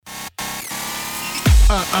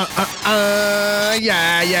Yeah.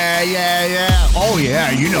 Oh,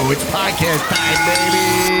 yeah, you know it's podcast time,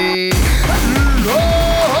 baby.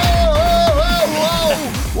 Whoa.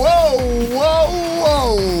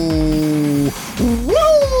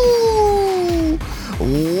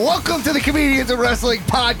 Welcome to the Comedians of Wrestling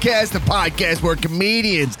podcast, the podcast where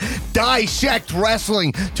comedians dissect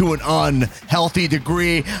wrestling to an unhealthy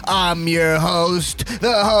degree. I'm your host,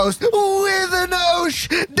 the host with an Osh,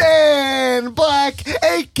 Dan Black,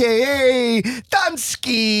 a.k.a.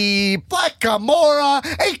 Dunsky Blackamora,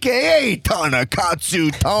 a.k.a.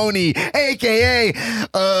 Tanakatsu Tony, a.k.a.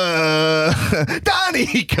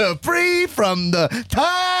 Donnie Capri from the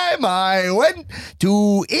time I went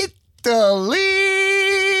to Italy,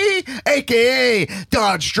 a.k.a.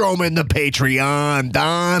 Don Strowman, the Patreon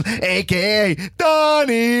Don, a.k.a.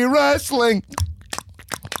 Donnie Wrestling,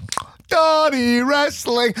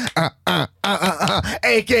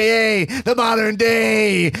 a.k.a. the modern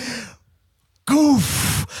day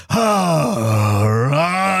Goof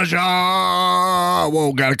Raja.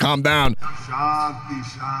 Whoa, gotta calm down.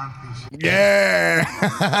 Yeah.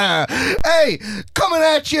 Hey, coming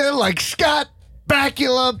at you like Scott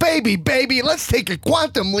Bakula, baby, let's take a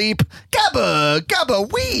quantum leap.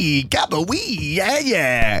 Gabba, wee,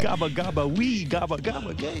 yeah. Gabba, wee, gabba,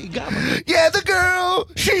 gay, gabba. Yeah, the girl,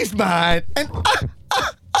 she's mine. And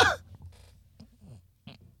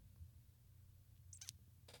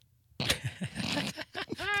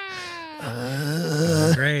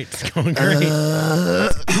Great. It's going great.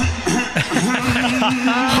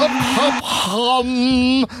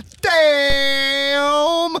 hum,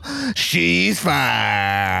 damn, she's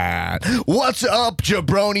fine. What's up,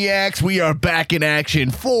 jabroniacs? We are back in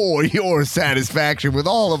action for your satisfaction with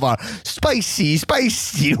all of our spicy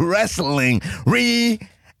wrestling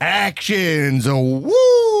reactions.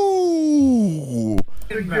 Woo!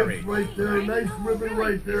 Right there, nice ribbon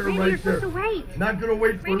right there, You're supposed to wait. Not gonna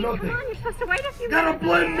wait for Randy, nothing. come on, you're supposed to wait a few Got a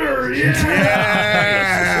minutes. blender,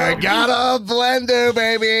 Yeah, got a blender,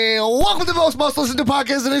 baby. Welcome to the most listened to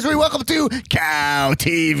podcast in history. Welcome to Cow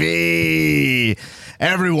TV.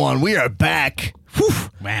 Everyone, we are back. Whew.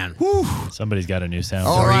 Man. Whew. Somebody's got a new sound.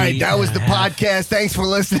 All right, that was and the a half. podcast. Thanks for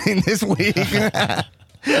listening this week.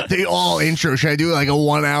 The all intro. Should I do like a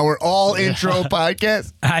 1 hour all intro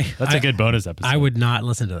podcast? That's a good bonus episode. I would not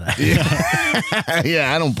listen to that.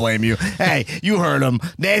 Yeah, I don't blame you. Hey, you heard him.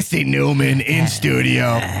 Nasty Newman in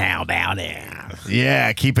studio. How about it?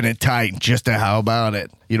 Yeah, keeping it tight. Just a how about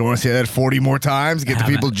it? You don't want to say that 40 more times? Get the How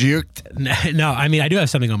people about- juked? No, I mean, I do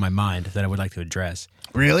have something on my mind that I would like to address.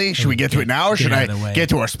 Really? Should we get to it now, or Get should it I out of the way. get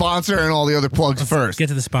to our sponsor and all the other plugs first? Get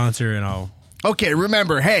to the sponsor and I'll... Okay,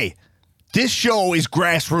 remember, hey, this show is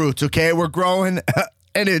grassroots, okay? We're growing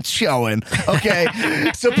and it's showing, okay?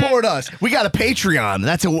 Support us. We got a Patreon.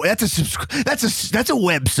 That's a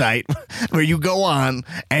website where you go on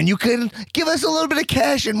and you can give us a little bit of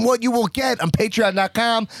cash, and what you will get on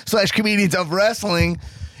patreon.com/comedians of wrestling,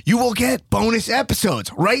 you will get bonus episodes.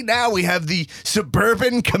 Right now we have the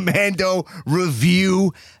Suburban Commando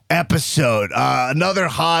review episode. Another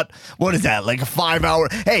hot, what is that, like a 5 hour?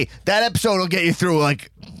 Hey, that episode will get you through like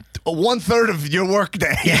 1/3 of your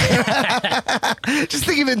workday. Just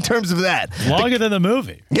think of it in terms of that. Longer than the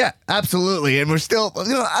movie. Yeah, absolutely. And we're still,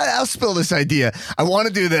 I'll spill this idea. I want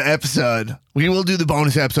to do the episode. We will do the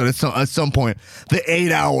bonus episode at some point. The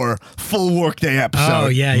 8-hour full workday episode. Oh,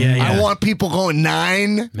 yeah. I want people going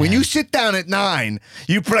 9. When you sit down at 9,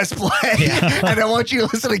 you press play, and I want you to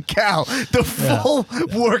listen to Cal the full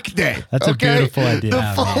workday. That's a beautiful idea. The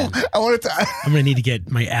Yeah, full. man. I want it to. I'm going to need to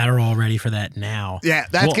get my Adderall ready for that now. Yeah,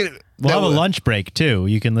 that's good. We'll have a lunch break, too.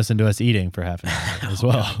 You can listen to us eating for half an hour as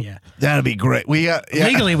well. Yeah. That'll be great. We got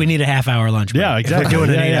Legally, we need a half-hour lunch break. Yeah, If exactly. we're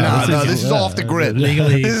doing an Yeah, 8 yeah. hours. No, this is off the grid.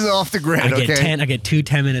 Legally, This is off the grid, I get okay? I get 2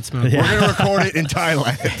 10-minute smokes. We're gonna record it in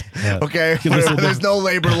Thailand, okay? There's no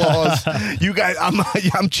labor laws. You guys,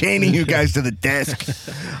 I'm chaining you guys to the desk.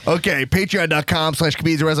 Okay,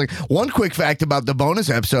 Patreon.com/comedians of wrestling. One quick fact about the bonus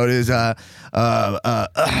episode is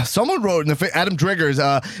someone wrote in Adam Driggers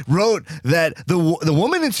wrote that the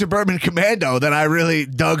woman in Suburban Commando that I really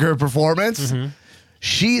dug her performance.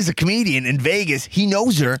 She's a comedian in Vegas. He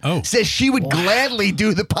knows her. Oh. Says she would gladly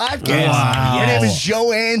do the podcast. Wow. Her name is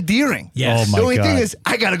Joanne Deering. Yes. Oh, my The only thing God. is,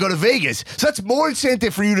 I got to go to Vegas. So that's more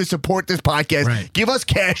incentive for you to support this podcast. Right. Give us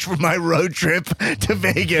cash for my road trip to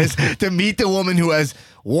Vegas to meet the woman who has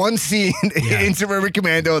one scene in Suburban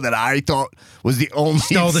Commando that I thought was the only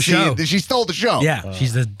Stole the scene. show. She stole the show. Yeah,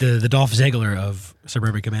 she's the Dolph Ziggler of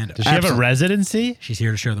Suburban Commando. Does she have a residency? She's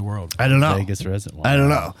here to show the world. I don't know. Vegas resident. I don't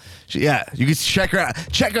know. You can check her out.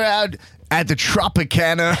 Check her out. at the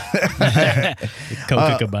Tropicana.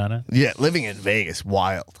 Copacabana. Yeah, living in Vegas,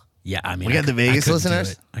 wild. Yeah, I mean, We got the Vegas couldn't do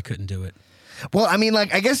listeners? it. I couldn't do it. Well, I mean,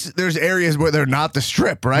 like, I guess there's areas where they're not the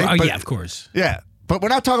Strip, right? Oh, But- yeah, of course. Yeah, but we're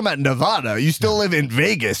not talking about Nevada. You still live in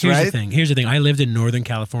Vegas, Here's right? the thing. Here's the thing. I lived in Northern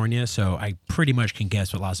California, so I pretty much can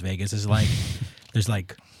guess what Las Vegas is like. There's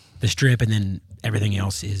like the Strip, and then everything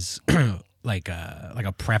else is like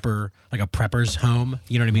a prepper's home.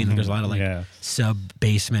 You know what I mean? There's a lot of like Yeah. sub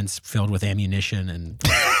basements filled with ammunition and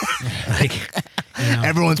like you know.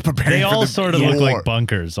 Everyone's preparing They for all the sort of war. look like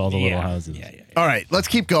bunkers, all the little Yeah, houses. yeah, yeah. All right, let's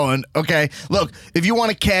keep going. Okay. Look, if you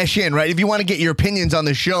want to cash in, right? If you want to get your opinions on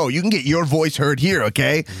the show, you can get your voice heard here,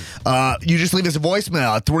 okay? You just leave us a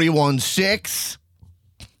voicemail at 316.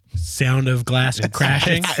 Sound of glass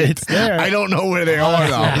crashing. It's there. I don't know where they are,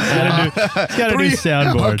 though. It's got a new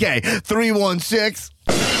soundboard. Okay, 316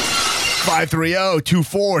 530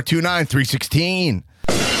 2429 316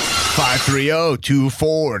 530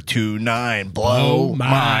 2429. Blow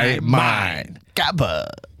my mind. Gabba.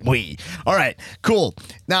 We. All right, cool.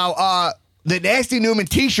 Now, the Nasty Newman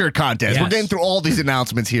t-shirt contest. Yes. We're getting through all these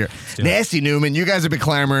announcements here. do it. Nasty Newman, you guys have been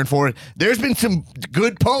clamoring for it. There's been some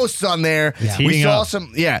good posts on there. Yeah. We Heating saw up.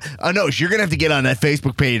 some. Yeah, no, you're gonna have to get on that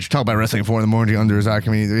Facebook page. Talk about wrestling 4 in the morning under his eye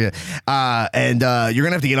community. Yeah, and you're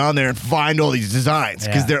gonna have to get on there and find all these designs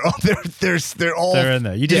because Yeah. they're all They're in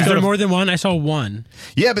there. You Is just there go to, more than one? I saw one.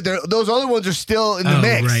 yeah, but those other ones are still in the Oh,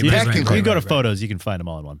 mix. right, you, right, just, technically. you go to right. photos, you can find them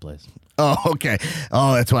all in one place. Oh, okay.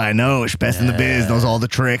 Oh, that's why I know. It's best in the biz. Knows all the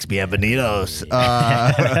tricks. Bienvenidos.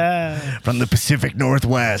 From the Pacific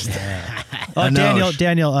Northwest. Oh, know.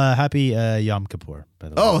 Daniel, happy Yom Kippur, by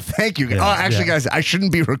the way. Oh, thank you. Yeah, oh, actually, yeah. guys, I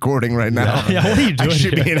shouldn't be recording right now. Yeah, what are you doing I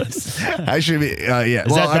should be. here? I should be. Yeah.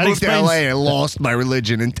 Well, I that moved to explains- LA and lost my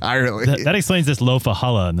religion entirely. That explains this loaf of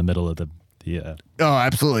challah in the middle of the Oh,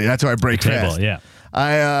 absolutely. That's why I break table. fast. Yeah.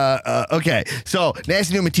 Okay. So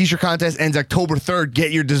Nasty Newman t-shirt contest ends October 3rd.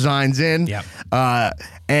 Get your designs in. Yep.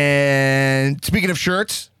 And speaking of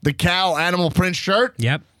shirts, the cow animal print shirt.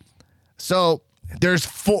 Yep. So there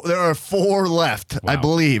are 4 left, I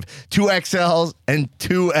believe. 2 XLs and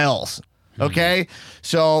 2 Ls. Okay?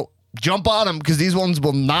 So jump on them because these ones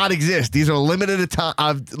will not exist. These are limited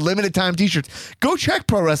time t-shirts. Go check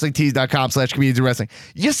prowrestlingtees.com/comedians of wrestling.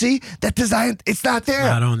 You see that design? It's not there.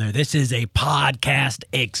 Not on there. This is a podcast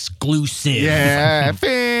exclusive. Yeah.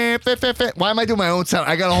 Why am I doing my own sound?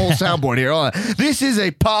 I got a whole soundboard here. Hold on. This is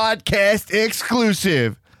a podcast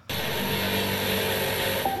exclusive.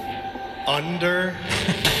 Under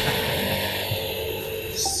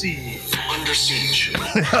siege. Under siege.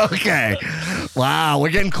 Okay. Wow, we're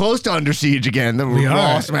getting close to Under Siege again. The We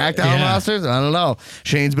Raw are. SmackDown Yeah. rosters? I don't know.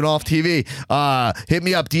 Shane's been off TV. Hit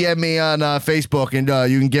me up, DM me on Facebook, and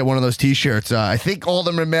you can get one of those t-shirts. I think all of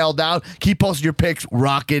them are mailed out. Keep posting your pics,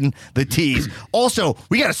 rocking the tees. Also,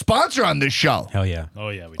 we got a sponsor on this show. Hell yeah. Oh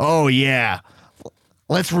yeah. Oh, yeah.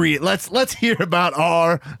 Let's hear about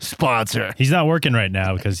our sponsor. He's not working right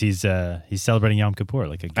now because he's celebrating Yom Kippur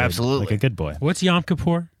like a good boy. What's Yom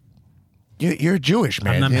Kippur? You're Jewish,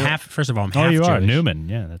 man. I'm Yeah. half. First of all, I'm Oh, half you are Jewish. Newman.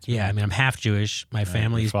 Yeah, that's Yeah, I mean, I'm half Jewish. My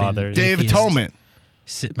family's father- been Day of atheist Atonement.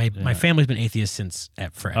 My family's been atheist since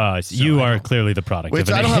at Fred. So you are clearly the product Which of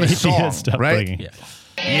an I don't have a atheist song, right? upbringing. Yeah.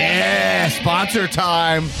 Yeah, sponsor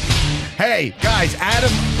time. Hey, guys,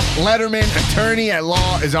 Adam Letterman, attorney at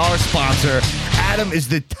law, is our sponsor. Adam is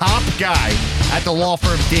the top guy at the law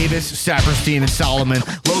firm Davis, Saperstein, and Solomon,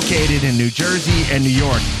 located in New Jersey and New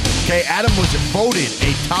York. Okay, Adam was voted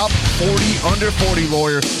a top 40 under 40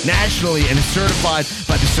 lawyer nationally and is certified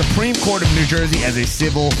by the Supreme Court of New Jersey as a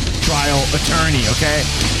civil trial attorney. Okay,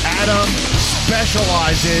 Adam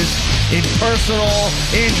specializes in personal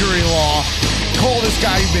injury law. Call this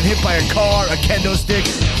guy who's been hit by a car, a kendo stick,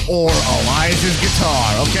 or Elias's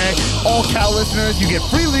guitar, okay? All Cal listeners, you get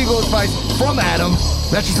free legal advice from Adam.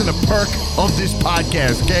 That's just in a perk of this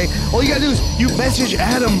podcast, okay? All you gotta do is you message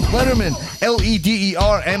Adam Letterman,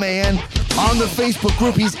 Lederman, on the Facebook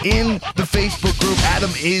group. He's in the Facebook group. Adam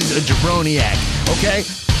is a jabroniac, okay?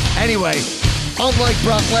 Anyway, unlike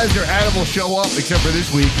Brock Lesnar, Adam will show up, except for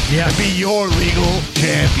this week, and be your legal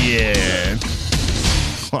champion.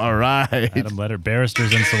 All right. Adam Letter,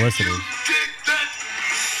 barristers and solicitors.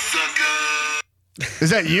 Is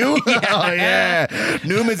that you? Oh, yeah.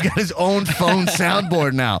 Newman's got his own phone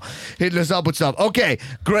soundboard now, hitting us up with stuff. Okay,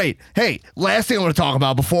 great. Hey, last thing I want to talk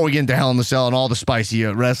about before we get into Hell in the Cell and all the spicy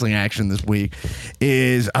wrestling action this week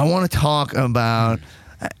is I want to talk about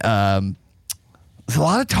there's a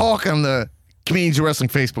lot of talk on the Comedians of Wrestling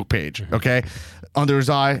Facebook page, okay? Under his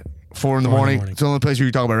eye, 4 in the morning. It's the only place where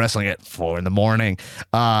you talk about wrestling at 4 in the morning.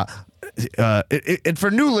 and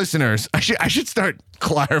for new listeners, I should start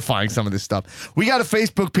clarifying some of this stuff. We got a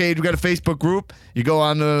Facebook page. We got a Facebook group. You go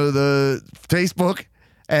on the Facebook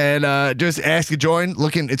and just ask to join.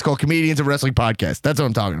 It's called Comedians of Wrestling Podcast. That's what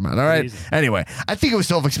I'm talking about. All right. Easy. Anyway, I think it was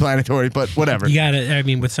self-explanatory, but whatever. You gotta. I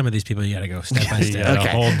mean, with some of these people, you gotta go step by step. Okay.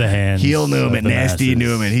 Hold the hands. Heel Newman, nasty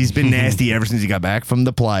Newman. He's been nasty ever since he got back from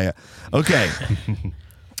the playa. Okay.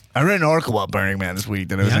 I read an article about Burning Man this week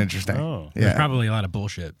that it was interesting. Oh. There's probably a lot of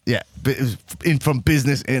bullshit. Yeah, but it was from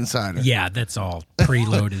Business Insider. Yeah, that's all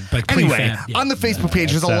preloaded. Like anyway, on the Facebook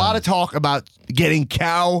page, there's a lot of talk about getting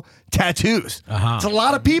cow tattoos. It's a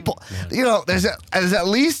lot of people. Yeah. You know, there's at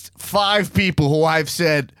least 5 people who I've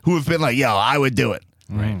said who have been like, "Yo, I would do it."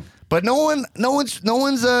 Right. But no one's.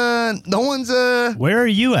 Where are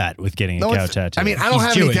you at with getting a cow tattoo? I mean, I don't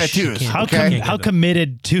have any tattoos. How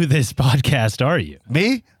committed to this podcast are you?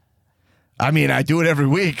 Me? I mean, I do it every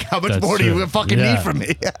week. How much more do you fucking need from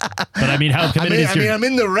me? But I mean, how committed is your... I'm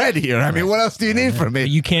in the red here. I mean, what else do you need from me?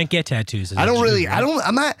 You can't get tattoos.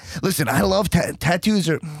 Listen, I love tattoos.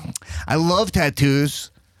 I love tattoos.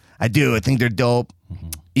 I do. I think they're dope.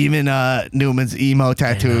 Even Newman's emo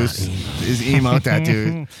tattoos. His emo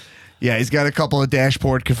tattoos. Yeah, he's got a couple of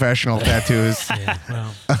dashboard confessional tattoos.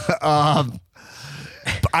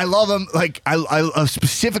 I love them. Like I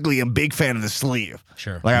specifically am a big fan of the sleeve.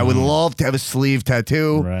 Sure. Like I would love to have a sleeve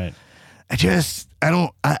tattoo. Right. I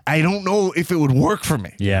don't know if it would work for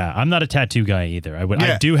me. Yeah, I'm not a tattoo guy either.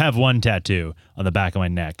 I do have one tattoo on the back of my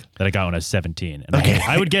neck that I got when I was 17, and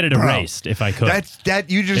I would get it erased if I could.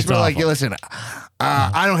 You just were like, listen,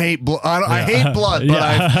 I don't hate blood. I hate blood,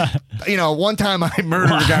 but one time I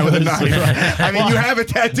murdered a guy with a knife. I mean, you have a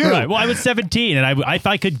tattoo. Right. Well, I was 17, and if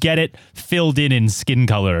I could get it filled in skin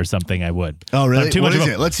color or something, I would. Oh, really? What is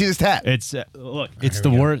it? Let's see this tat. It's look. It's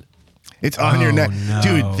the word. It's on your neck. No.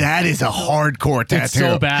 Dude, that is a hardcore tattoo. It's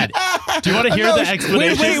so bad. Do you want to hear the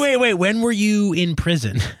explanation? Wait. When were you in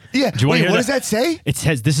prison? Yeah. What does that say? It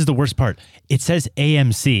says, this is the worst part. It says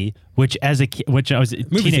AMC, which I was a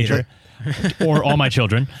teenager, or all my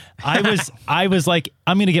children, I was like,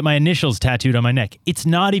 I'm going to get my initials tattooed on my neck. It's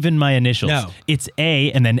not even my initials. No. It's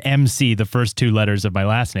A and then MC, the first 2 letters of my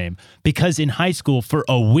last name. Because in high school, for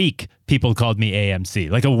a week, people called me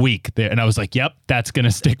AMC. Like a week there. And I was like, yep, that's going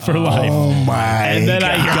to stick for life. Oh, my And then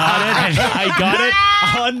God. I got it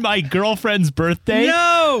on my girlfriend's birthday.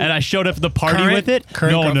 No! And I showed up to the party with it.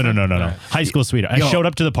 No. High school sweetheart. I showed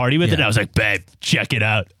up to the party with it, and I was like, babe, check it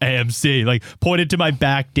out. AMC. Like, pointed to my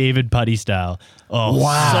back, David Putty style. Oh,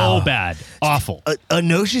 wow. So bad. Awful.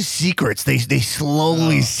 Anosha's secrets, they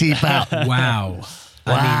slowly seep out. Wow.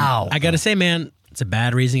 Wow. I got to say, man, it's a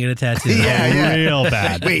bad reason to get a tattoo. Yeah. Real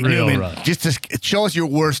bad. Wait, real Newman, rough. just to show us your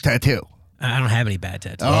worst tattoo. I don't have any bad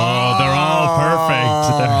tattoos. Oh, they're all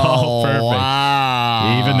perfect. They're all perfect.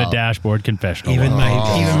 Wow. Even the dashboard confessional. Even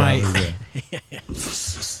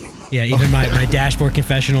my dashboard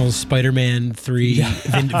confessionals, Spider-Man 3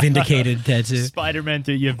 Vindicated tattoo. Spider-Man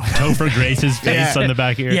 3, you have Topher Grace's face on the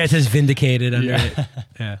back here. Yeah, it says Vindicated under it.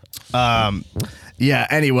 Yeah. Yeah,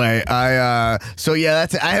 anyway, that's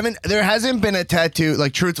it. There hasn't been a tattoo,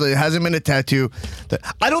 like truthfully, there hasn't been a tattoo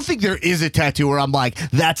I don't think there is a tattoo where I'm like,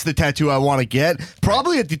 that's the tattoo I want to get.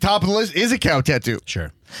 Probably at the top of the list is a cow tattoo.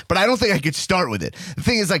 Sure. But I don't think I could start with it. The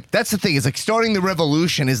thing is, that's the thing. Is starting the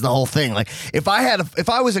revolution is the whole thing. Like, if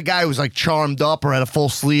I was a guy who was like charmed up or had a full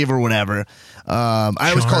sleeve or whatever, I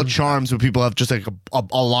always call it charms when people have just like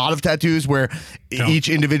a lot of tattoos where each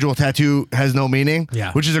individual tattoo has no meaning.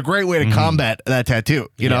 Yeah. Which is a great way to combat that tattoo.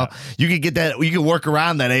 You know, you could get that. You can work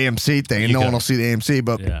around that AMC thing, and no one will see the AMC.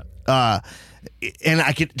 But and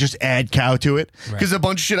I could just add cow to it because a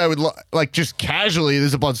bunch of shit I would like just casually.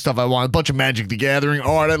 There's a bunch of stuff I want. A bunch of Magic the Gathering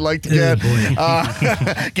art I'd like to get.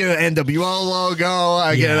 Get an NWO logo.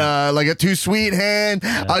 I get like a Too Sweet hand.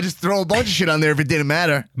 I'll just throw a bunch of shit on there if it didn't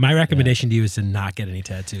matter. My recommendation to you is to not get any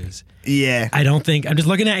tattoos. Yeah, I don't think. I'm just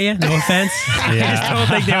looking at you. No offense. I just don't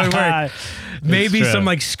think they would work. Maybe some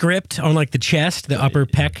like script on like the chest, the upper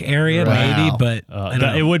pec area, maybe. But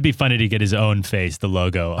it would be funny to get his own face, the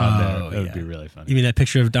logo on there. It would be really funny. You mean that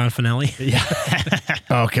picture of Don Finelli? Yeah.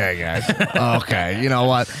 Okay, guys. Okay, you know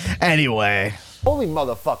what? Anyway. Holy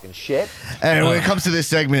motherfucking shit. And when it comes to this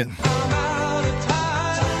segment.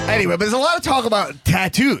 Anyway, but there's a lot of talk about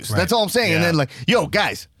tattoos. Right. That's all I'm saying. And then like, yo,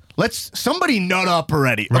 guys. Let's somebody nut up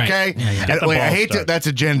already, okay? Yeah. Wait, I hate to. That's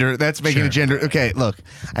a gender. That's making a gender. Okay, look,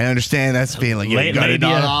 I understand that's being like you got to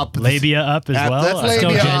nut up, labia up as well. Let's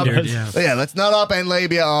labia up. Gendered, yeah, let's nut up and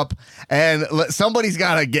labia up, and someone's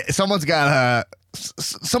got to get this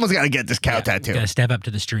cow tattoo. Got to step up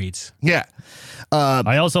to the streets. Yeah.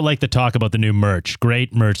 I also like the talk about the new merch.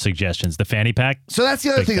 Great merch suggestions. The fanny pack. So that's the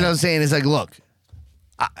other Big thing that fan. I was saying is like, look,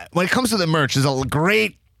 when it comes to the merch, there's a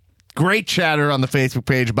great chatter on the Facebook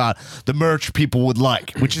page about the merch people would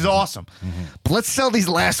like, which is awesome. But let's sell these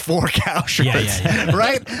last 4 cow shirts,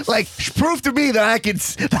 right? Like, prove to me that I can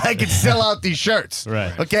sell out these shirts.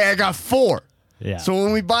 Right. Okay, I got 4. Yeah. So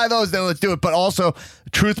when we buy those, then let's do it. But also,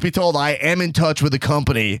 truth be told, I am in touch with a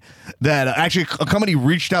company that actually a company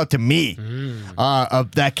reached out to me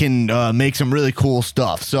that can make some really cool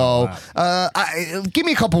stuff. So give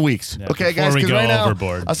me a couple weeks, okay, before guys? we 'Cause go right now,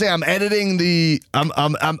 overboard. I'll say I'm editing the.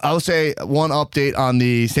 I'll say one update on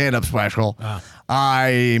the stand-up special.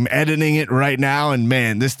 I'm editing it right now, and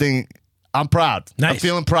man, this thing. I'm proud. I'm Nice.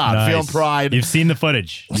 feeling proud. Nice. Feeling pride. You've seen the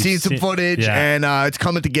footage. I've seen some footage, yeah. and it's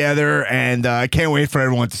coming together, and I can't wait for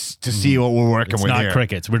everyone to see what we're working It's with not here.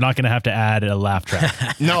 crickets. We're not going to have to add a laugh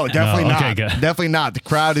track. No, definitely No, not. okay, good. Definitely not. The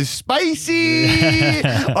crowd is spicy.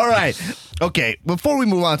 All right. Okay. Before we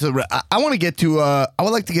move on to the, I want to get to. I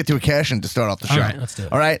would like to get to a cash in to start off the show. All right, let's do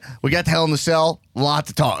it. All right. We got the Hell in the Cell. A lot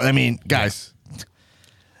to talk. I mean, guys.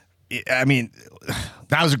 I mean,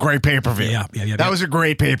 that was a great pay per view. Yeah. That was a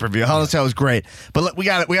great pay per view. Hell in the Cell was great. But look, we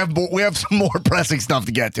have some more pressing stuff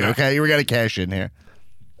to get to. Okay, we got to cash in here.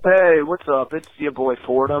 Hey, what's up? It's your boy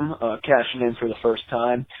Fordham, cashing in for the first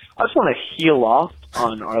time. I just want to heel off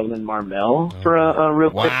on Arlen Marmel for a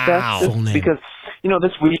real quick Wow. sec, Full name. because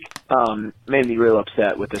this week made me real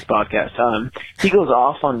upset with this podcast. He goes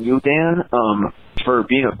off on you, Dan, for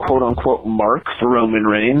being a quote unquote mark for Roman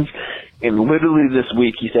Reigns. And literally this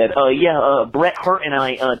week he said, Bret Hart and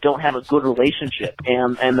I don't have a good relationship,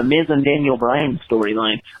 and the Miz and Daniel Bryan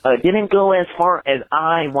storyline didn't go as far as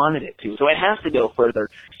I wanted it to, so it has to go further.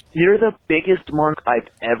 You're the biggest mark I've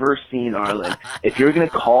ever seen, Arlen. If you're going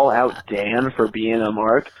to call out Dan for being a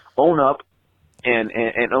mark, own up and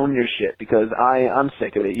own your shit, because I'm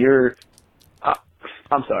sick of it.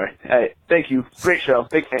 I'm sorry. Hey, thank you. Great show.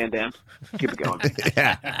 Big fan, Dan. Keep it going.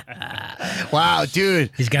 Wow,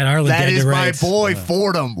 dude. He's got Arlen That dead is to my rights. boy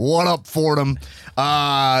Fordham. What up, Fordham?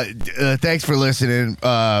 Thanks for listening.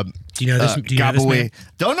 Do you know this? Do you know this man?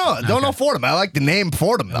 Don't know Fordham. I like the name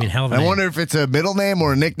Fordham, though. I mean, hell of a I name. wonder if it's a middle name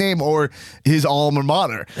or a nickname or his alma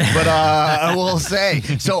mater. But I will say,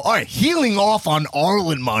 so all right, healing off on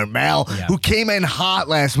Arlen Marmel, who came in hot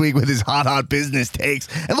last week with his hot business takes.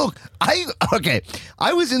 And look, I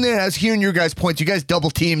was in there and I was hearing your guys' points. You guys double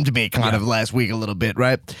teamed me kind of last week a little bit,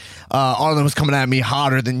 right? Arlen was coming at me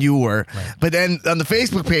hotter than you were. Right. But then on the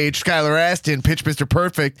Facebook page, Skylar Aston, Pitch Mr.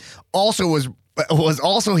 Perfect, also was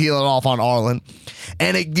also healing off on Arlen.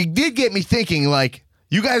 And it did get me thinking, like,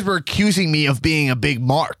 you guys were accusing me of being a big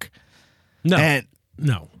mark. No. And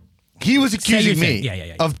no. he was accusing me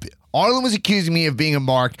Yeah. of Arlen was accusing me of being a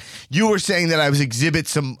mark. You were saying that I was exhibit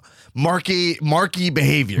some marky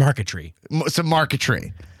behavior. Marketry. Some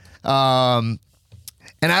marketry. And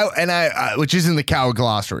I which is in the Cow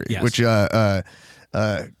Glossary, which Aaron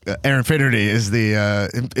Finnerty is the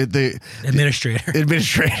Administrator.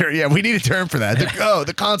 Administrator. Yeah, we need a term for that.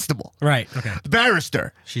 The constable. Right. Okay. The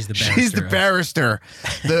barrister. She's the barrister.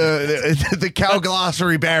 The Cow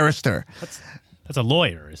Glossary barrister. That's a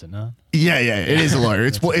lawyer, is it not? Yeah, it is a lawyer.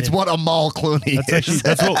 It's what Amal Clooney is.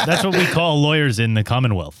 That's what we call lawyers in the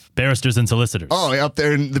Commonwealth, barristers and solicitors. Oh, up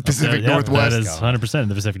there in the Pacific Northwest. That is 100% in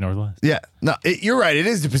the Pacific Northwest. Yeah, no, you're right. It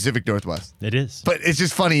is the Pacific Northwest. It is. But it's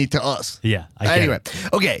just funny to us. Yeah. I get Anyway, it.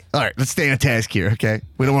 okay, all right. Let's stay on task here. Okay,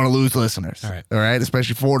 we don't want to lose listeners. All right,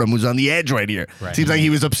 especially Fordham, who's on the edge right here. Right. Seems like he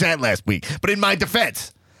was upset last week. But in my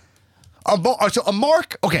defense. So a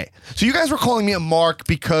mark, okay. So you guys were calling me a mark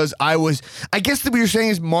because I guess that what you're saying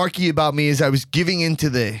is marky about me is I was giving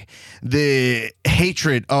into the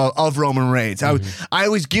hatred of Roman Reigns. I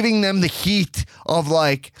was giving them the heat of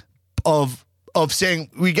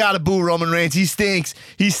saying we gotta boo Roman Reigns. He stinks.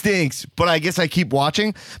 But I guess I keep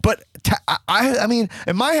watching. But I mean,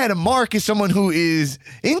 in my head, a mark is someone who is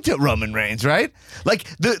into Roman Reigns, right? Like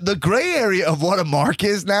the gray area of what a mark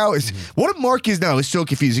is now is so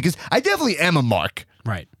confusing because I definitely am a mark.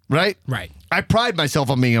 Right. I pride myself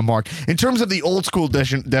on being a mark. In terms of the old school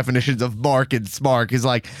definitions of mark and smark is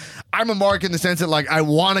like, I'm a mark in the sense that like I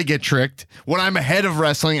want to get tricked. When I'm ahead of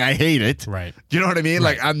wrestling, I hate it. Right. Do you know what I mean?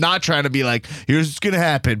 Right. Like I'm not trying to be like, here's what's going to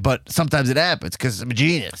happen, but sometimes it happens because I'm a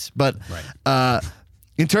genius. But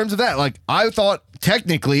in terms of that, like I thought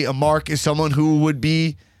technically a mark is someone who would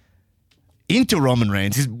be into Roman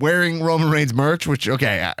Reigns. He's wearing Roman Reigns merch, which,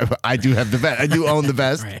 okay, I do have the vest. I do own the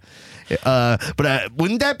vest. Right. But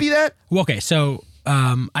wouldn't that be that? Well, okay, so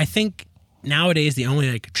I think nowadays the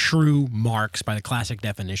only like true marks by the classic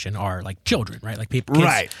definition are like children, right? Like people, kids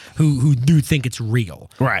Right. who do think it's real,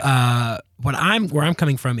 Right. where I'm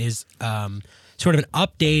coming from is sort of an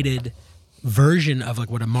updated version of like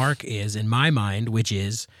what a mark is in my mind, which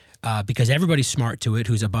is because everybody's smart to it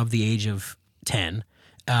who's above the age of 10.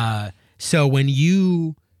 So when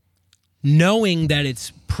you, knowing that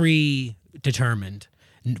it's predetermined,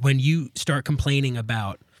 when you start complaining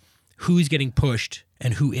about who's getting pushed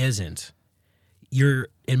and who isn't, you're,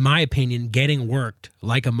 in my opinion, getting worked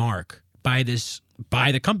like a mark by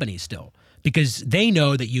the company still, because they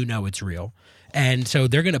know that you know it's real. And so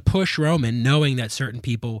they're going to push Roman knowing that certain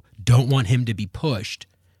people don't want him to be pushed,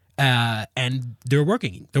 and they're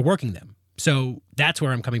working them. So that's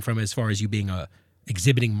where I'm coming from as far as you being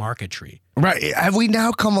exhibiting marketry. Right. Have we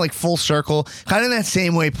now come like full circle? Kind of that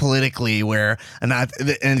same way politically where, and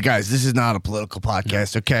guys, this is not a political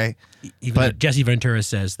podcast, okay? But Jesse Ventura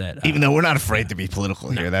says that. Even though we're not afraid to be political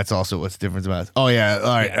here, that's also what's different about us. Oh, yeah. All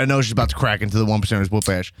right. Yeah. I know she's about to crack into the 1%ers whoop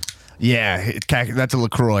ash. Yeah, that's a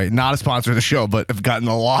LaCroix. Not a sponsor of the show, but I've gotten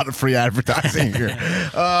a lot of free advertising here.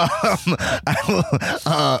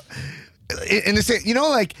 In the same, you know,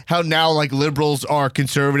 like how now like liberals are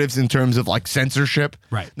conservatives in terms of like censorship.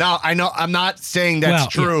 Right. Now, I know I'm not saying that's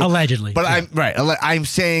true. Yeah, allegedly. But I'm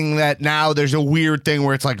saying that now there's a weird thing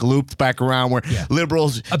where it's like looped back around where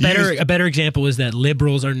liberals. A better example is that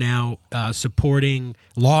liberals are now supporting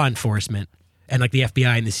law enforcement and like the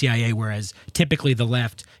FBI and the CIA, whereas typically the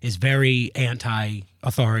left is very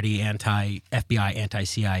anti-authority, anti-FBI,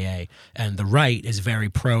 anti-CIA, and the right is very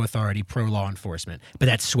pro-authority, pro-law enforcement. But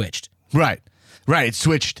that's switched. Right. It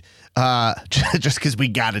switched just because we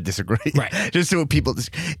got to disagree. Right. Just so people.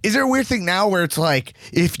 Is there a weird thing now where it's like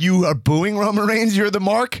if you are booing Roman Reigns, you're the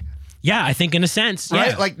mark? Yeah, I think in a sense, right?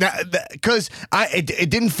 Yeah. Like that, because it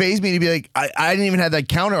didn't faze me to be like I didn't even have that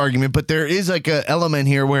counter argument, but there is like a element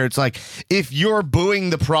here where it's like if you're booing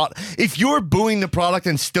the product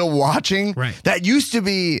and still watching, right. That used to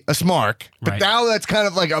be a smark, but now that's kind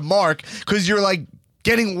of like a mark because you're like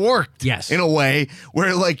getting worked, yes, in a way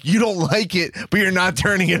where like you don't like it, but you're not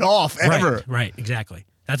turning it off ever. Right, exactly.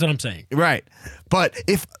 That's what I'm saying. Right, but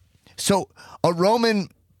if so, a Roman,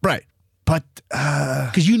 right. But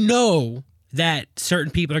because you know that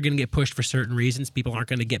certain people are going to get pushed for certain reasons, people aren't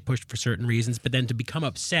going to get pushed for certain reasons. But then to become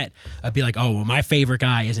upset, I'd be like, "Oh, well, my favorite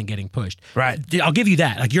guy isn't getting pushed." Right. I'll give you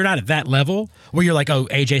that. Like you're not at that level where you're like, "Oh,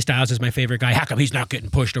 AJ Styles is my favorite guy. How come he's not getting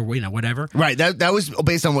pushed?" Or whatever. Right. That was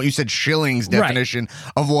based on what you said. Schilling's definition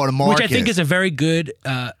of what a mark is, which I think is a very good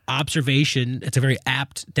observation. It's a very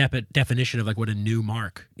apt definition of like what a new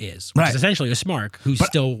mark is, which is essentially a smark who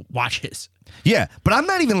still watches. Yeah, but I'm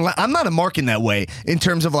not a mark in that way in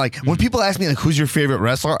terms of like when people ask me like who's your favorite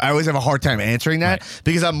wrestler, I always have a hard time answering that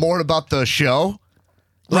because I'm more about the show.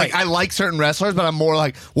 Like I like certain wrestlers, but I'm more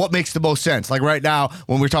like what makes the most sense. Like right now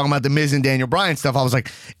when we're talking about the Miz and Daniel Bryan stuff, I was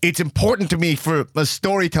like it's important to me for a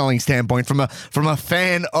storytelling standpoint from a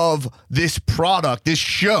fan of this product, this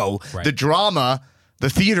show, the drama, the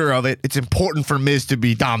theater of it. It's important for Miz to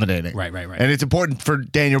be dominating. Right. And it's important for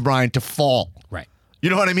Daniel Bryan to fall. Right. You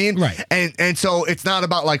know what I mean? Right. And so it's not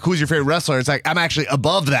about like who's your favorite wrestler. It's like I'm actually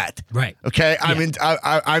above that. Right. Okay.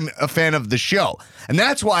 I'm a fan of the show, and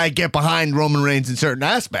that's why I get behind Roman Reigns in certain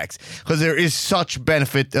aspects because there is such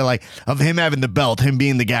benefit to, like of him having the belt, him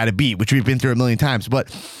being the guy to beat, which we've been through a million times. But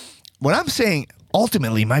what I'm saying,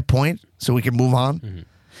 ultimately, my point, so we can move on. Mm-hmm.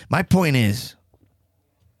 My point is,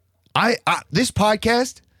 I this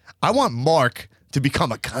podcast, I want Mark to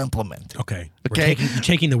become a compliment. Okay. You're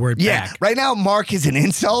taking the word back. Right now, Mark is an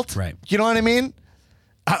insult. Right. You know what I mean?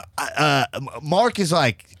 Mark is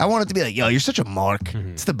like, I want it to be like, yo, you're such a Mark. Mm-hmm.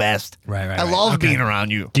 It's the best. Right. I love being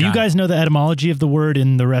around you. Do you guys know the etymology of the word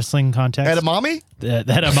in the wrestling context? Edamame?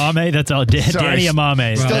 Edamame? That's all. Danny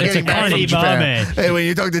Amame. Still It's a carny mame. Hey, when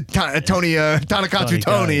you talk to Tony, Tanakatsu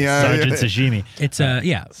Tony. Sergeant Sashimi.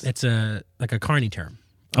 It's like a carny term.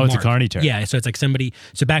 Oh, it's a carny term. Yeah, so it's like somebody.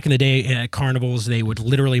 So back in the day at carnivals, they would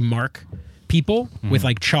literally mark people with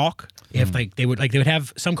like chalk. If like they would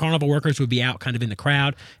have some carnival workers would be out kind of in the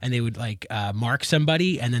crowd and they would like mark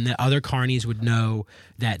somebody, and then the other carnies would know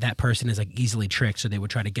that person is like easily tricked, so they would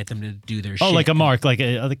try to get them to do their shit. Oh, like a mark, like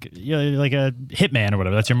a hitman or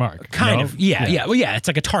whatever. That's your mark. Kind of. Yeah. Well, yeah, it's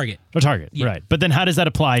like a target. A target, yeah. Right? But then how does that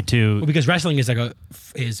apply to? Well, because wrestling is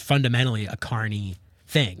is fundamentally a carny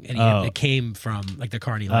thing, and it came from like the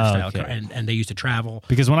carny lifestyle, and they used to travel.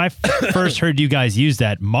 Because when I first heard you guys use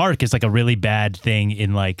that, mark is like a really bad thing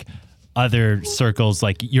in like other circles.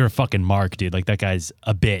 Like you're a fucking mark, dude. Like that guy's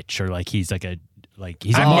a bitch, or like he's like a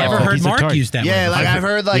he's. I've never heard Mark use that. Yeah,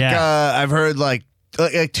 word. like I've heard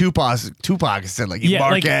like Tupac said, like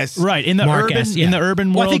Marquez. Right in the Marquez, in the urban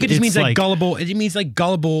world. Well, I think it just it's means like gullible. It means like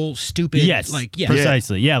gullible, stupid. Yes, like yeah,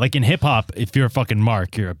 precisely. Yeah, like in hip hop, if you're a fucking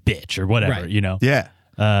mark, you're a bitch or whatever. Right. You know. Yeah.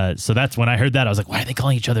 So that's when I heard that I was like, why are they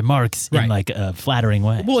calling each other marks in Right. like a flattering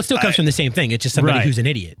way? Well, it still comes from the same thing. It's just somebody Right. who's an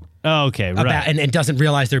idiot Oh, okay, right. and doesn't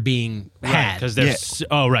realize they're being had. Because they're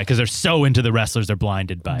because they're so into the wrestlers, they're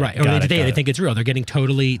blinded by Right, it. or Got they it. think it's real. They're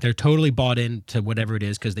totally bought into whatever it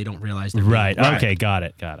is because they don't realize they're Right. being- Okay. Got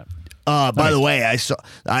it. By the way,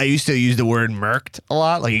 I used to use the word murked a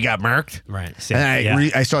lot. Like you got murked. Right.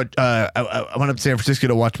 And I saw. I went up to San Francisco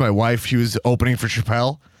to watch my wife. She was opening for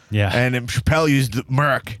Chappelle. Yeah. And then Chappelle used the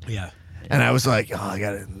murk. Yeah. And I was like, oh, I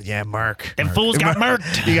got it. Yeah, Mark. Them fools got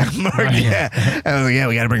murked. You got Merc, yeah. And I was like, yeah,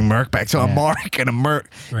 we got to bring Merc back. So a Mark and a Merc.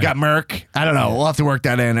 Right. Got Merc. I don't know. We'll have to work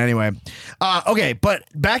that in anyway. Okay, but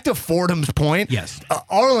back to Fordham's point. Yes.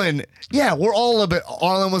 Arlen, yeah, we're all a bit.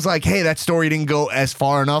 Arlen was like, hey, that story didn't go as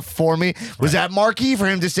far enough for me. Was that marquee for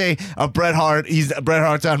him to say, Bret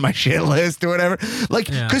Hart's on my shit list or whatever? Like,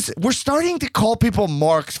 because we're starting to call people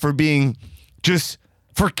marks for being just,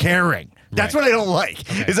 for caring. That's what I don't like.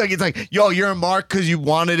 Okay. It's like, yo, you're a mark because you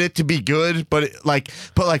wanted it to be good, but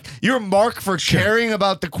you're a mark for caring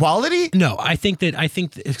about the quality. No, I think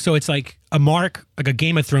so. It's like a mark, like a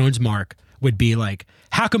Game of Thrones mark would be like,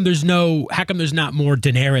 how come there's not more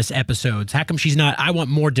Daenerys episodes? How come she's not? I want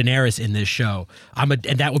more Daenerys in this show. And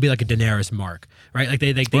that would be like a Daenerys mark, right? Like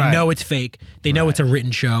they know it's fake. They know it's a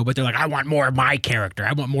written show, but they're like, I want more of my character.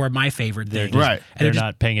 I want more of my favorite thing. Right. And they're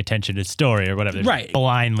not paying attention to story or whatever. They're just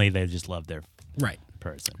blindly, they just love their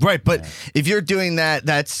person. Right, but if you're doing that,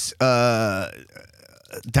 that's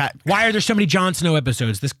that. Why are there so many Jon Snow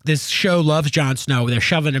episodes? This show loves Jon Snow. They're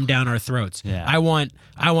shoving him down our throats. Yeah. I want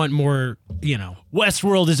more. You know,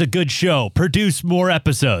 Westworld is a good show. Produce more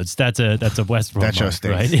episodes. That's a Westworld. That show mark,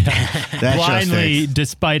 stinks. right? Yeah. That blindly, show stinks.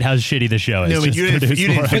 despite how shitty the show is. No, but just you didn't produce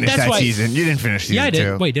more. finish But that's that why- season. You didn't finish season yeah, I did.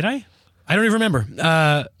 two. Wait, did I? I don't even remember.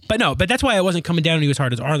 But that's why I wasn't coming down on you as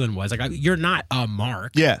hard as Arlen was. Like, you're not a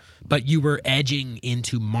mark. Yeah. But you were edging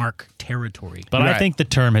into mark territory. But I Right. think the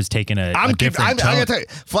term has taken a different I tone. gotta tell you,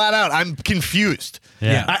 flat out, I'm confused.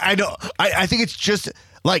 Yeah. I know. I think it's just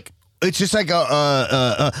like all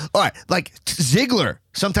right, like Ziggler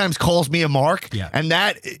sometimes calls me a mark, and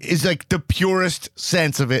that is like the purest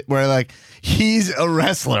sense of it, where like he's a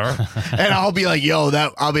wrestler, and I'll be like,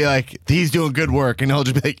 I'll be like, he's doing good work, and he'll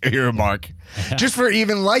just be like, you're a mark, just for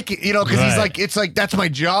even like, because he's like, it's like that's my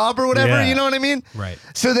job or whatever, Yeah. you know what I mean? Right.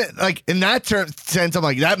 So that like in that sense, I'm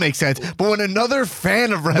like, that makes sense. But when another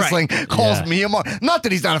fan of wrestling calls me a mark, not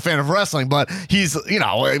that he's not a fan of wrestling, but he's,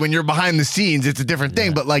 when you're behind the scenes, it's a different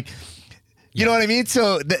thing. But like, you know what I mean?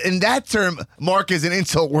 So in that term, mark as an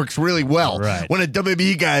insult works really well. Right. When a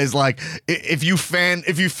WWE guy is like, if you fan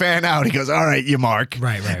out, he goes, all right, you mark.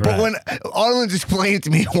 Right. But when Arlen's explained to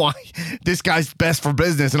me why this guy's best for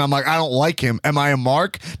business, and I'm like, I don't like him. Am I a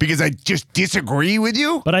mark? Because I just disagree with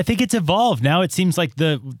you? But I think it's evolved. Now it seems like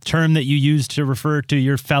the term that you use to refer to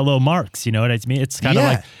your fellow marks. You know what I mean? It's kind of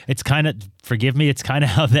like, forgive me, it's kind of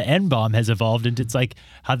how the N-bomb has evolved into, it's like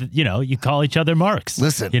how, you call each other marks.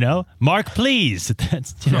 Listen. Mark, please.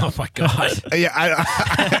 That's, Oh my God. Yeah,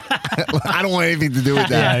 I don't want anything to do with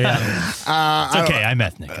that. yeah. It's okay. I'm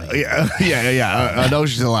ethnic. Yeah. No,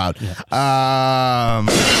 she's allowed.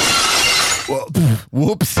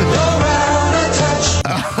 Whoops.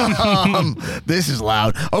 This is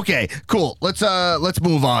loud. Okay, cool. Let's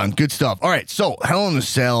move on. Good stuff. All right. So Hell in a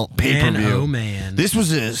Cell pay-per-view. Man, oh man. This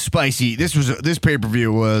was a spicy. This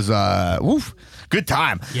pay-per-view was good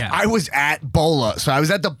time. Yeah. I was at Bola. So I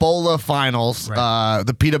was at the Bola finals. Right.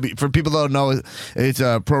 The PW, for people that don't know, it's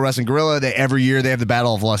a Pro Wrestling Guerrilla. Every year they have the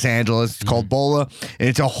Battle of Los Angeles. It's called Bola. And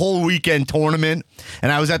it's a whole weekend tournament.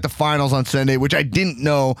 And I was at the finals on Sunday, which I didn't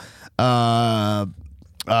know. I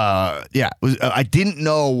didn't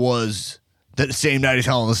know was the same night as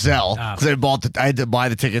Hell in a Cell, because I had to buy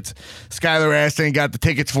the tickets. Skylar Aston got the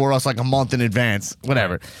tickets for us like a month in advance.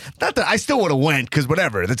 Whatever. Not that I still would have went, because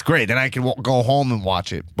whatever. That's great. Then I can go home and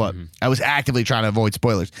watch it. But I was actively trying to avoid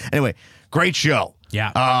spoilers. Anyway, great show.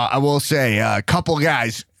 Yeah. I will say a couple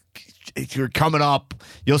guys. If you're coming up,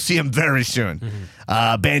 you'll see him very soon.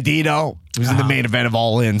 Bandito, who's in the main event of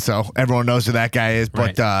All In, so everyone knows who that guy is.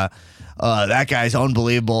 But that guy's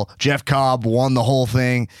unbelievable. Jeff Cobb won the whole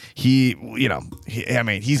thing. He's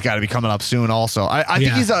got to be coming up soon. Also, I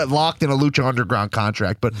think he's locked in a Lucha Underground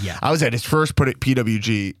contract. But I was at his first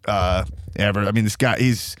PWG ever. I mean, this guy,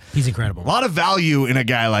 he's incredible. A lot of value in a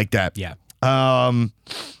guy like that. Yeah.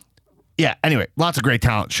 Yeah. Anyway, lots of great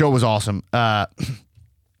talent. Show was awesome.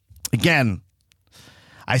 Again,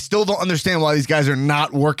 I still don't understand why these guys are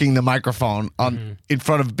not working the microphone on in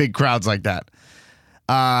front of big crowds like that.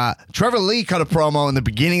 Trevor Lee cut a promo in the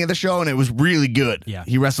beginning of the show, and it was really good. Yeah.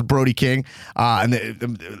 He wrestled Brody King, and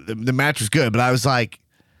the match was good. But I was like,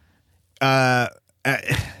 I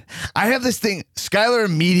have this thing. Skyler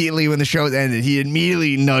immediately, when the show ended, he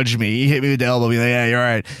immediately nudged me. He hit me with the elbow, be like, "Yeah, you're all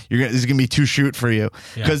right. This is gonna be too shoot for you."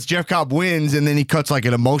 Because Jeff Cobb wins, and then he cuts like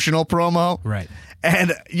an emotional promo. Right.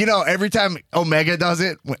 And every time Omega does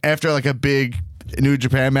it after like a big New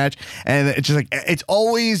Japan match, and it's just like it's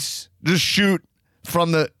always just shoot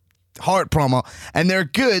from the heart promo, and they're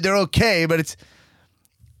good, they're okay, but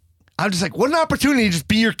I'm just like, what an opportunity to just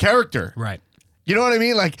be your character. Right. You know what I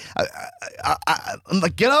mean? Like, I'm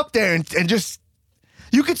like, get up there and just,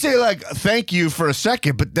 you could say like, thank you for a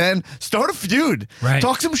second, but then start a feud. Right.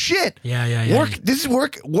 Talk some shit. Yeah. Work. This is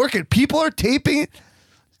work it. People are taping it.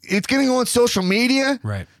 It's going to go on social media.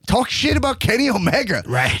 Right. Talk shit about Kenny Omega.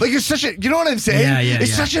 Right. Like, it's such a, you know what I'm saying? Yeah.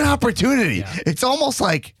 It's such an opportunity. Yeah. It's almost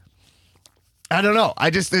like, I don't know.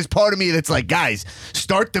 There's part of me that's like, guys,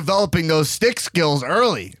 start developing those stick skills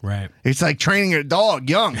early. Right. It's like training a dog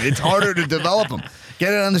young. It's harder to develop them.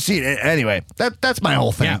 Get it on the seat. Anyway, that's my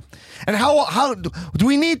whole thing. Yeah. And how do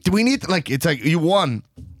we need like, it's like you won,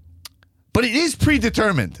 but it is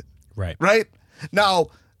predetermined. Right. Right? Now,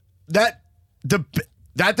 that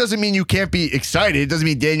doesn't mean you can't be excited. It doesn't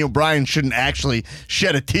mean Daniel Bryan shouldn't actually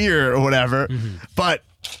shed a tear or whatever. But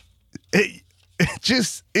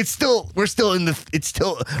we're still in a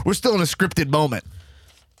scripted moment.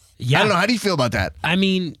 Yeah. I don't know. How do you feel about that? I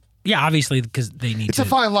mean, yeah, obviously, because they need It's a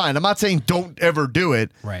fine line. I'm not saying don't ever do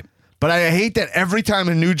it. Right. But I hate that every time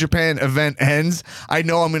a New Japan event ends, I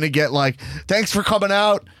know I'm going to get like, thanks for coming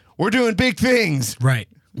out. We're doing big things. Right.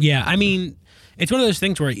 Yeah. I mean, it's one of those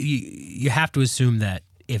things where you have to assume that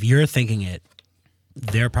if you're thinking it,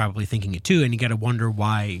 they're probably thinking it too, and you got to wonder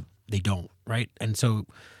why they don't. Right. And so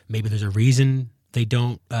maybe there's a reason they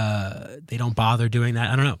don't bother doing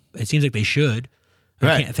that. I don't know. It seems like they should.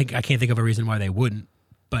 Right. I can't think of a reason why they wouldn't.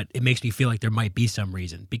 But it makes me feel like there might be some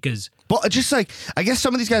reason because. Well, it's just like, I guess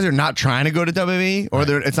some of these guys are not trying to go to WWE, or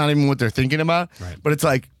it's not even what they're thinking about. Right. But it's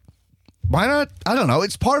like, why not? I don't know.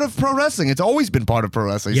 It's part of pro wrestling. It's always been part of pro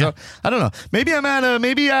wrestling. Yeah. So I don't know. Maybe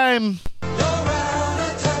I'm.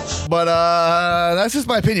 But that's just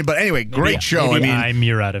my opinion. But anyway, great show. Maybe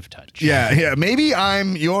you're out of touch. Yeah. Maybe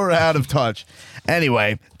you're out of touch.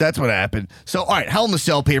 Anyway, that's what happened. So, all right, Hell in the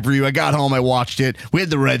Cell pay-per-view. I got home, I watched it. We had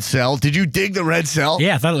the red cell. Did you dig the red cell?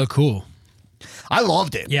 Yeah, I thought it looked cool. I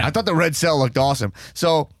loved it. Yeah. I thought the red cell looked awesome.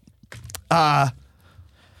 So, I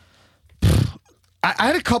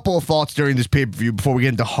had a couple of thoughts during this pay-per-view before we get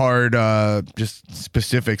into hard, just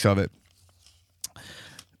specifics of it.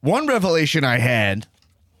 One revelation I had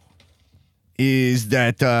is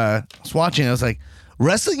that I was watching, I was like,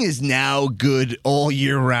 wrestling is now good all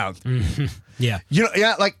year round. Yeah.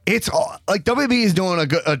 Like it's all, like WWE is doing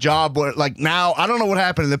a job where like now, I don't know what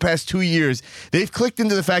happened in the past 2 years. They've clicked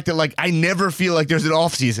into the fact that like I never feel like there's an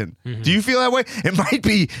off season. Do you feel that way? It might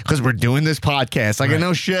be because we're doing this podcast. Like I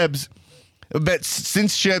know Shebs, but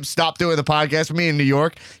since Shebs stopped doing the podcast with me in New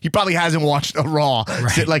York, he probably hasn't watched a Raw.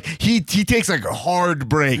 Right. So, like he takes like hard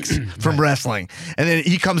breaks from wrestling, and then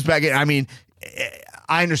he comes back in. I mean,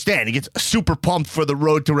 I understand he gets super pumped for the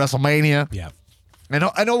road to WrestleMania. Yeah.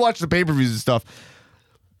 I know watch the pay-per-views and stuff,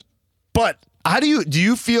 but how do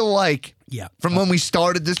you feel like from when we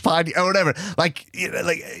started this podcast or whatever,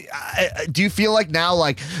 do you feel like now,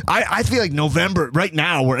 like I feel like November right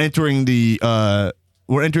now we're entering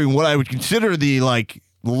what I would consider the like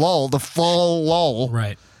lull, the fall lull,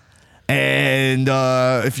 Right. And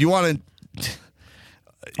if you want to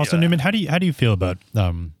Also, Newman, how do you feel about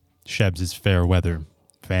Shebs' fair weather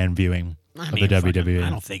fan viewing of the WWE? I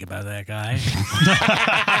don't think about that guy.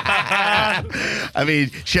 I mean,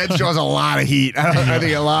 Shebs draws a lot of heat. I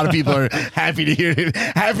think a lot of people are happy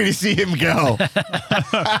to see him go.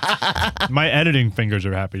 My editing fingers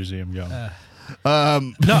are happy to see him go.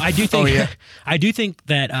 No, I do think. Oh, yeah. I do think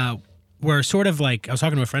that we're sort of like. I was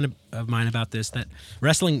talking to a friend of mine about this. That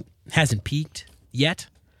wrestling hasn't peaked yet,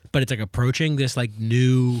 but it's like approaching this like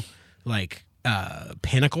new like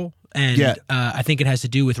pinnacle. And I think it has to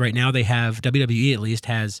do with right now they have WWE at least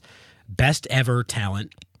has best ever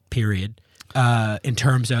talent. Period. In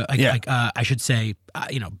terms of I should say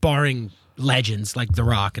barring legends like The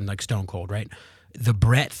Rock and like Stone Cold, right? The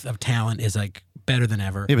breadth of talent is like better than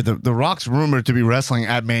ever. Yeah, but the Rock's rumored to be wrestling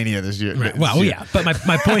at Mania this year. Right. Well, yeah, but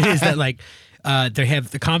my point is that like they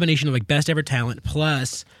have the combination of like best ever talent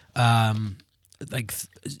plus like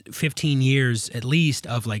 15 years at least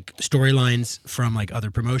of like storylines from like other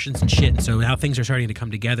promotions and shit. And so now things are starting to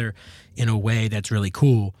come together in a way that's really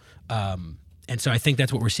cool. And so I think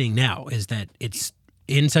that's what we're seeing now is that it's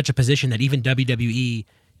in such a position that even WWE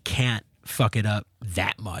can't fuck it up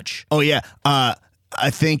that much. Oh yeah. I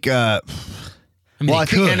think I think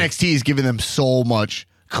NXT is giving them so much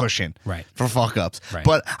cushion for fuck ups. Right.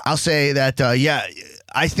 But I'll say that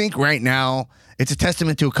I think right now it's a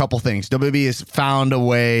testament to a couple things. WWE has found a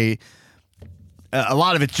way. A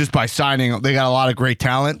lot of it's just by signing. They got a lot of great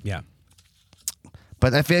talent. Yeah.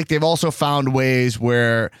 But I feel like they've also found ways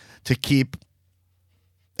where to keep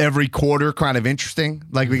every quarter kind of interesting.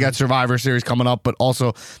 Like we got Survivor Series coming up, but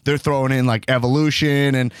also they're throwing in like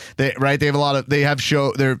Evolution and they have a lot of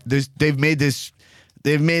they've made this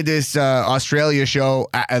Australia show,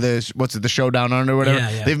 the Showdown Under or whatever.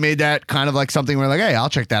 Yeah. They've made that kind of like something where like, hey, I'll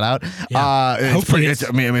check that out. Yeah. Hopefully it's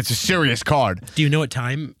a serious card. Do you know what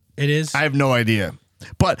time it is? I have no idea.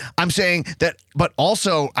 But I'm saying that, but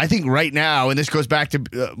also I think right now, and this goes back to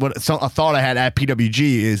a thought I had at PWG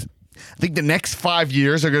is, I think the next 5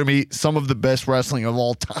 years are going to be some of the best wrestling of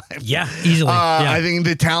all time. Yeah, easily. I think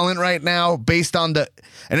the talent right now, based on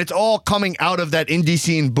and it's all coming out of that indie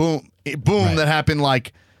scene boom that happened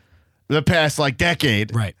like the past like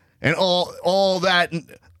decade, right? And all that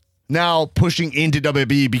now pushing into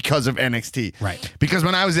WWE because of NXT, right? Because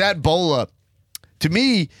when I was at Bola, to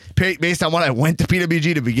me, based on what I went to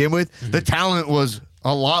PWG to begin with, the talent was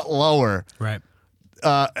a lot lower, right?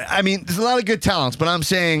 I mean, there's a lot of good talents, but I'm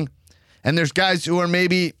saying. And there's guys who are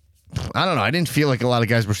maybe, I don't know, I didn't feel like a lot of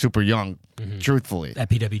guys were super young, truthfully.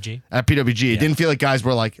 At PWG? At PWG. It didn't feel like guys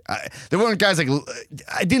were like, there weren't guys like,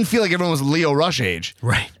 I didn't feel like everyone was Leo Rush age.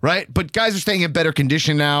 Right. Right? But guys are staying in better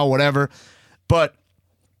condition now, whatever. But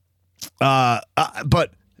I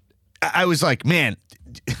was like, man,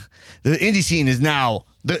 the indie scene is now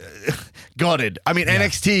gutted. I mean,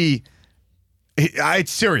 NXT...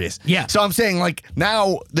 It's serious. Yeah. So I'm saying, like,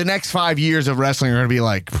 now the next 5 years of wrestling are going to be,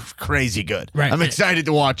 like, crazy good. Right. I'm excited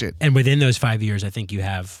to watch it. And within those 5 years, I think you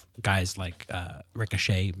have guys like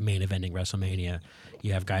Ricochet main eventing WrestleMania.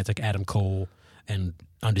 You have guys like Adam Cole and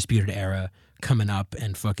Undisputed Era coming up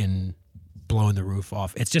and fucking blowing the roof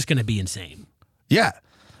off. It's just going to be insane. Yeah.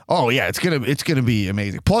 Oh yeah, it's gonna be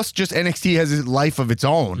amazing. Plus, just NXT has a life of its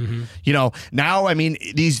own. You know, now I mean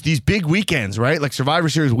these big weekends, right? Like Survivor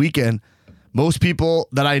Series weekend. Most people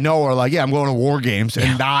that I know are like, yeah, I'm going to War Games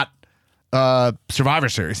and not Survivor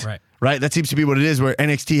Series. Right? That seems to be what it is, where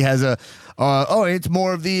NXT has it's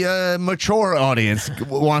more of the mature audience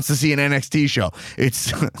wants to see an NXT show.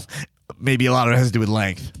 It's maybe a lot of it has to do with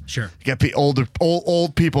length. Sure. You got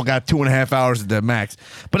old people got 2.5 hours at the max.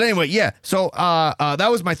 But anyway, yeah. So that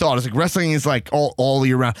was my thought. It's like wrestling is like all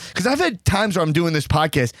year round. Because I've had times where I'm doing this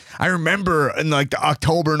podcast. I remember in like the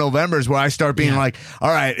October, Novembers where I start being like,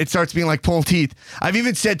 all right, it starts being like pulling teeth. I've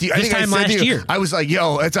even said to you, I think I said to you, I was like,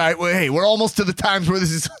 yo, it's all right. Well, hey, we're almost to the times where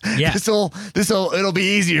this is it'll be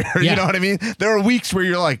easier. You know what I mean? There are weeks where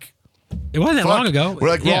you're like, it wasn't that long ago. We're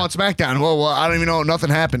like Raw and SmackDown. Well, I don't even know. Nothing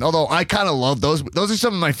happened. Although I kind of love those. Those are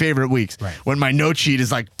some of my favorite weeks. Right. When my note sheet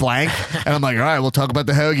is like blank, and I'm like, all right, we'll talk about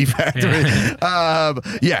the Hoagie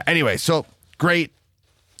Factory. Anyway, so great.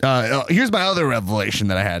 Here's my other revelation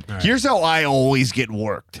that I had. Right. Here's how I always get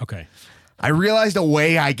worked. Okay. I realized the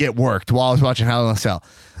way I get worked while I was watching Hell in a Cell.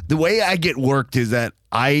 The way I get worked is that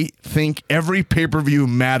I think every pay-per-view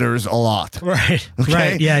matters a lot. Right. Okay?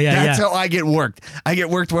 Right. Yeah. That's how I get worked. I get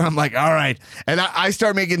worked where I'm like, all right. And I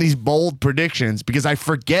start making these bold predictions because I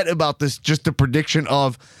forget about this, just the prediction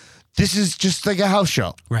of this is just like a house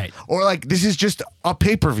show. Right. Or like this is just a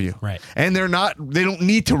pay-per-view. Right. And they don't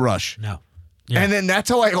need to rush. No. Yeah. And then that's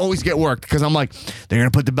how I always get worked because I'm like, they're going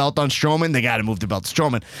to put the belt on Strowman. They got to move the belt to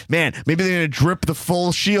Strowman. Man, maybe they're going to drip the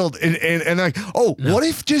full shield. And they're like, what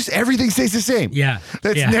if just everything stays the same? Yeah.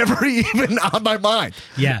 That's never even on my mind.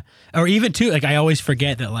 Yeah. Or even, too, like I always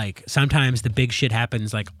forget that like sometimes the big shit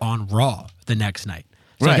happens like on Raw the next night.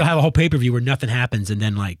 So like, you'll have a whole pay-per-view where nothing happens and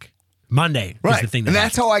then like Monday is the thing. And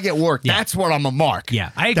that's how I get worked. Yeah. That's what I'm a mark.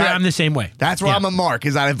 Yeah, I agree. I'm the same way. That's where I'm a mark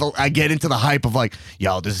is I get into the hype of like,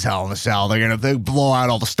 yo, this is Hell in a Cell. They blow out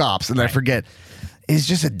all the stops. And I forget. It's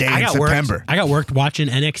just a day in September. I got worked watching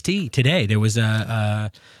NXT today. There was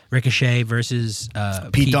a Ricochet versus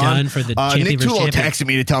Pete Dunne for the champion. Nick Tulo texted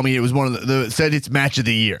me to tell me it was one of said it's match of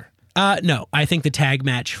the year. No, I think the tag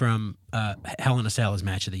match from Hell in a Cell is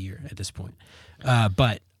match of the year at this point.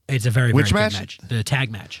 But it's a very, very good match? The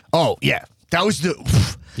tag match. Oh, yeah. That was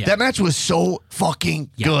that match was so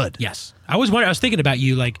fucking good. Yes. I was thinking about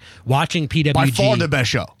you, like, watching PWG. By far the best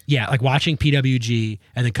show. Yeah, like watching PWG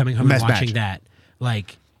and then coming home and watching that.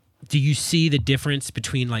 Like, do you see the difference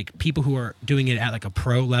between like people who are doing it at like a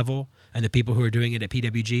pro level and the people who are doing it at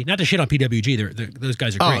PWG? Not to shit on PWG, those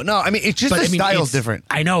guys are great. Oh no, I mean it's just But, the I mean, style's it's- different.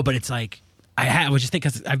 I know, but it's like I was just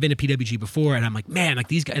thinking because I've been to PWG before, and I'm like, man, like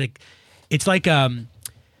these guys, like it's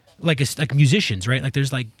like musicians, right? Like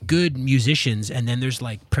there's like good musicians, and then there's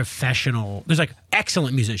like professional. There's like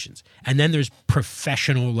excellent musicians, and then there's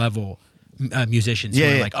professional level musicians. Yeah,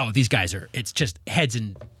 who are yeah. like, oh, these guys are. It's just heads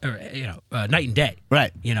and night and day.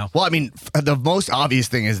 Right. You know. Well, I mean, the most obvious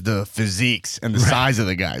thing is the physiques and the size of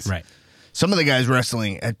the guys. Right. Some of the guys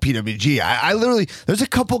wrestling at PWG, I literally, there's a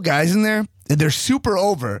couple guys in there, and they're super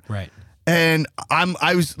over. Right. And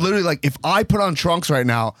I was literally like, if I put on trunks right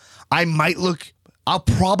now, I'll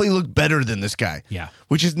probably look better than this guy. Yeah.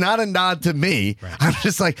 Which is not a nod to me. Right. I'm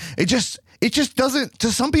just like, it just doesn't,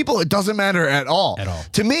 to some people, it doesn't matter at all. At all.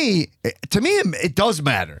 To me, it does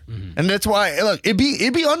matter. Mm-hmm. And that's why, look, it'd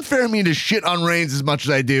be unfair of me to shit on Reigns as much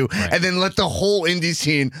as I do and then let the whole indie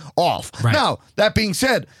scene off. Right. Now, that being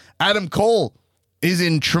said, Adam Cole is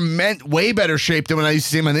in way better shape than when I used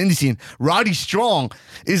to see him on the indie scene. Roddy Strong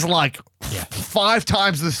is like 5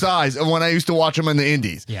 times the size of when I used to watch him in the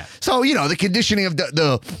indies. Yeah. So, the conditioning of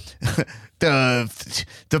the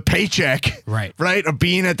paycheck, right, of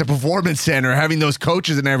being at the performance center, having those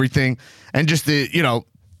coaches and everything, and just the,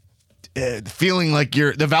 feeling like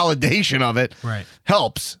the validation of it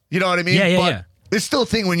helps. You know what I mean? Yeah, but yeah. it's still a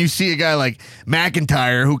thing when you see a guy like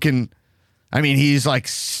McIntyre who can, I mean, he's like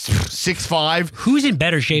 6'5", Who's in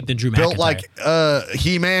better shape than Drew McIntyre? built like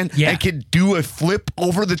He-Man, Yeah. and can do a flip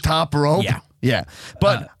over the top rope. Yeah. Yeah.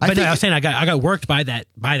 But I think no, I was saying I got worked by that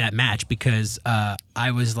match because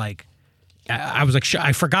I was like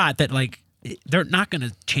I forgot that like they're not going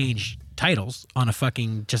to change titles on a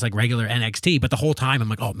fucking just like regular NXT, but the whole time I'm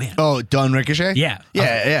like, oh man. Oh, done Ricochet? Yeah.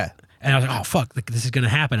 Yeah. And I was like, oh fuck, like, this is going to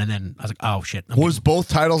happen, and then I was like, oh shit. Was both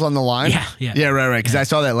titles on the line? Yeah. Right. Because I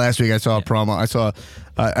saw that last week. I saw a promo.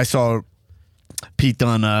 I saw Pete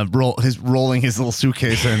Dunne rolling his little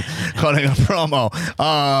suitcase and cutting a promo.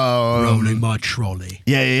 rolling my trolley.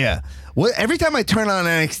 Yeah. Well, every time I turn on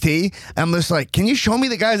NXT, I'm just like, can you show me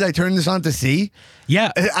the guys I turned this on to see?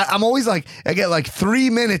 Yeah. I'm always like, I get like 3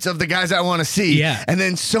 minutes of the guys I want to see. Yeah. And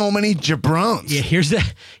then so many jabrones. Yeah,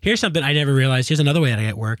 here's something I never realized. Here's another way that I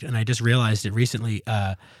get worked, and I just realized it recently.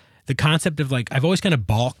 The concept of like, I've always kind of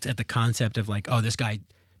balked at the concept of like, oh, this guy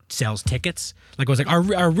sells tickets. Like I was like,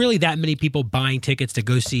 are really that many people buying tickets to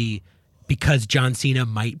go see because John Cena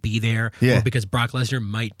might be there or because Brock Lesnar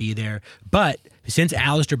might be there? But since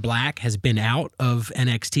Aleister Black has been out of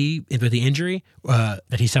NXT with the injury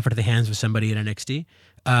that he suffered at the hands of somebody at NXT,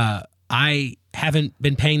 I haven't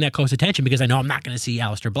been paying that close attention because I know I'm not going to see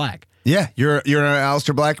Aleister Black. Yeah, you're an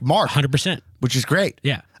Aleister Black mark. 100%. Which is great.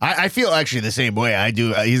 Yeah. I feel actually the same way. I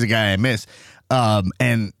do. He's a guy I miss.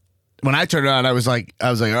 And when I turned it on, I was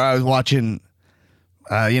watching,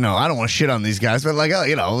 I don't want to shit on these guys, but like,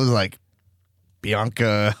 it was like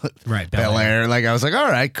Bianca Belair. Like, I was like, all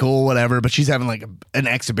right, cool, whatever. But she's having like an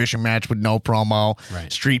exhibition match with no promo,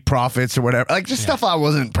 Street Profits or whatever. Like, just stuff I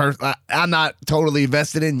wasn't, I'm not totally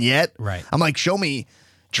invested in yet. Right. I'm like, show me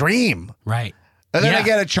Dream. Right. And then I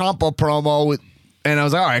get a Ciampa promo and I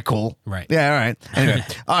was like, all right, cool. Right. Yeah, all right. Anyway,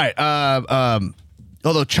 all right.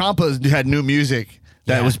 Although Ciampa had new music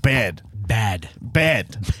that was bad.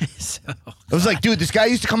 So, It was like, dude, this guy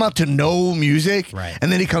used to come out to no music. Right.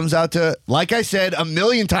 And then he comes out to, like I said a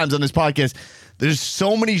million times on this podcast, there's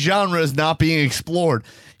so many genres not being explored.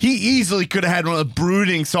 He easily could have had a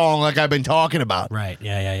brooding song like I've been talking about. right.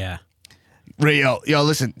 Yeah. Yo,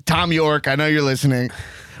 listen, Tom York, I know you're listening.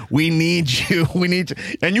 We need you. We need to,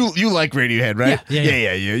 and you like Radiohead, right?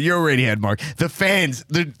 Yeah. You're a Radiohead, Mark. The fans,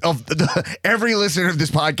 every listener of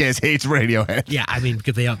this podcast hates Radiohead. Yeah, I mean,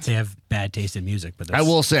 because they have bad taste in music. But I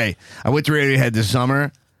will say, I went to Radiohead this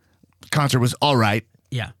summer. Concert was all right.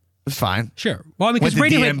 Yeah. It was fine. Sure. Well, I mean, Went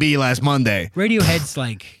because to Radiohead, DMB last Monday. Radiohead's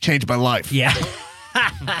like, Changed my life. yeah.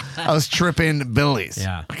 I was tripping Billies.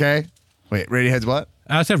 Yeah. Okay. Wait, Radiohead's what?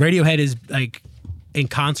 I said Radiohead is like, in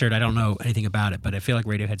concert, I don't know anything about it, but I feel like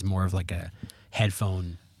Radiohead's more of like a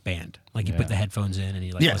headphone band. Like you put the headphones in and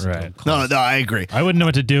you like listen to them close. No, I agree. I wouldn't know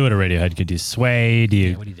what to do at a Radiohead. Could you sway? Do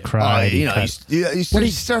you what do you do? cry? Do You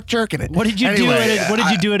start jerking it. What did you do? What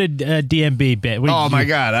did you do at a DMB bit? My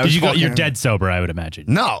God, I was You're fucking- dead sober, I would imagine.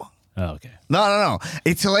 No. Oh, okay. No.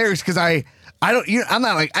 It's hilarious because I don't. I'm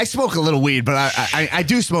not like, I smoke a little weed, but I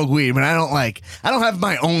do smoke weed, but I don't have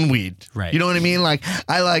my own weed. Right. You know what I mean? Like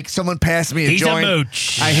someone passed me a He's a joint.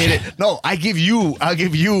 mooch. I hit it. No, I'll give you.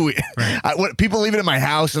 People leave it in my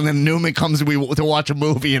house, and then Newman comes to watch a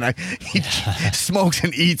movie, and he smokes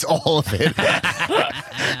and eats all of it.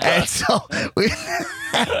 And so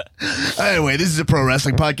Anyway, this is a pro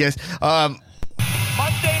wrestling podcast.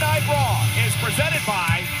 Monday Night Raw is presented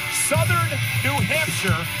by Southern New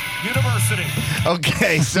Hampshire University.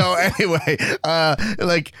 Okay, so anyway, I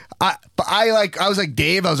was like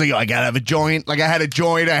Dave. I was like, yo, I gotta have a joint. Like I had a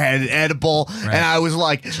joint, I had an edible, and I was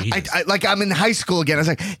like, I'm in high school again. I was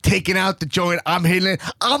like taking out the joint, I'm hitting it,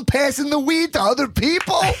 I'm passing the weed to other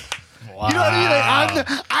people. Wow. You know what I mean?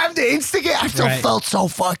 Like I'm the instigator. I still felt so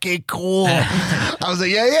fucking cool. I was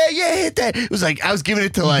like, yeah, hit that. It was like I was giving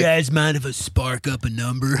it to like. You guys mind if I spark up a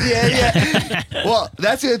number? Yeah. Well,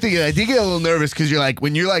 that's the other thing. I did get a little nervous because you're like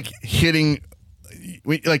when you're hitting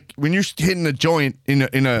a joint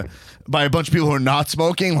in a by a bunch of people who are not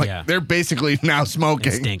smoking, they're basically now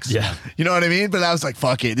smoking. It stinks. Yeah. You know what I mean? But I was like,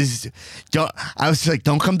 fuck it. I was just like,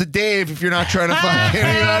 don't come to Dave if you're not trying to fucking, you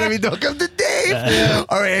know what I mean? Don't come to Dave.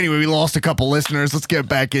 All right, anyway, we lost a couple listeners. Let's get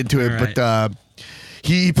back into it. Right. But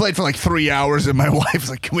he played for like 3 hours and my wife was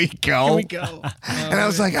like, can we go? Can we go? And I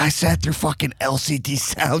was like, I sat through fucking LCD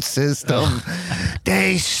Sound System.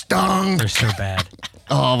 They stung. They're so bad.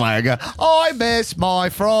 Oh my God. Oh, I miss my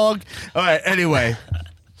frog. All right, anyway.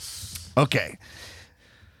 Okay.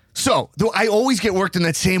 So, I always get worked in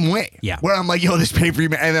that same way. Yeah. Where I'm like, yo, this pay-per-view,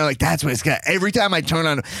 and they're like, that's what it's got. Every time I turn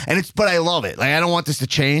on, but I love it. Like, I don't want this to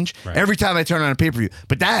change. Right. Every time I turn on a pay-per-view.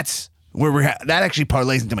 But that's where that actually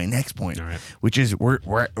parlays into my next point, which is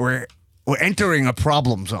we're entering a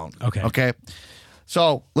problem zone. Okay.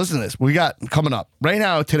 So, listen to this. We got coming up. Right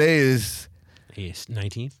now, today is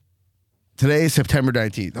 19th. Today is September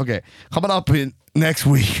 19th. Okay. Coming up in next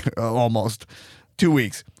week, almost 2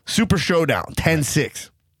 weeks. Super Showdown, 10-6.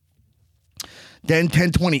 Then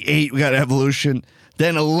 10-28, we got Evolution.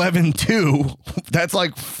 Then 11-2. That's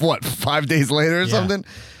like, what, 5 days later or something?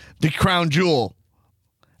 The Crown Jewel.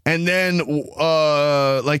 And then,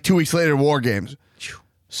 like 2 weeks later, War Games.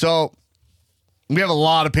 So, we have a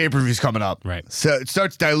lot of pay-per-views coming up. Right. So, it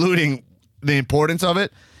starts diluting the importance of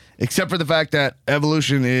it. Except for the fact that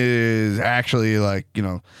Evolution is actually like,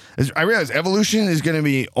 I realize Evolution is going to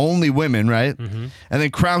be only women, right? Mm-hmm. And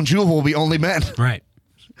then Crown Jewel will be only men. Right.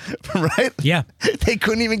 Right? Yeah. They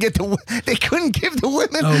couldn't even they couldn't give the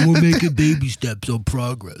women. Oh, we're making baby steps on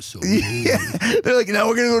progress. So yeah. They're like, no,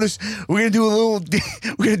 we're going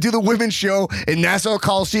to do the women's show in Nassau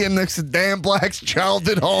Coliseum next to Dan Black's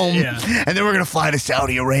childhood home. Yeah. And then we're going to fly to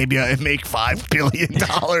Saudi Arabia and make $5 billion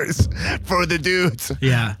for the dudes.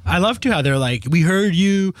 Yeah. I love too how they're like, we heard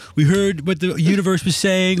you. We heard what the universe was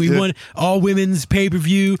saying. We want all women's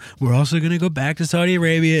pay-per-view. We're also going to go back to Saudi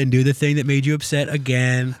Arabia and do the thing that made you upset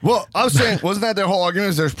again. Well, I was saying, wasn't that their whole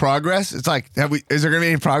argument? Is there's progress? It's like, is there going to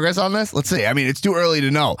be any progress on this? Let's see. I mean, it's too early to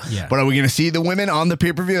know. Yeah. But are we going to see the women on the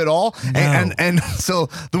pay-per-view at all? No. And so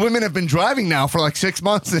the women have been driving now for like 6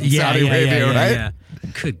 months in Saudi Arabia, right? Yeah.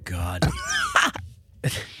 Good God.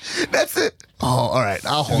 That's it. Oh, all right.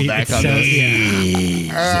 I'll hold back on this.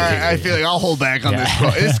 Yeah. All right. I feel like I'll hold back on this.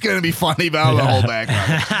 It's going to be funny, but I'm going to hold back on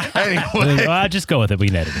it. Anyway. Just go with it. We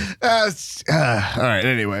can edit it. All right.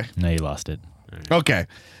 Anyway. No, you lost it. Okay.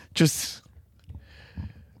 Just.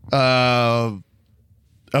 Okay.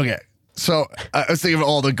 So I was thinking of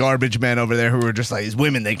all the garbage men over there who were just like, these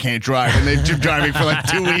women, they can't drive. And they've been driving for like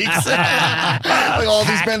 2 weeks. Like all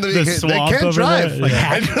these men, they can't drive. Like,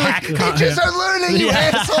 they just are learning, you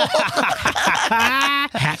asshole.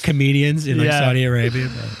 Hack comedians in Saudi Arabia.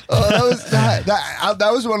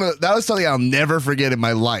 That was something I'll never forget in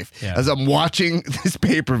my life. Yeah. As I'm watching this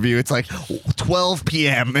pay-per-view, it's like 12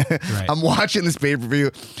 p.m. Right. I'm watching this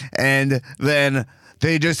pay-per-view, and then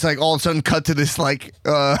they just like all of a sudden cut to this like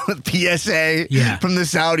PSA from the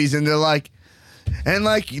Saudis, and they're like, and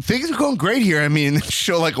like things are going great here. I mean, they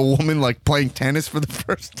show like a woman like playing tennis for the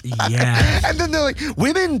first time. Yeah. And then they're like,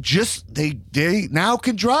 women just they now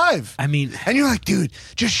can drive. I mean, and you're like, dude,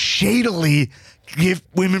 just shadily give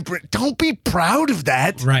women. Don't be proud of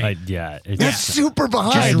that. Right. That's super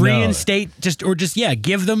behind. Just reinstate,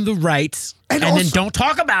 give them the rights. And then don't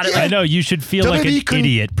talk about it. I know, you should feel like an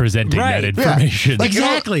idiot presenting that information. Like,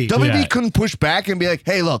 exactly. WB couldn't push back and be like,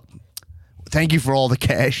 hey, look, thank you for all the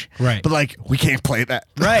cash. Right. But like, we can't play that.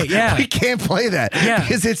 Right, yeah. We can't play that. Yeah.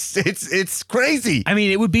 Because it's crazy. I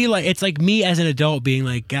mean, it would be like, it's like me as an adult being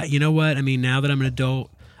like, God, you know what? I mean, now that I'm an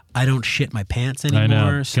adult, I don't shit my pants anymore. I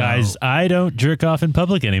know. So. Guys, I don't jerk off in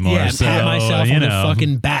public anymore. Yeah, so, pat myself on the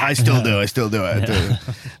fucking back. I still do it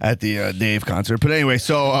at the Dave concert. But anyway,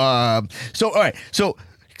 so all right. So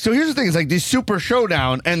here's the thing. It's like this Super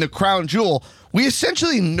Showdown and the Crown Jewel, we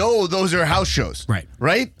essentially know those are house shows. Right.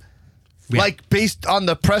 Right? Like based on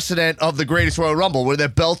the precedent of the Greatest Royal Rumble, where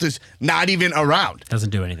that belt is not even around. Doesn't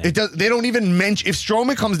do anything. It does. They don't even mention if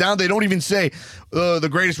Strowman comes down. They don't even say the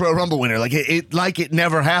Greatest Royal Rumble winner. Like it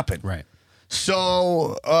never happened. Right.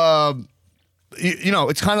 So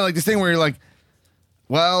it's kind of like this thing where you're like,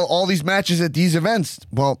 well, all these matches at these events.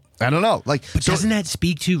 Well, I don't know. Like, but doesn't that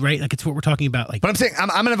speak to right? Like it's what we're talking about. Like, but I'm saying I'm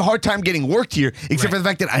gonna have a hard time getting worked here, except for the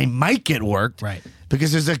fact that I might get worked. Right.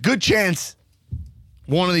 Because there's a good chance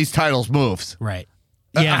one of these titles moves. Right.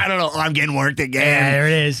 Yeah. I don't know. I'm getting worked again. Yeah, there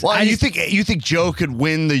it is. Well, you think Joe could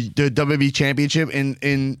win the WWE Championship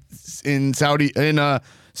in Saudi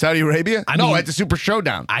Arabia? I mean, at the Super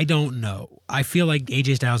Showdown. I don't know. I feel like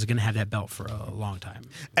AJ Styles is going to have that belt for a long time.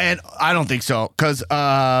 And I don't think so because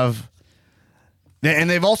of. And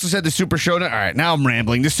they've also said the Super Showdown. All right, now I'm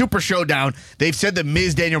rambling. The Super Showdown, they've said the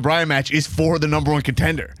Miz Daniel Bryan match is for the number one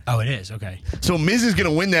contender. Oh, it is. Okay. So Miz is going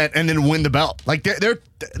to win that and then win the belt. Like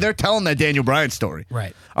they're telling that Daniel Bryan story.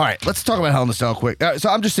 Right. All right, let's talk about Hell in a Cell quick. So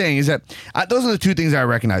I'm just saying is that those are the two things I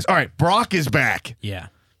recognize. All right, Brock is back. Yeah.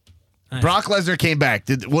 Nice. Brock Lesnar came back.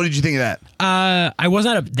 What did you think of that? I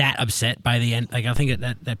wasn't that upset by the end. Like I think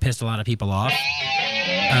that pissed a lot of people off.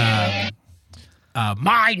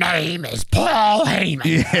 My name is Paul Heyman.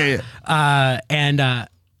 Yeah. And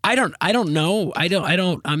I don't know. I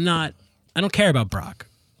don't care about Brock.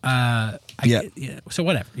 Yeah. So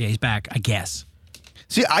whatever. Yeah, he's back, I guess.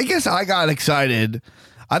 See, I guess I got excited.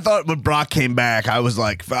 I thought when Brock came back, I was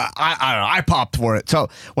like, I don't know, I popped for it. So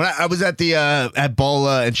when I was at the at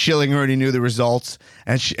Bola and Schilling already knew the results,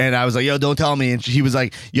 and I was like, yo, don't tell me, and he was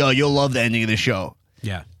like, yo, you'll love the ending of the show.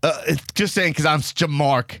 Yeah. Just saying because I'm such a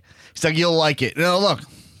mark. He's like, you'll like it. No, look.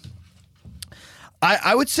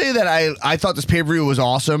 I would say that I thought this pay-per-view was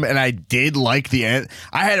awesome, and I did like the end.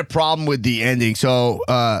 I had a problem with the ending, so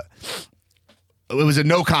it was a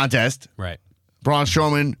no contest. Right. Braun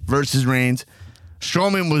Strowman versus Reigns.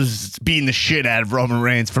 Strowman was beating the shit out of Roman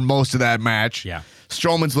Reigns for most of that match. Yeah.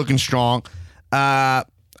 Strowman's looking strong.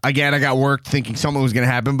 Again, I got worked thinking something was going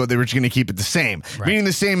to happen, but they were just going to keep it the same. Right. Meaning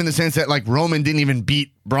the same in the sense that like Roman didn't even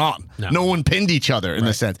beat Braun. No one pinned each other in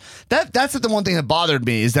the sense. That's the one thing that bothered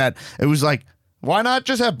me is that it was like, why not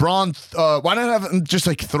just have Braun? Why not have him just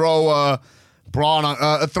like throw Braun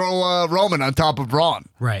on, throw Roman on top of Braun?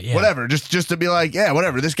 Right. Yeah. Whatever. Just to be like, yeah,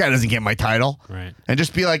 whatever. This guy doesn't get my title. Right. And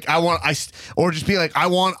just be like, I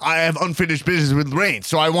have unfinished business with Reigns,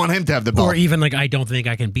 so I want him to have the belt. Or even like, I don't think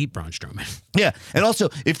I can beat Braun Strowman. Yeah. And also,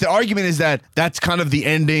 if the argument is that that's kind of the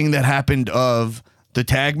ending that happened of the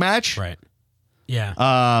tag match. Right. Yeah.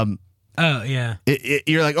 Oh yeah.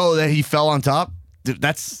 You're like, oh, that he fell on top.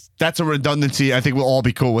 That's a redundancy I think we'll all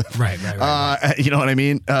be cool with. Right. You know what I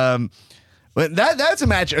mean? But that's a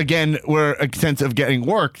match, again, where a sense of getting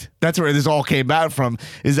worked, that's where this all came out from,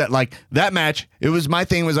 is that, like, that match, it was, my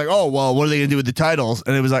thing was like, oh, well, what are they going to do with the titles?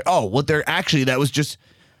 And it was like, oh, that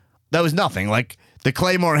was nothing. Like, the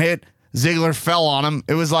Claymore hit, Ziggler fell on him.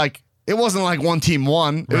 It was like, it wasn't like one team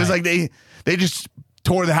won. It was like they just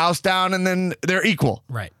tore the house down and then they're equal.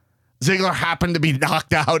 Right. Ziggler happened to be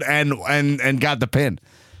knocked out and got the pin.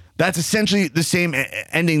 That's essentially the same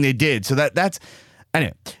ending they did. So that's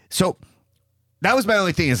anyway. So that was my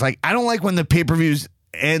only thing. Is like I don't like when the pay-per-views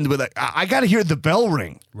end with like I got to hear the bell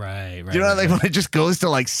ring. Right. You know, like when it just goes to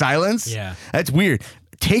like silence. Yeah, that's weird.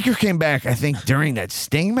 Taker came back, I think, during that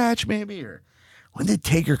Sting match, maybe, or when did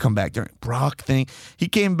Taker come back during Brock thing? He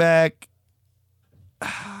came back.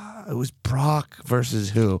 It was Brock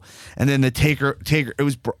versus who, and then the Taker. It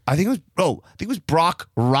was I think it was Brock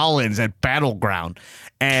Rollins at Battleground,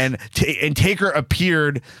 and Taker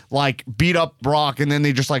appeared like beat up Brock, and then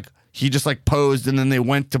he just posed, and then they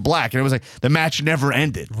went to black, and it was like the match never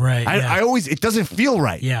ended. Right. I always it doesn't feel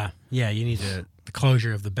right. Yeah. You need the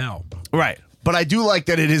closure of the bell. Right. But I do like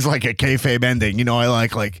that it is like a kayfabe ending. You know, I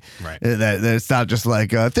like right. that it's not just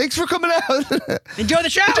like, thanks for coming out. Enjoy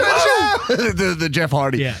the show. the Jeff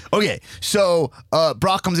Hardy. Yeah. Okay, so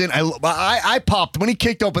Brock comes in. I popped when he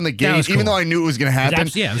kicked open the gate, cool. even though I knew it was going to happen.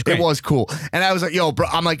 It was great. It was cool. And I was like, yo,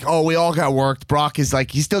 I'm like, oh, we all got worked. Brock is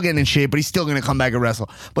like, he's still getting in shape, but he's still going to come back and wrestle.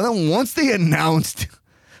 But then once they announced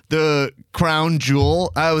the crown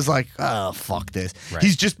jewel, I was like, oh, fuck this. Right.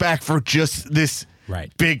 He's just back for just this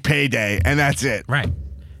big payday, and that's it. Right.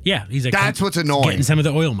 Yeah, he's like, that's what's annoying. Getting some of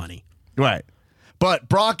the oil money. Right. But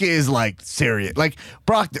Brock is like serious. Like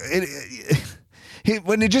Brock,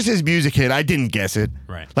 when it just his music hit, I didn't guess it.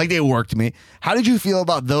 Right. Like they worked me. How did you feel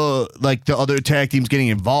about the other tag teams getting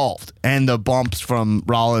involved and the bumps from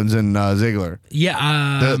Rollins and Ziggler? Yeah.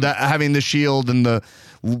 Having the Shield and the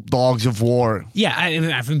Dogs of War. Yeah. I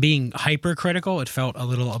mean, from being hypercritical, it felt a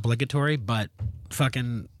little obligatory, but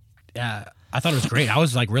fucking. I thought it was great. I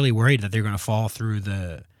was like really worried that they're going to fall through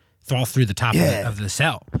the top of the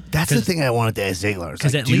cell. That's the thing I wanted to ask Ziggler.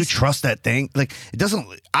 It's like, do you trust that thing? Like, it doesn't.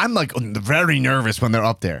 I'm like very nervous when they're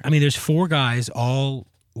up there. I mean, there's 4 guys all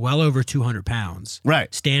well over 200 pounds,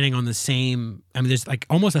 right? Standing on the same. I mean, there's like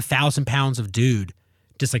almost 1,000 pounds of dude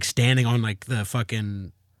just like standing on like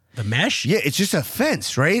the mesh. Yeah, it's just a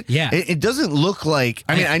fence, right? Yeah, it doesn't look like.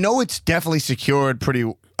 I mean, I know it's definitely secured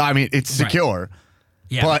pretty. I mean, it's secure. Right.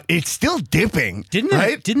 Yeah, but it's still dipping.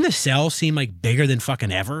 Didn't the cell seem like bigger than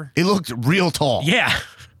fucking ever? It looked real tall. Yeah,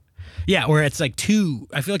 yeah. Where it's like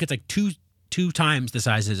I feel like it's like two times the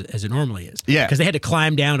size as it normally is. Yeah, because they had to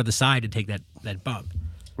climb down to the side to take that bump.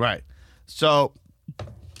 Right. So,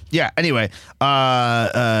 yeah. Anyway,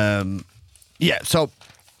 yeah. So,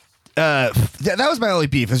 that was my only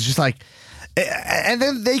beef. It's just like. And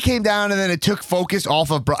then they came down, and then it took focus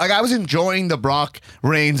off of Brock. Like, I was enjoying the Brock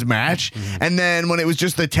Reigns match, and then when it was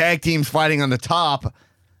just the tag teams fighting on the top,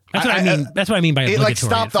 that's what I mean. That's what I mean by it. Like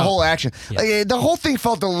stopped the whole action. Yeah. Like, the whole thing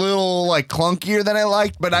felt a little like clunkier than I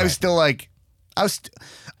liked, but I was still like, I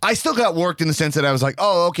still got worked in the sense that I was like,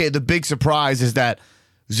 oh, okay. The big surprise is that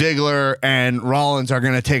Ziggler and Rollins are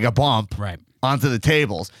going to take a bump onto the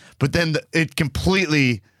tables, but then it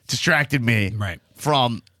completely distracted me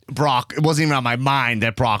from Brock. It wasn't even on my mind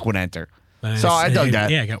that Brock would enter. So I dug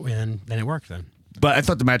that. Yeah, then it worked then. But I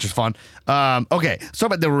thought the match was fun. Okay, so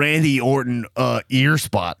about the Randy Orton ear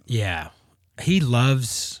spot. Yeah. He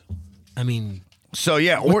loves, I mean. So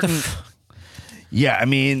yeah, Orton. Yeah, I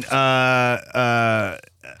mean. That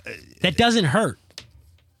doesn't hurt.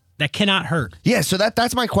 That cannot hurt. Yeah, so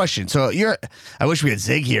that's my question. So I wish we had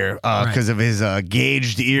Zig here because of his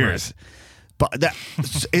gauged ears. Right. But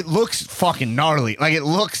it looks fucking gnarly. Like, it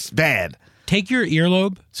looks bad. Take your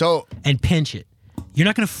earlobe and pinch it. You're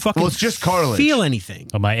not going to fucking it's just cartilage. Feel anything.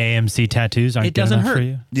 Oh, my AMC tattoos aren't good enough hurt. For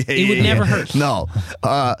you? Yeah, it would never hurt. No.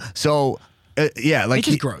 Yeah, like it's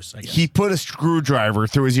just gross, I guess. He put a screwdriver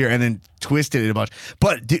through his ear and then twisted it a bunch.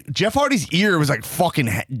 But Jeff Hardy's ear was like fucking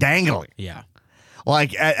dangling. Yeah.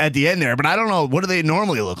 Like at the end there. But I don't know. What do they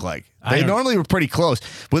normally look like? They normally were pretty close.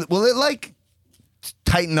 Will it like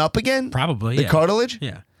tighten up again? Probably. The cartilage?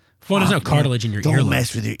 Yeah. Well, there's no cartilage in your ear. Don't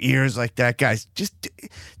mess with your ears like that, guys. Just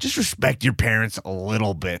respect your parents a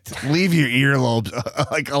little bit. Leave your earlobes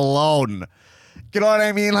like alone. You know what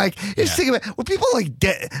I mean? Like, just think about when people like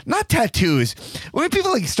not tattoos. When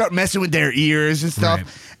people like start messing with their ears and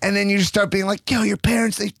stuff, and then you just start being like, "Yo, your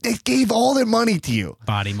parents they gave all their money to you,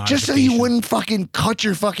 body modification, just so you wouldn't fucking cut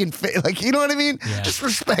your fucking face." Like, you know what I mean? Yeah. Just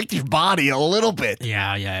respect your body a little bit.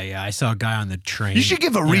 Yeah. I saw a guy on the train. You should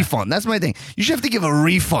give a refund. That's my thing. You should have to give a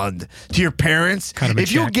refund to your parents.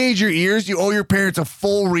 If you gauge your ears, you owe your parents a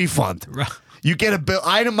full refund. You get a bill,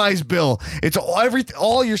 itemized bill. It's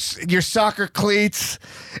all your soccer cleats.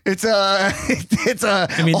 It's all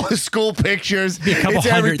the school pictures. Be a couple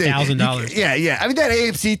 $100,000. Yeah. I mean, that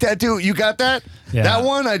AMC tattoo, you got that? Yeah. That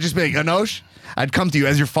one, I'd just be like, Anosh, I'd come to you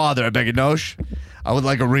as your father. I'd be like, Anosh, I would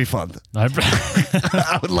like a refund.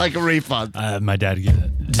 I would like a refund. My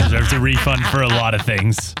dad deserves a refund for a lot of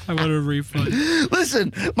things. I want a refund.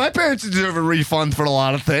 Listen, my parents deserve a refund for a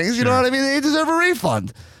lot of things. You know what I mean? They deserve a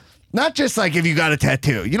refund. Not just like if you got a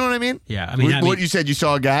tattoo. You know what I mean? Yeah. I mean, what you said, you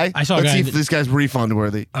saw a guy? I saw a Let's guy. see if this guy's refund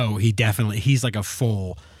worthy. Oh, he's like a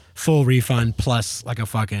full refund plus like a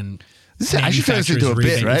fucking. I should turn this into a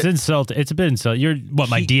bit, right? It's insult. It's a bit insult.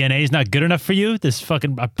 My DNA is not good enough for you? This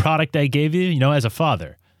fucking product I gave you, as a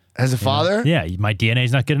father. As a father? Yeah, my DNA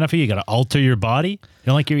is not good enough for you. You got to alter your body. You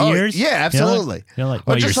don't like your ears? Yeah, absolutely. You don't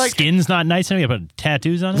like your skin's not nice enough. You put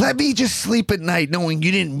tattoos on it. Let me just sleep at night knowing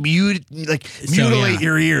you didn't mutilate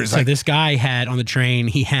your ears. So this guy had on the train.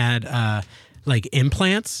 He had like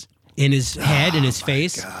implants in his head and his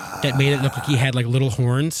face that made it look like he had like little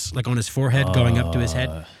horns like on his forehead going up to his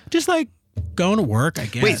head. Just like going to work, I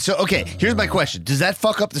guess. Wait, so okay, here's my question. Does that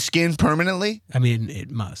fuck up the skin permanently? I mean,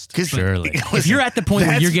 it must. Surely. If you're at the point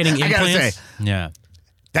where you're getting implants,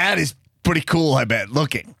 that is pretty cool, I bet,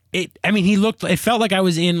 looking. It felt like I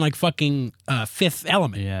was in like fucking Fifth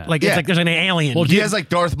Element. Yeah. It's like there's an alien. Well, he has like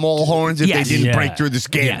Darth Maul horns if they didn't break through the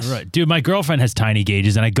skin. Yes. Right. Dude, my girlfriend has tiny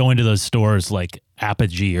gauges, and I go into those stores like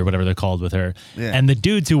Apogee or whatever they're called with her. Yeah. And the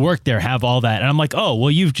dudes who work there have all that. And I'm like, oh,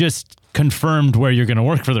 well, you've just confirmed where you're going to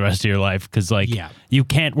work for the rest of your life because you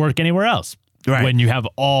can't work anywhere else. Right. when you have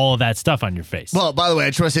all that stuff on your face. Well, by the way, I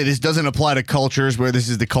just want to say this doesn't apply to cultures where this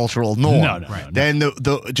is the cultural norm. No, no. Then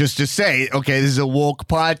just to say, okay, this is a woke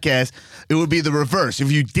podcast, it would be the reverse.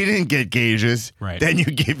 If you didn't get gauges, then you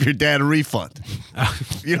give your dad a refund.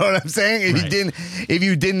 You know what I'm saying? If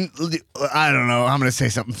you didn't, I don't know. I'm going to say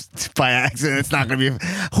something by accident. It's not going to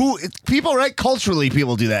be people, right? Culturally,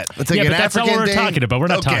 people do that. It's like yeah, an but that's African not what we're thing. talking about. We're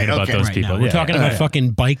not talking about those Right, people. no, we're talking about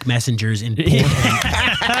fucking bike messengers in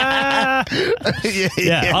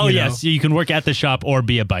yeah. Oh, yes. You can work at the shop or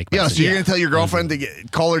be a bike Yeah, messenger. so you're going to tell your girlfriend to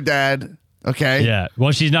call her dad. Okay. Yeah.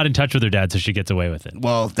 Well, she's not in touch with her dad, so she gets away with it.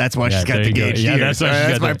 Well, that's why she's got there the you go. gauge Yeah, ears. that's why she's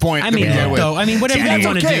That's got my the- point. I mean, Yeah. I mean, whatever See, that's you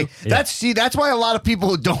want to okay. do. That's why a lot of people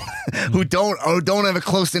who don't have a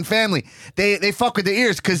close-in family, they fuck with their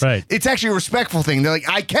ears because it's actually a respectful thing. They're like,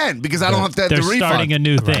 I can because I don't have to have They're the refund. starting a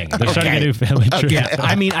new thing. They're starting a new family tree. Yeah,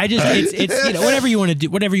 I mean, it's you know, whatever you want to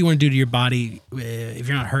do to your body. If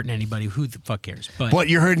you're not hurting anybody, who the fuck cares? But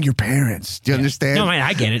you're hurting your parents. Do you understand? No,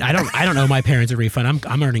 I get it. I don't owe my parents a refund.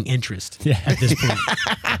 I'm earning interest at this point.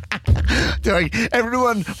 Like,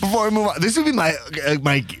 everyone, before we move on, this would be my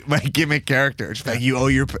gimmick character. It's like you owe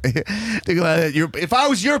your. Think about it. If I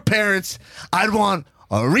was your parents, I'd want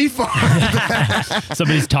a refund.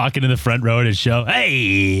 Somebody's talking in the front row at his show.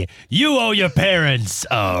 Hey, you owe your parents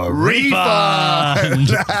a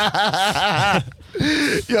refund.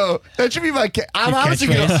 Yo, that should be my. I'm honestly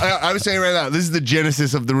gonna. I was saying right now, this is the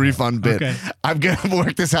genesis of the refund bit. Okay. I'm gonna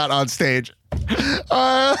work this out on stage.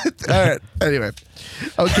 All right. Anyway,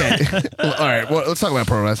 okay. All right. Well, let's talk about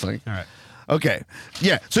pro wrestling. All right. Okay.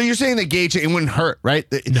 Yeah. So you're saying that Gage, it wouldn't hurt, right?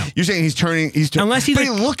 No. You're saying he's turning. Unless he But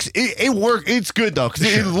like- it looks. It worked. It's good though because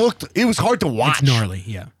it was hard to watch. It's gnarly.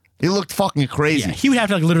 Yeah. It looked fucking crazy. Yeah. He would have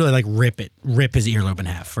to literally rip his earlobe in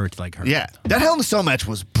half for it to hurt. Yeah, that Hell in a Cell match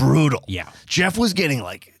was brutal. Yeah. Jeff was getting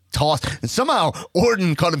tossed, and somehow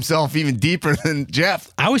Orton cut himself even deeper than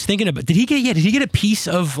Jeff. I was thinking about did he get a piece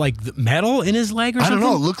of the metal in his leg or I something?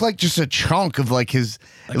 don't know. It looked like just a chunk of his.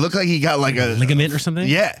 It looked like he got a ligament or something.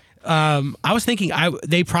 Yeah. I was thinking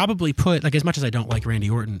they probably put as much as I don't like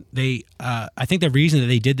Randy Orton, I think the reason that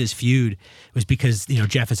they did this feud was because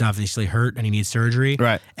Jeff is obviously hurt and he needs surgery,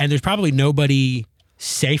 right? And there's probably nobody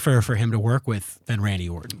safer for him to work with than Randy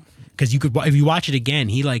Orton because if you watch it again,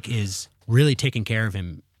 he is really taking care of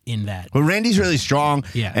him in that. But Randy's really strong,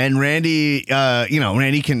 yeah, and Randy,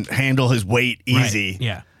 Randy can handle his weight easy, right.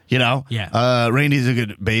 Yeah. Yeah. Randy's a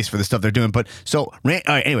good base for the stuff they're doing. But all right,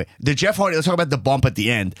 anyway, the Jeff Hardy, let's talk about the bump at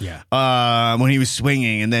the end. Yeah. When he was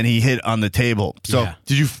swinging and then he hit on the table. So how'd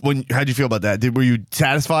you feel about that? Were you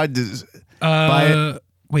satisfied by it?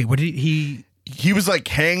 Wait, what did he was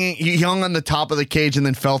hanging, he hung on the top of the cage and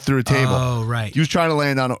then fell through a table. Oh, right. He was trying to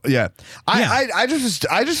land on, I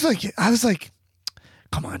was like,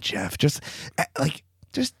 come on, Jeff, just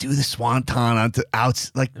do the swanton onto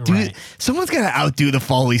outs. Someone's got to outdo the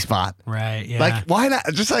Foley spot. Right. Yeah. Why not?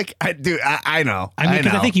 Just I know. I mean,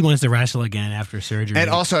 because I think he wants to wrestle again after surgery. And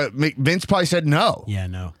also, Vince probably said no. Yeah,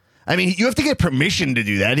 no. I mean, you have to get permission to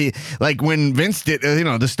do that. When Vince did,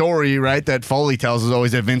 the story, right, that Foley tells is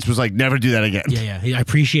always that Vince was like, never do that again. Yeah. I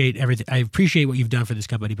appreciate everything. I appreciate what you've done for this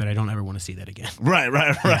company, but I don't ever want to see that again.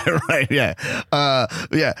 Right. Yeah.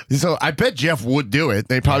 Yeah. So I bet Jeff would do it.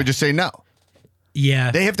 They probably just say no.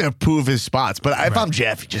 Yeah. They have to approve his spots. But if I'm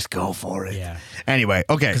Jeff, you just go for it. Yeah. Anyway,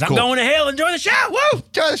 okay. Because I'm going to hell. Enjoy the show. Woo!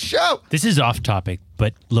 Enjoy the show. This is off topic,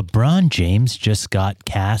 but LeBron James just got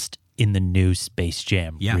cast in the new Space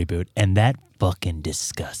Jam reboot, and that fucking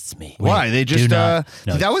disgusts me. Why? They just no.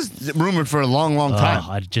 that was rumored for a long time.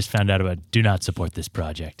 I just found out about do not support this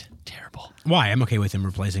project. Terrible. Why? I'm okay with him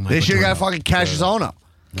replacing Michael They should have got Jordan. fucking Cash His Own up.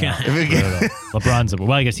 LeBron's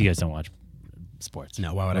well, I guess you guys don't watch sports.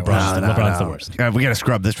 No, why would I? LeBron's the worst. Yeah, we got to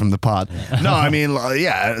scrub this from the pod. No, I mean,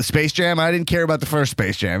 Space Jam. I didn't care about the first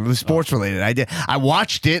Space Jam. It was sports related. I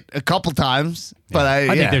watched it a couple times, but I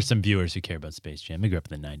think there's some viewers who care about Space Jam. We grew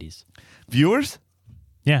up in the 90s. Viewers?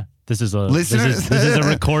 Yeah, this is a listeners. This is a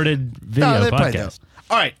recorded video podcast.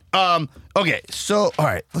 All right. Okay. So, all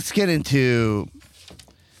right. Let's get into.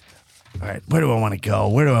 All right. Where do I want to go?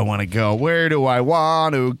 Where do I want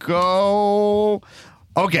to go?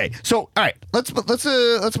 Okay. So, all right. Let's.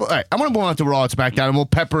 All right. I'm gonna move on to Raw and SmackDown, and we'll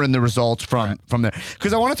pepper in the results from there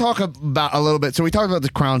because I want to talk about a little bit. So we talked about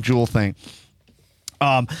the crown jewel thing.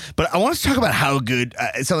 But I want to talk about how good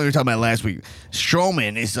something we were talking about last week.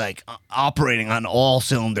 Strowman is operating on all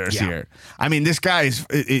cylinders here. I mean, this guy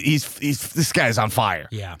is on fire.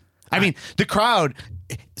 Yeah. I mean, the crowd.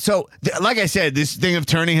 So, like I said, this thing of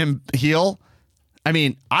turning him heel. I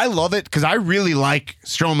mean, I love it because I really like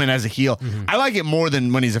Strowman as a heel. I like it more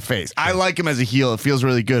than when he's a face. I like him as a heel. It feels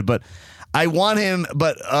really good. But I want him,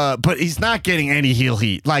 but he's not getting any heel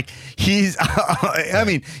heat. Like he's, I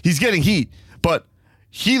mean, he's getting heat, but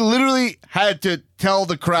he literally had to tell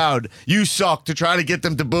the crowd, "You suck," to try to get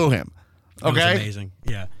them to boo him. Okay, That was amazing.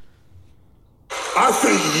 Yeah. I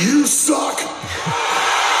think you suck.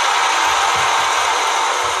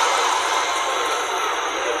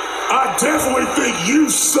 I definitely think you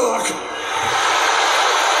suck.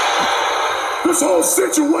 This whole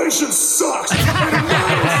situation sucks. And as a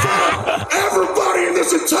matter of fact, everybody in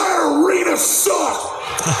this entire arena sucks.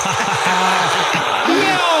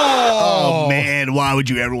 Oh man, why would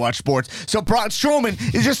you ever watch sports? So Braun Strowman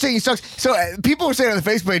is just saying he sucks. So people were saying on the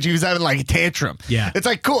Facebook page he was having like a tantrum. Yeah. It's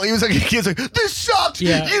like cool. He was like, "This sucks.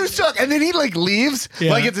 Yeah. You suck," and then he like leaves.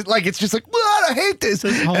 Yeah. Like it's just like, "What? I hate this."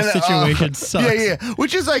 This whole situation sucks. Yeah.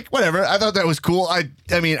 Which is like whatever. I thought that was cool. I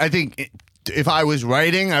mean, I think if I was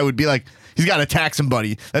writing, I would be like, he's got to attack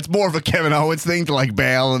somebody. That's more of a Kevin Owens thing to like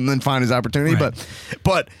bail and then find his opportunity. Right.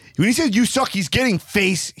 But when he says "you suck," he's getting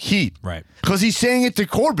face heat. Right. Because he's saying it to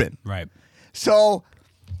Corbin. Right. So,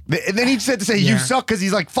 and then he said to say "you Yeah. suck" because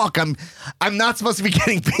he's like, "Fuck, I'm not supposed to be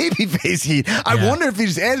getting babyface heat." I Yeah. wonder if he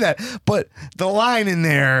just added that. But the line in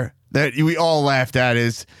there that we all laughed at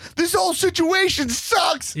is, "This whole situation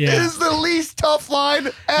sucks." Yeah. It is the least tough line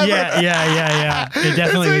ever. Yeah. It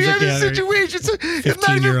definitely it's like, was. yeah, the situation. It's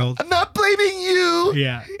not even, 15-year-old. I'm not blaming you.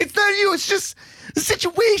 Yeah. It's not you. It's just the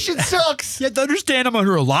situation sucks. You have to understand I'm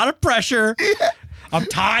under a lot of pressure. Yeah. I'm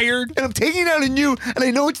tired. And I'm taking it out on you, and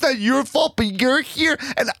I know it's not your fault, but you're here,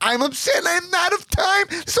 and I'm upset, and I'm out of time.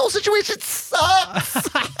 This whole situation sucks.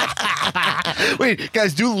 Wait,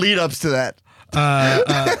 guys, do lead-ups to that.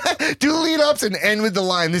 Do lead-ups and end with the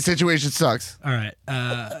line, "This situation sucks." All right.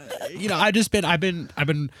 I've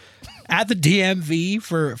been at the DMV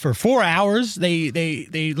for 4 hours.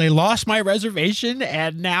 They lost my reservation,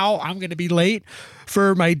 and now I'm going to be late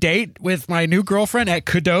for my date with my new girlfriend at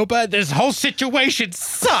Qdoba. This whole situation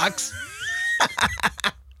sucks.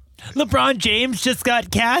 LeBron James just got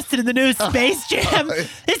casted in the new Space Jam.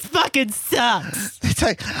 This fucking sucks. It's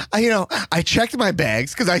like, I checked my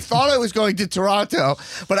bags because I thought I was going to Toronto,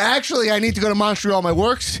 but actually I need to go to Montreal. My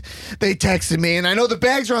works, they texted me, and I know the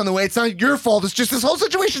bags are on the way. It's not your fault. It's just this whole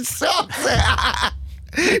situation sucks.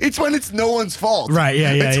 It's when it's no one's fault. Right,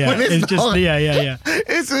 yeah. It's just, yeah.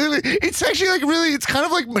 It's actually like really, it's kind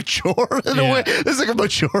of like mature in a Yeah. way. There's like a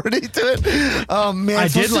maturity to it. Oh man, I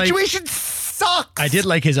this whole did like- situation sucks. I did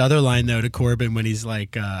like his other line, though, to Corbin when he's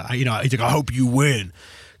like, he's like, "I hope you win,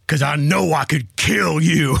 because I know I could kill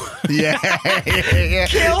you." Yeah.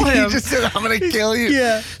 Kill him. He just said, "I'm gonna kill you."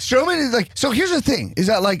 Yeah. Strowman is like. So here's the thing: is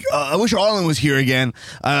that like, I wish Arlen was here again.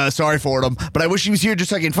 Sorry for him, but I wish he was here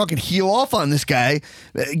just so I can fucking heel off on this guy,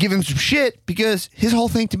 give him some shit, because his whole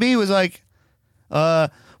thing to me was like, oh,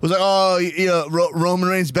 Roman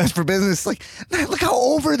Reigns best for business. Like, man, look how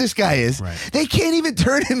over this guy is. Right. They can't even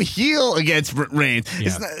turn him heel against Reigns. Yeah.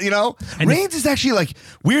 It's not, and Reigns is actually like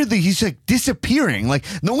weirdly, he's like disappearing. Like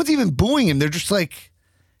no one's even booing him. They're just like,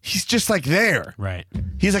 he's just like there. Right.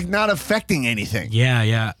 He's like not affecting anything.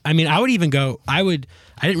 Yeah. I mean, I would even go. I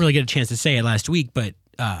didn't really get a chance to say it last week, but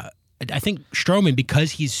I think Strowman, because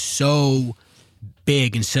he's so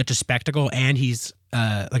big and such a spectacle, and he's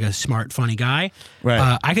like a smart, funny guy.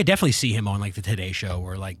 Right. I could definitely see him on like the Today Show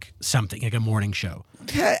or like something like a morning show.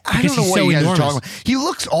 Yeah, I Because don't know he's what so you guys enormous. are talking about. He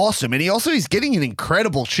looks awesome, and he's getting in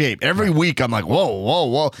incredible shape. Every week, I'm like,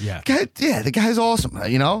 whoa. Yeah. The guy's awesome. I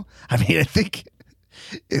mean, I think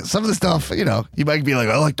some of the stuff, you might be like,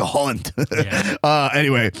 I like to hunt. Yeah.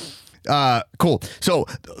 Anyway. Cool. So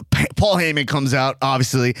Paul Heyman comes out,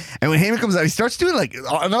 obviously, and when Heyman comes out, he starts doing like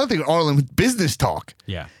another thing, Arlen, with business talk.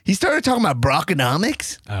 Yeah. He started talking about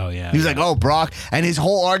Brockonomics. Oh yeah. He was like, "Oh, Brock," and his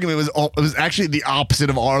whole argument was actually the opposite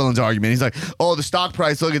of Arlen's argument. He's like, "Oh, the stock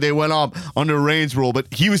price, look at they went up under Reigns' rule," but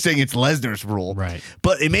he was saying it's Lesnar's rule. Right.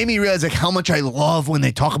 But it made me realize like how much I love when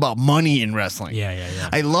they talk about money in wrestling. Yeah.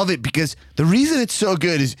 I love it because the reason it's so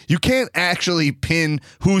good is you can't actually pin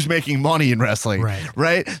who's making money in wrestling.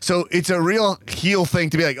 Right. So it's a real heel thing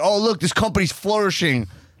to be like, "Oh, look, this company's flourishing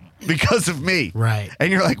because of me." Right.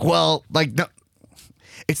 And you're like, well, like no.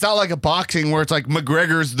 It's not like a boxing where it's like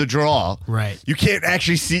McGregor's the draw. Right. You can't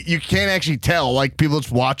actually tell. Like people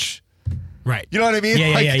just watch. Right. You know what I mean? Yeah,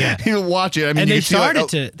 like, yeah. People watch it. I mean, And you they can see,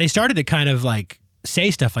 like, started to kind of like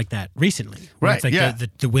say stuff like that recently. Where Right, It's like yeah.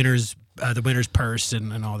 the winner's purse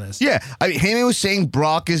and all this. Yeah, I mean, Heyman was saying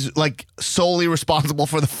Brock is like solely responsible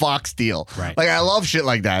for the Fox deal. Right. Like I love shit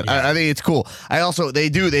like that. Yeah. I think it's cool.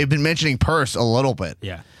 They've been mentioning purse a little bit.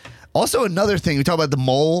 Yeah. Also, another thing, we talk about the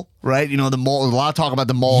mole, right? The mole, a lot of talk about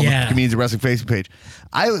the mole on Yeah. the Comedians of Wrestling Facebook page.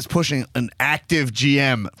 I was pushing an active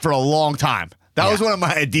GM for a long time. That was one of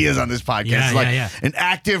my ideas on this podcast. Yeah, It's like yeah. an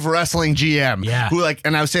active wrestling GM. Yeah. Who like,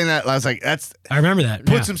 and I was saying that, I was like, I remember that.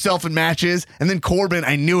 puts Yeah. himself in matches, and then Corbin,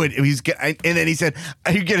 I knew it. And then he said,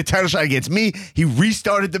 "You get a title shot against me." He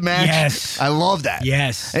restarted the match. Yes. I love that.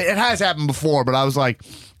 Yes. It has happened before, but I was like,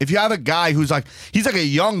 if you have a guy who's like, he's like a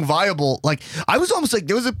young, viable, like, I was almost like,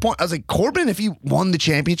 there was a point, I was like, Corbin, if he won the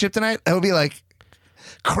championship tonight, that would be like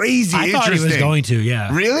crazy I thought interesting. he was going to,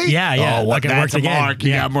 yeah. Really? Yeah, yeah. Oh, what? Like it That's worked a again. mark. You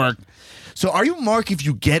Yeah. got marked. So are you Mark if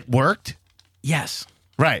you get worked? Yes.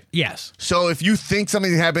 Right. Yes. So if you think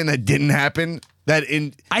something happened that didn't happen, that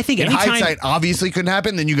I think in anytime- hindsight obviously couldn't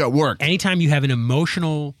happen, then you got worked. Anytime you have an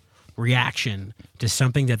emotional reaction to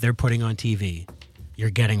something that they're putting on TV, you're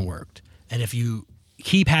getting worked. And if you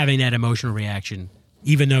keep having that emotional reaction,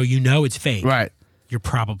 even though you know it's fake, Right. you're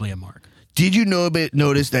probably a mark. Did you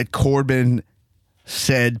notice that Corbin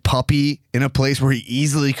said puppy in a place where he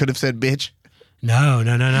easily could have said bitch? No.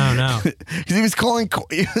 Because he was calling,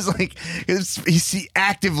 he was like, he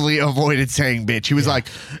actively avoided saying bitch. He was like,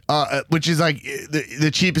 which is like the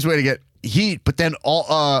cheapest way to get heat. But then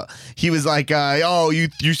he was like, oh,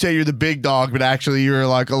 you say you're the big dog, but actually you're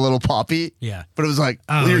like a little puppy. Yeah. But it was like,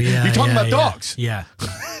 Oh, you're yeah, talking yeah, about yeah. dogs. Yeah.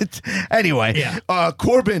 Anyway, Yeah.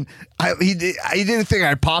 Corbin, he did a thing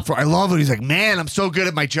I popped for. I love it. He's like, man, I'm so good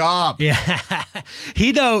at my job. Yeah.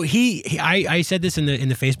 I said this in the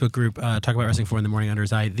Facebook group, Talk About Wrestling 4 in the Morning under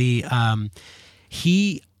his eye.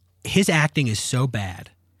 His acting is so bad.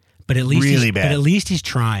 But at least Really bad. But at least he's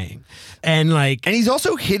trying. And he's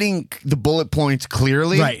also hitting the bullet points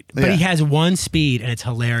clearly. Right. But Yeah. he has one speed and it's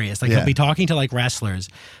hilarious. Like Yeah. he'll be talking to like wrestlers.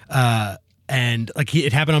 And like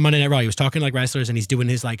it happened on Monday Night Raw. He was talking to like wrestlers and he's doing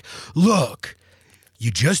his like, look, you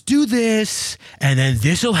just do this and then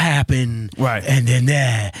this'll happen. Right. And then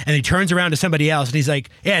that. And he turns around to somebody else and he's like,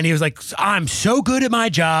 yeah, and he was like, I'm so good at my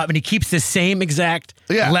job. And he keeps the same exact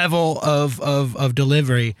level of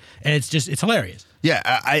delivery. And it's hilarious. Yeah,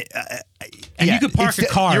 And you could park a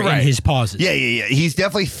car you're in right. his pauses. Yeah. He's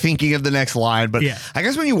definitely thinking of the next line. But Yeah. I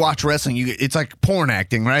guess when you watch wrestling, it's like porn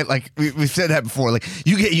acting, right? Like we've said that before. Like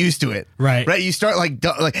you get used to it, Right. Right. You start like,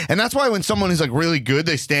 and that's why when someone is like really good,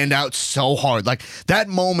 they stand out so hard. Like that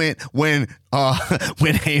moment when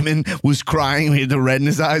Heyman was crying, he had the red in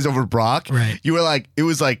his eyes over Brock. Right. You were like, it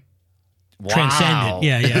was like. Wow. Transcendent.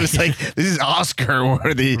 Yeah. It was like, this is Oscar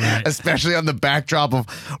worthy, Right. especially on the backdrop of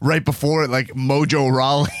right before it, like Mojo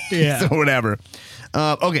Rawley Yeah. or whatever.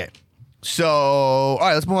 Okay. So, all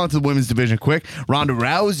right, let's move on to the women's division quick. Ronda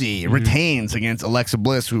Rousey retains against Alexa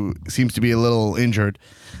Bliss, who seems to be a little injured.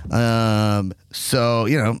 So, I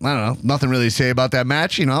don't know. Nothing really to say about that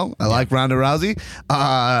match. I like Ronda Rousey.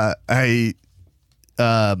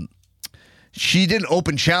 She did an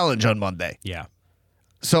open challenge on Monday. Yeah.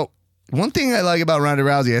 So one thing I like about Ronda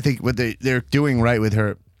Rousey, I think what they're doing right with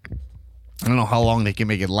her, I don't know how long they can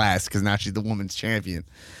make it last because now she's the women's champion.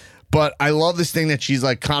 But I love this thing that she's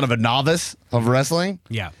like kind of a novice of wrestling.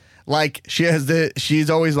 Yeah. Like she's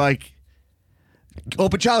always like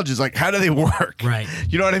open challenges. Like how do they work? Right.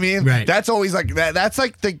 You know what I mean? Right. That's always like that. That's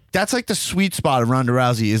like the sweet spot of Ronda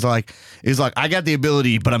Rousey is like I got the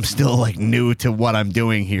ability, but I'm still like new to what I'm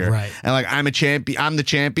doing here. Right. And like I'm the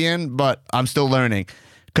champion, but I'm still learning.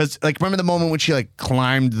 Because, like, remember the moment when she, like,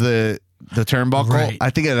 climbed the turnbuckle? Right.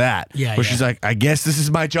 I think of that. Yeah, Where she's like, I guess this is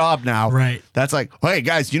my job now. Right. That's like, hey,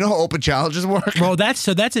 guys, you know how open challenges work? Well, that's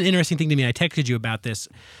an interesting thing to me. I texted you about this.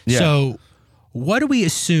 Yeah. So, what do we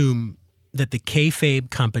assume that the kayfabe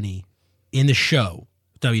company in the show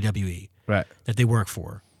WWE Right. that they work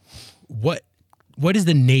for? What is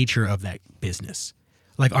the nature of that business?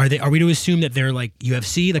 Like, are we to assume that they're like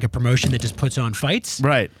UFC, like a promotion that just puts on fights?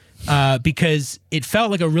 Right. Because it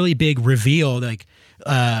felt like a really big reveal, like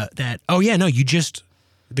that. Oh yeah, no,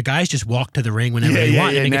 the guys just walk to the ring whenever they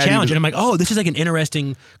want and make a challenge. And I'm like, oh, this is like an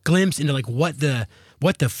interesting glimpse into like what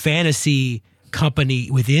the fantasy company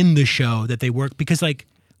within the show that they work. Because like,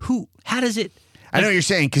 how does it? I know what you're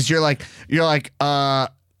saying because you're like, all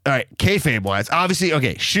right, kayfabe wise, obviously,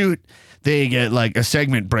 okay, shoot, they get like a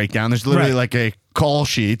segment breakdown. There's literally Right. like a call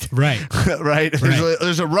sheet. Right. Right.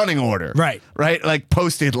 There's a running order. Right. Right. Like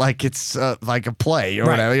posted like it's like a play or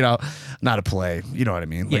Right. whatever, not a play, you know what I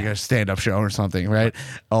mean? Like Yeah. a stand-up show or something, right?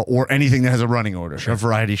 Or anything that has a running order, a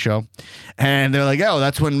variety show. And they're like, oh,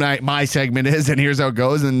 that's when my segment is and here's how it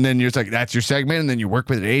goes. And then you're just like, that's your segment. And then you work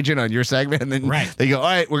with an agent on your segment. And then Right. they go, all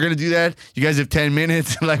right, we're going to do that. You guys have 10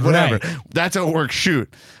 minutes. Like whatever. Right. That's how it works.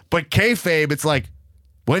 Shoot. But kayfabe, it's like,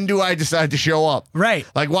 when do I decide to show up? Right.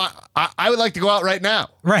 Like, what? I would like to go out right now.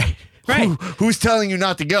 Right. Right. Who's telling you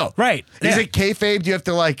not to go? Right. Is Yeah. it kayfabe? Do you have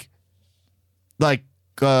to like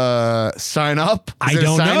sign up? I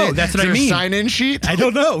don't know. That's what I mean. Sign-in sheet? I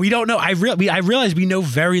don't know. We don't know. I realize we know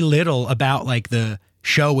very little about like the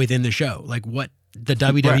show within the show, like what the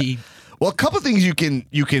WWE. Right. Well, a couple things you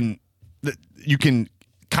can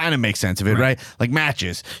kind of make sense of it, right? Like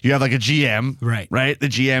matches. You have like a GM, right? The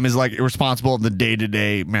GM is like responsible of the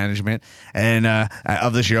day-to-day management and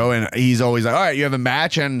of the show, and he's always like, all right, you have a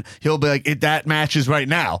match, and he'll be like, that match is right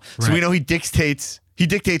now. So we know he dictates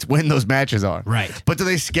when those matches are. Right. But do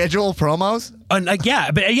they schedule promos? But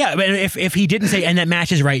if he didn't say, and that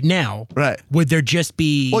match is right now, right, would there just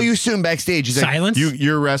be? Well, you assume backstage is silence. Like,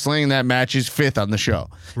 you're wrestling, and that match is 5th on the show.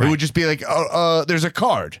 Right. It would just be like, there's a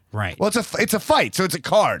card. Right. Well, it's a fight, so it's a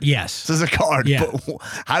card. Yes. So it's a card. Yeah. But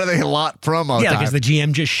how do they allot promo? Yeah, time? like is the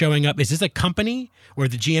GM just showing up? Is this a company where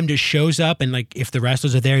the GM just shows up and like if the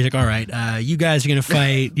wrestlers are there, he's like, all right, you guys are gonna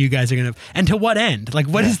fight. You guys are gonna, and to what end? Like,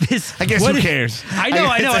 what is this? I guess who cares?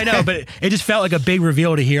 I know, but it just felt like a big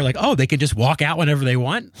reveal to hear like, oh, they could just walk out whenever they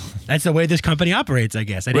want. That's the way this company operates, I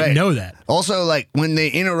guess. I didn't know that. Also, like when they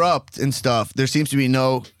interrupt and stuff, there seems to be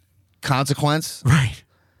no consequence. Right.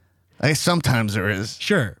 I guess sometimes there is.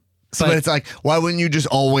 Sure. So but it's like, why wouldn't you just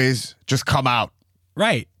always just come out?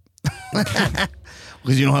 Right.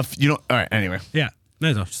 Because you don't. All right. Anyway. Yeah.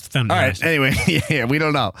 No, just found it all right. Anyway, yeah, we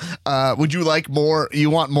don't know. Would you like more? You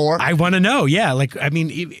want more? I want to know. Yeah, like I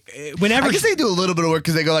mean, whenever I guess they do a little bit of work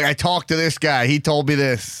because they go like, I talked to this guy. He told me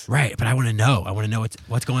this. Right, but I want to know. I want to know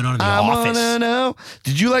what's going on in the office. I want to know.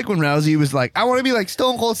 Did you like when Rousey was like, I want to be like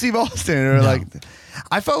Stone Cold Steve Austin, or like?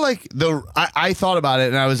 I felt like I thought about it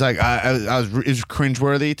and I was like, it was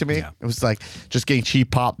cringeworthy to me. Yeah. It was like just getting cheap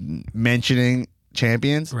pop mentioning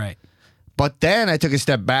champions. Right. But then I took a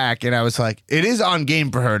step back and I was like, it is on game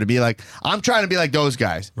for her to be like, I'm trying to be like those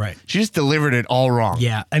guys. Right. She just delivered it all wrong.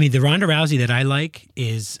 Yeah. I mean, the Ronda Rousey that I like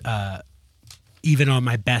is even on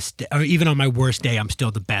my best or even on my worst day, I'm still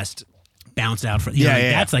the best bounce out for.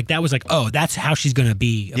 That's like, that was like, oh, that's how she's going to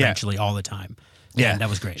be eventually all the time. Yeah. That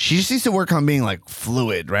was great. She just needs to work on being like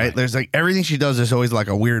fluid, right? There's like everything she does, there's always like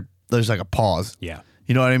there's like a pause. Yeah.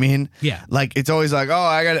 You know what I mean? Yeah. Like, it's always like, oh,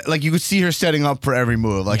 I got to, like, you could see her setting up for every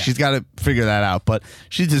move. Like, she's got to figure that out, but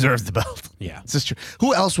she deserves the belt. Yeah. It's just true.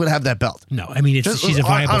 Who else would have that belt? No, I mean, she's a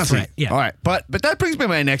viable honestly, threat. Yeah. All right. But that brings me to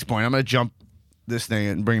my next point. I'm going to jump this thing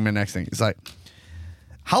and bring my next thing. It's like,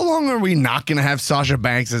 how long are we not going to have Sasha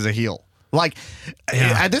Banks as a heel? Like,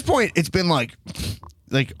 at this point, it's been like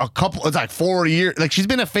a couple, it's like 4 years. Like, she's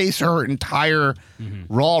been a face her entire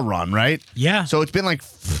Raw run, right? Yeah. So it's been like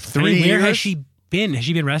 3 years. Where has she been? Has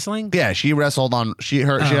she been wrestling? Yeah, she wrestled on. She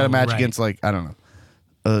had a match against like I don't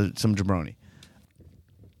know, some jabroni.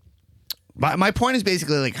 My point is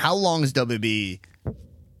basically like, how long is WB?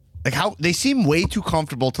 Like, how they seem way too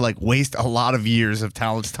comfortable to like waste a lot of years of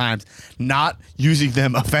talent's times not using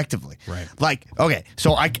them effectively. Right. Like, okay,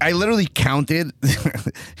 so I literally counted. You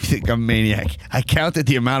think I'm a maniac? I counted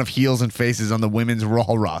the amount of heels and faces on the women's Raw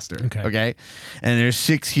roster. Okay, and there's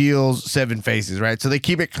 6 heels, 7 faces. Right, so they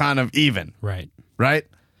keep it kind of even. Right,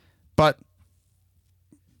 but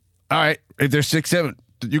all right, if there's 6, 7,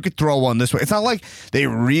 you could throw one this way. It's not like they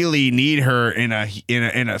really need her in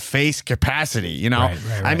a face capacity, you know.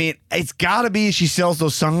 Right. I mean, it's got to be she sells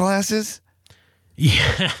those sunglasses.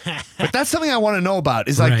 Yeah, but that's something I want to know about.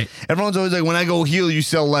 Is like everyone's always like, when I go heel, you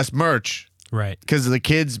sell less merch, right? Because of the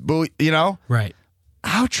kids, you know, right?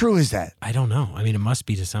 How true is that? I don't know. I mean, it must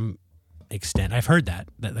be to some extent. I've heard that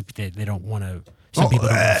they don't want to. Some people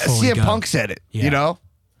don't want to fully CM go. Punk said it. Yeah. You know,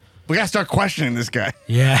 we gotta start questioning this guy.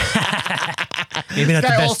 Yeah. Maybe not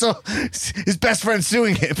this guy the best. Also, his best friend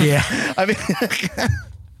suing him. Yeah. I mean,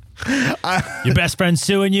 your best friend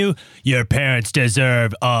suing you. Your parents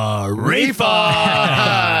deserve a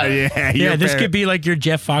refund. Yeah. This could be like your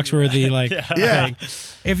Jeff Foxworthy, like thing.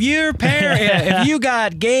 If you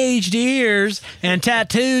got gauged ears and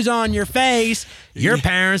tattoos on your face, your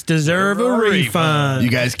parents deserve a refund.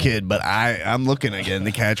 You guys kid, but I'm looking again in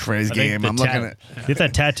the catchphrase game. I'm looking at get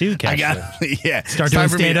that tattoo. I got yeah. Start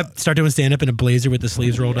doing stand up in a blazer with the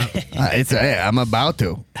sleeves rolled up. I'm about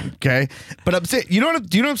to. Okay, but I'm saying, do you know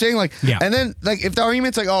what I'm saying? Like, and then like if the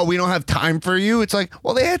argument's like, oh, we don't have time for you, it's like,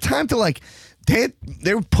 well, they had time to like.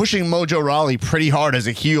 They were pushing Mojo Rawley pretty hard as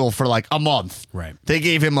a heel for like a month. Right. They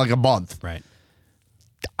gave him like a month. Right.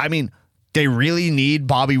 I mean, they really need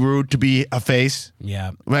Bobby Roode to be a face.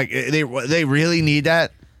 Yeah. Like they really need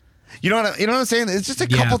that. You know what I'm saying? It's just a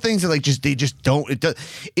couple things that like they just don't.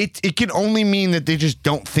 It can only mean that they just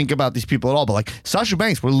don't think about these people at all. But like Sasha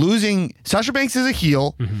Banks, we're losing. Sasha Banks is a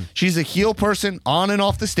heel. Mm-hmm. She's a heel person on and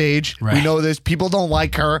off the stage. Right. We know this. People don't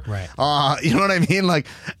like her. Right. You know what I mean? Like,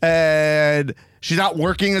 and she's not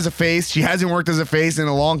working as a face. She hasn't worked as a face in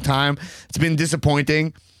a long time. It's been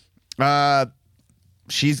disappointing.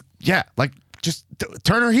 She's like just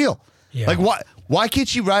turn her heel. Yeah. Like what? Why can't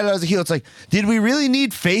she ride out as a heel? It's like, did we really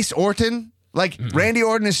need face Orton? Like Randy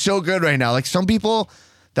Orton is so good right now. Like some people,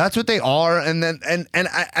 that's what they are. And then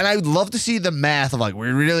I would love to see the math of like we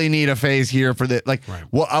really need a face here for the like. Right.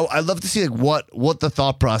 What I'd love to see like what the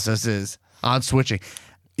thought process is on switching.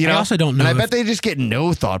 You know, I also don't know. And I bet they just get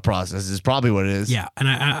no thought process is probably what it is. Yeah, and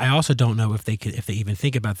I also don't know if they even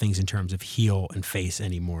think about things in terms of heel and face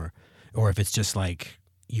anymore, or if it's just like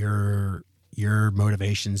your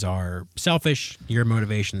motivations are selfish, your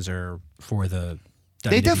motivations are for the WWE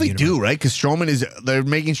They definitely universe. do, right? Because they're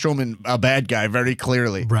making Strowman a bad guy very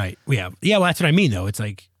clearly. Right. Yeah. Well, that's what I mean, though. It's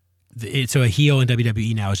like, so a heel in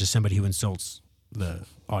WWE now is just somebody who insults the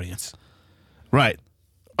audience. Right.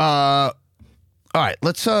 All right.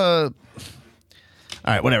 Let's. All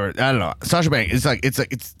right. Whatever. I don't know. Sasha Banks.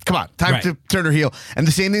 It's come on. Time Right. to turn her heel. And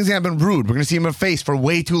the same thing's happened with Rude. We're gonna see him in face for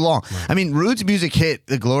way too long. Right. I mean, Rude's music hit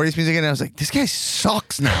the Glorious music, and I was like, this guy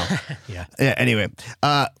sucks now. Yeah. Yeah. Anyway,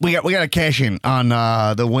 we got to cash in on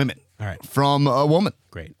the women. All right. From a woman.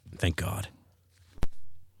 Great. Thank God.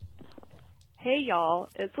 Hey y'all,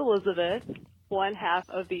 it's Elizabeth, one half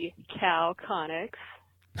of the Cow Conics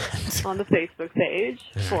on the Facebook page,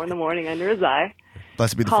 4 in the morning under his eye,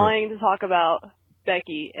 Blessed be the calling to talk about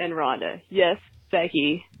Becky and Ronda. Yes,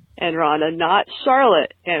 Becky and Ronda, not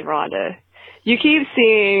Charlotte and Ronda. You keep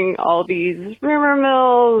seeing all these rumor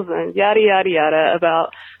mills and yada yada yada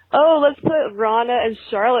about, oh, let's put Ronda and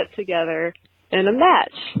Charlotte together in a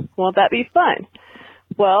match. Won't that be fun?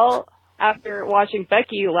 Well, after watching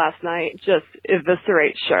Becky last night just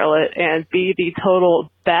eviscerate Charlotte and be the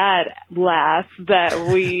total bad lass that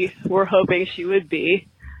we were hoping she would be,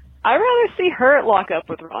 I'd rather see her lock up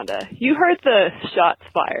with Ronda. You heard the shots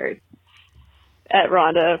fired at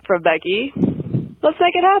Ronda from Becky. Let's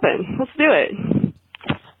make it happen. Let's do it.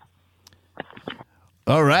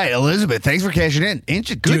 All right, Elizabeth. Thanks for cashing in. Ain't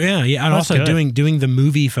you good? Yeah. And That's also good. doing the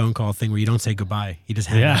movie phone call thing where you don't say goodbye. You just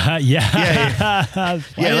hang up. Yeah. Why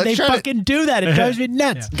did let's they try to- fucking do that? It drives me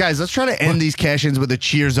nuts. Guys, let's try to end these cash-ins with a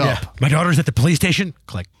cheers up. Yeah. My daughter's at the police station.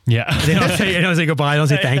 Click. Yeah. They don't say goodbye. Don't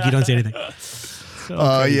say thank you. Don't say anything.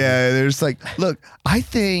 Oh, yeah. There's like, look, I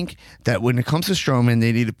think that when it comes to Strowman,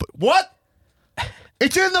 they need to put. What?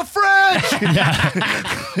 It's in the fridge!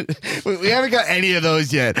 We haven't got any of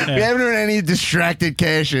those yet. We haven't heard any distracted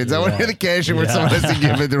cash-ins. I want to hear the cash-in where someone has to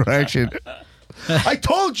give a direction. I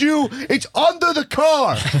told you it's under the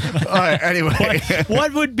car. All right, anyway.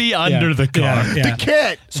 What would be under the car? The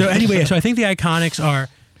kit. So anyway, I think the Iconics are.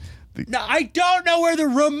 No, I don't know where the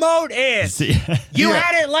remote is. You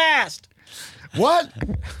had it last. What?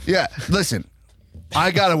 Yeah, listen. I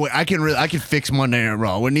can fix Monday Night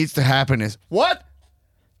Raw. What needs to happen is what?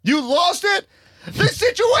 You lost it? This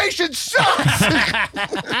situation sucks.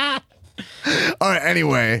 All right,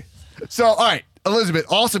 anyway. So, all right, Elizabeth,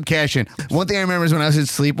 awesome cash in. One thing I remember is when I was in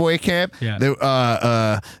sleepaway camp,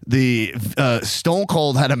 the Stone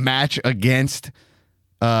Cold had a match against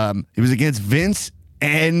it was against Vince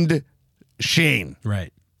and Shane.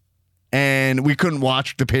 Right. And we couldn't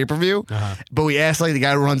watch the pay-per-view, but we asked like the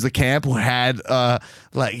guy who runs the camp who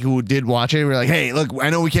did watch it. We were like, hey, look, I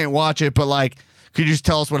know we can't watch it, but like, could you just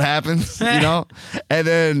tell us what happens? You know? And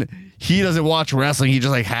then he doesn't watch wrestling. He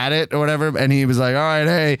just like had it or whatever. And he was like, all right,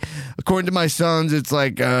 hey, according to my sons, it's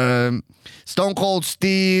like Stone Cold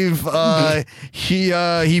Steve,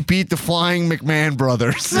 he beat the Flying McMahon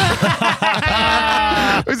Brothers. So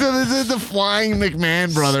this is the Flying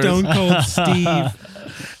McMahon Brothers. Stone Cold Steve.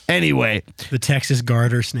 Anyway, the Texas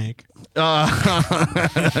garter snake. All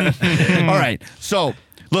right. So,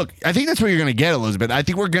 look, I think that's what you're going to get, Elizabeth. I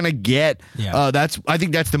think we're going to get. I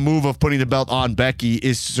think that's the move of putting the belt on Becky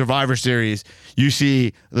is Survivor Series. You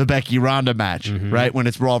see the Becky Ronda match, right, when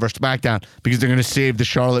it's Raw versus SmackDown, because they're going to save the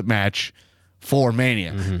Charlotte match for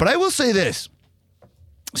Mania. But I will say this.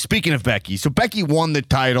 Speaking of Becky, so Becky won the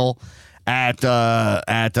title at Hell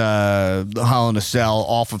in a Cell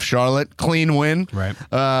off of Charlotte. Clean win. Right.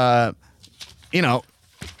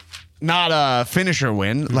 Not a finisher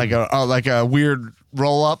win, like a weird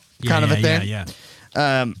roll up kind of a thing. Yeah.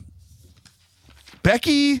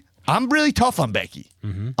 Becky, I'm really tough on Becky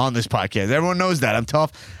on this podcast. Everyone knows that. I'm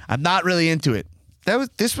tough. I'm not really into it.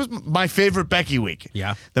 this was my favorite Becky week.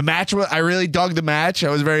 Yeah. The match, I really dug the match. I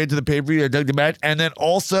was very into the pay-per-view. I dug the match. And then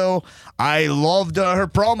also, I loved her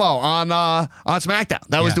promo on SmackDown.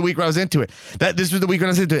 That was the week where I was into it. This was the week when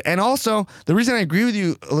I was into it. And also, the reason I agree with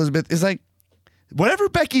you, Elizabeth, is like, whatever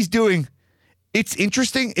Becky's doing, it's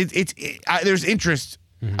interesting. There's interest.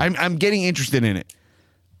 I'm getting interested in it.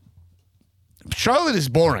 Charlotte is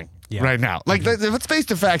boring right now. Like, let's face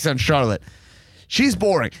the facts on Charlotte. She's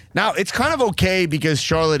boring. Now, it's kind of okay because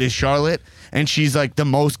Charlotte is Charlotte, and she's like the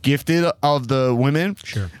most gifted of the women.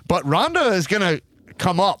 Sure. But Ronda is going to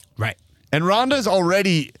come up. Right. And Ronda's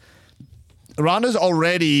already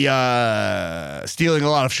stealing a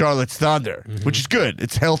lot of Charlotte's thunder, which is good.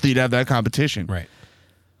 It's healthy to have that competition. Right.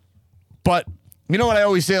 But you know what I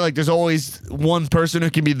always say? Like, there's always one person who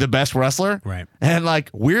can be the best wrestler. Right. And like,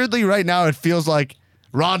 weirdly, right now, it feels like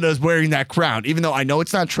Ronda's wearing that crown, even though I know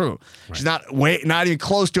it's not true. Right. She's not even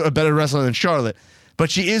close to a better wrestler than Charlotte.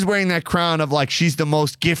 But she is wearing that crown of like she's the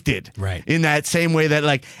most gifted. Right. In that same way that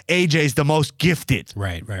like AJ's the most gifted.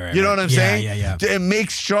 Right. You know what I'm saying? Yeah. It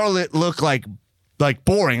makes Charlotte look like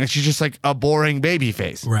boring. Like she's just like a boring baby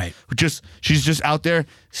face. Right. She's just out there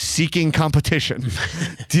seeking competition.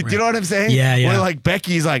 Do you know what I'm saying? Yeah. Where like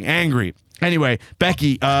Becky's like angry. Anyway,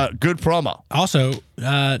 Becky, good promo. Also,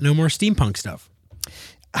 no more steampunk stuff.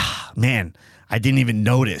 Man, I didn't even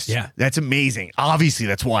notice. Yeah. That's amazing. Obviously,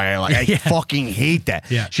 that's why I fucking hate that.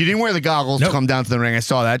 Yeah. She didn't wear the goggles to come down to the ring. I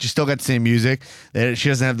saw that. She still got the same music. She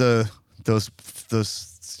doesn't have those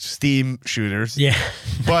steam shooters. Yeah.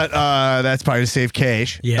 But that's probably to save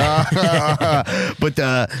cash. Yeah.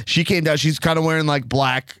 But she came down. She's kind of wearing like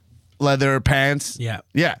black leather pants. Yeah.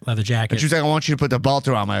 Leather And jacket. she was like, I want you to put the belt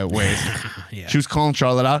around my waist. Yeah. She was calling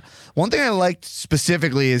Charlotte out. One thing I liked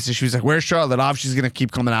specifically is that she was like, where's Charlotte? Obviously, she's going to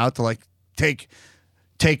keep coming out to like take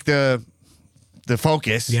the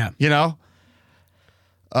focus. Yeah. You know?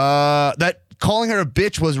 That calling her a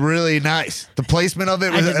bitch was really nice. The placement of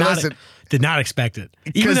it was, did not expect it.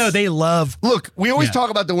 Even though they love... Look, we always talk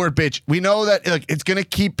about the word bitch. We know that like it's going to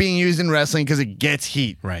keep being used in wrestling because it gets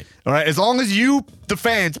heat. Right. All right? As long as you, the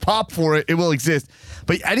fans, pop for it, it will exist.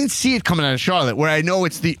 But I didn't see it coming out of Charlotte, where I know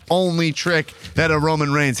it's the only trick that a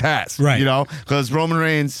Roman Reigns has. Right. You know? Because Roman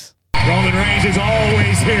Reigns is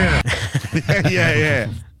always here. Yeah.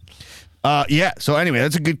 So anyway,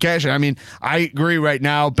 that's a good cash. I mean, I agree right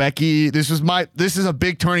now, Becky. This is a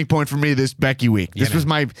big turning point for me this Becky week. This was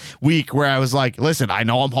my week where I was like, listen, I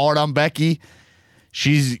know I'm hard on Becky.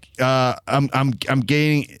 She's I'm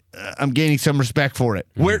gaining some respect for it.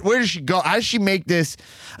 Where does she go? How does she make this?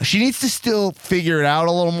 She needs to still figure it out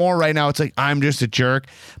a little more. Right now, it's like I'm just a jerk.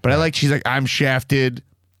 But I like she's like I'm shafted.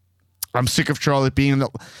 I'm sick of Charlotte being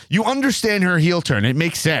you understand her heel turn. It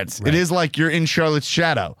makes sense. Right. It is like you're in Charlotte's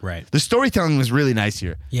shadow. Right. The storytelling was really nice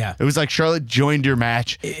here. Yeah. It was like Charlotte joined your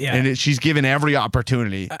match and she's given every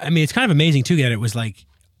opportunity. I mean, it's kind of amazing too that it was like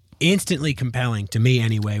instantly compelling to me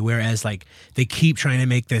anyway, whereas like they keep trying to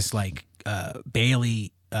make this like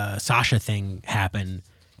Bayley Sasha thing happen.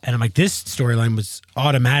 And I'm like, this storyline was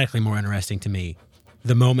automatically more interesting to me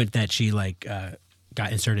the moment that she like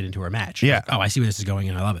got inserted into her match. Yeah. Like, oh, I see where this is going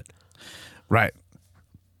and I love it. Right.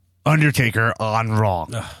 Undertaker on Raw.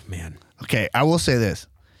 Oh, man. Okay, I will say this.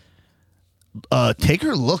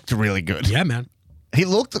 Taker looked really good. Yeah, man. He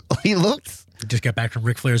looked Just got back from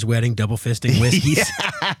Ric Flair's wedding, double fisting whiskeys.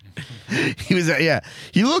 He was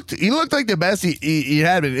He looked like the best he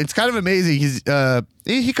had been. It's kind of amazing. He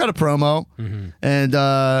cut a promo,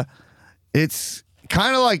 and it's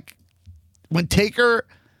kind of like when Taker.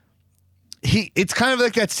 It's kind of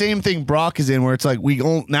like that same thing Brock is in, where it's like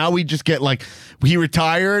we just get like he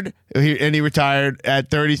retired and he retired at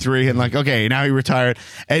 33 and like okay now he retired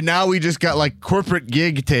and now we just got like corporate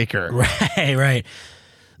gig Taker, right,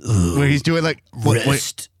 where he's doing like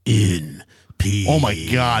rest in peace. Oh my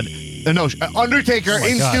God, no, Undertaker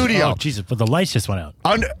in studio. Oh Jesus, but the lights just went out.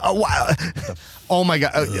 Oh my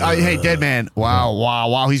God, hey Dead Man,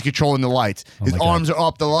 wow, he's controlling the lights. His arms are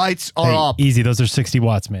up, the lights are up. Easy, those are 60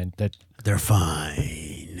 watts, man. They're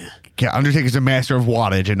fine. Okay, Undertaker's a master of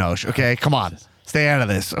wattage, Enosh. Okay, come on. Stay out of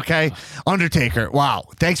this, okay? Undertaker, wow.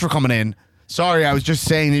 Thanks for coming in. Sorry, I was just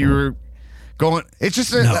saying that you were going. It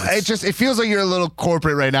feels like you're a little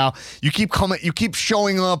corporate right now. You keep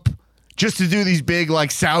showing up just to do these big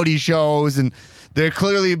like Saudi shows, and they're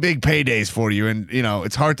clearly big paydays for you, and you know,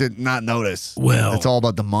 it's hard to not notice. Well, it's all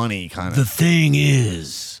about the money, kind of. The thing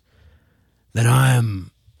is that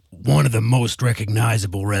I'm one of the most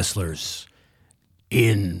recognizable wrestlers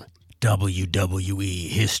in WWE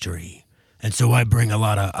history. And so I bring a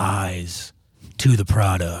lot of eyes to the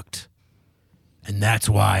product. And that's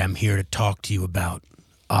why I'm here to talk to you about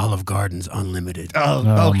Olive Garden's unlimited. Oh,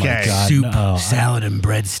 my okay. God. Soup, no. salad, and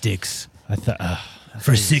breadsticks. I thought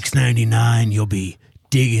For $6.99, you'll be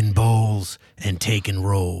digging bowls and taking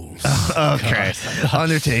rolls. Okay.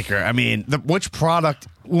 Undertaker. I mean, which product?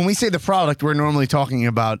 When we say the product, we're normally talking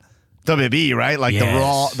about WWE, right? Like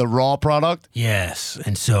Yes. the raw product. Yes,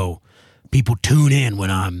 and so people tune in when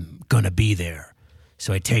I'm going to be there.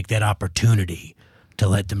 So I take that opportunity to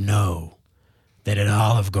let them know that at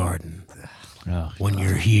Olive Garden, when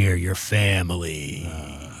you're here, you're family.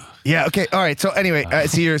 Yeah. Okay. All right. So anyway, I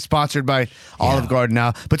see you're sponsored by Olive Garden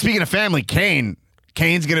now. But speaking of family, Kane's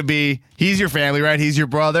gonna be. He's your family, right? He's your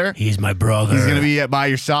brother. He's my brother. He's gonna be by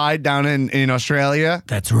your side down in Australia.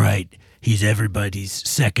 That's right. He's everybody's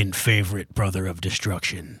second favorite brother of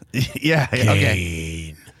destruction. Yeah. Okay.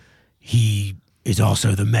 Kane. He is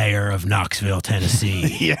also the mayor of Knoxville,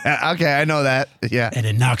 Tennessee. Yeah. Okay. I know that. Yeah. And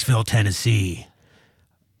in Knoxville, Tennessee,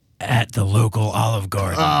 at the local Olive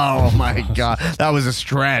Garden, Oh my God, that was a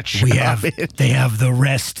stretch. they have the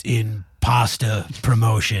Rest in Pasta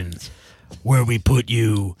promotion, where we put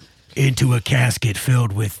you into a casket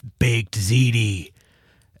filled with baked ziti,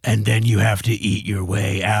 and then you have to eat your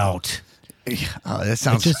way out. Oh, that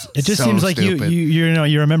sounds. it just so seems like stupid.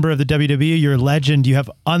 you're a member of the WWE. You're a legend. You have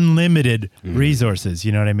unlimited resources.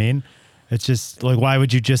 You know what I mean? It's just like, why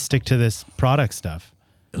would you just stick to this product stuff?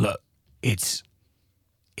 Look,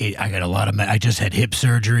 I got a lot of. I just had hip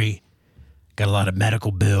surgery, got a lot of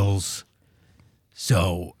medical bills,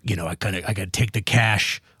 so I got to take the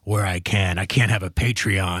cash where I can. I can't have a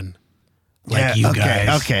Patreon like you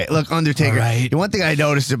guys. Okay. Look, Undertaker. All right. The one thing I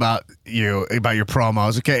noticed about your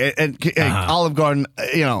promos, okay, and Olive Garden,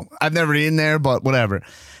 I've never eaten there, but whatever.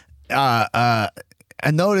 I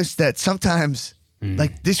noticed that sometimes,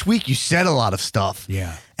 like this week, you said a lot of stuff.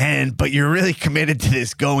 Yeah. But you're really committed to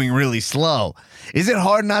this going really slow. Is it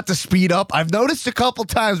hard not to speed up? I've noticed a couple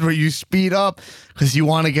times where you speed up because you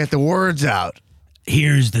want to get the words out.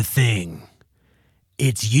 Here's the thing.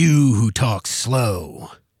 It's you who talks slow,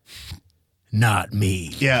 not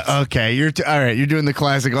me. Yeah, okay. All right. You're doing the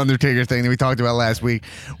classic Undertaker thing that we talked about last week,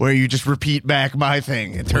 where you just repeat back my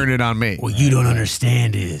thing and turn it on me. What you don't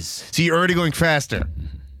understand is See, you're already going faster.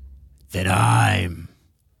 that I'm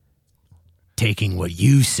taking what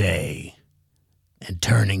you say and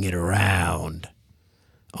turning it around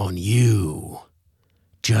on you,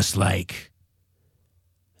 just like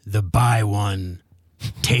the buy one,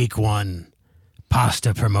 take one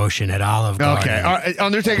pasta promotion at Olive Garden. Okay. All right,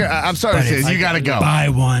 Undertaker, I'm sorry to say this. You got to go. Buy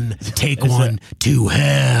one, take one to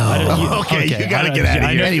hell. Okay, you got to get out of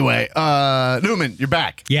here. Anyway, Newman, you're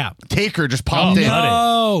back. Yeah. Taker just popped in.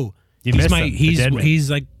 No. You He's missed my him. The dead man.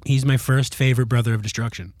 he's my first favorite brother of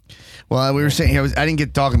destruction. Well, we were saying I didn't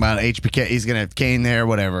get talking about HBK. He's gonna have Kane there,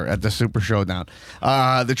 whatever, at the Super Showdown.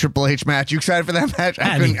 The Triple H match. You excited for that match?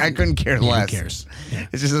 I couldn't care less. Who cares? Yeah.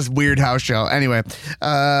 It's just this weird house show. Anyway,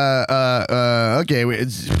 okay.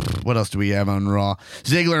 What else do we have on Raw?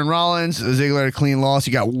 Ziggler and Rollins. Ziggler had a clean loss.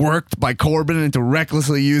 He got worked by Corbin into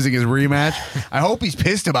recklessly using his rematch. I hope he's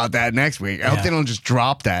pissed about that next week. I hope they don't just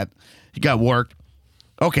drop that. He got worked.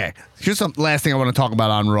 Okay, here's some last thing I want to talk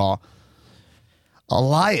about on Raw.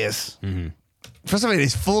 Elias, first of all,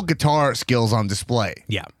 his full guitar skills on display.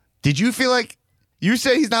 Yeah. Did you feel like you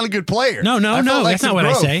say he's not a good player? No. I felt like That's not what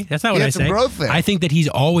I say. That's not what I say. Growth there. I think that he's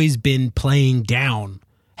always been playing down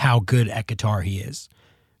how good at guitar he is.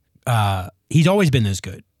 He's always been this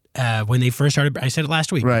good. When they first started, I said it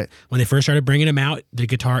last week. Right. When they first started bringing him out, the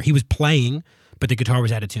guitar, he was playing, but the guitar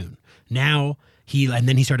was out of tune. Now and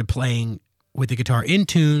then he started playing with the guitar in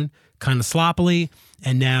tune, kind of sloppily,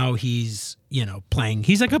 and now he's playing.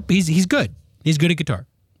 He's like he's good. He's good at guitar.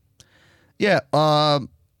 Yeah.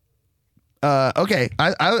 Okay.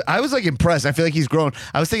 I was like impressed. I feel like he's grown.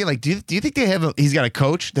 I was thinking like, do you think he's got a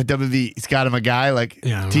coach that WWE's got him a guy like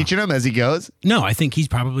teaching him as he goes? No, I think he's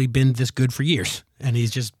probably been this good for years, and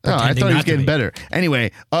he's just No, I pretending thought he was not to getting be. better.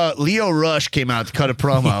 Anyway, Leo Rush came out to cut a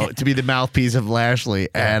promo to be the mouthpiece of Lashley,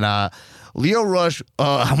 and Leo Rush,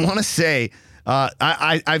 I want to say,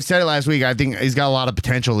 I've said it last week. I think he's got a lot of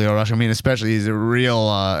potential, Leo Rush. I mean, especially he's a real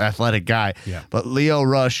athletic guy. Yeah. But Leo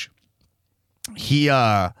Rush,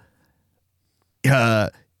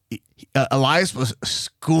 Elias was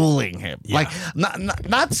schooling him, like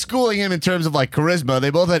not schooling him in terms of like charisma.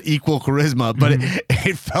 They both had equal charisma, but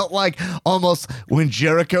it felt like almost when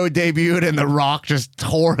Jericho debuted and The Rock just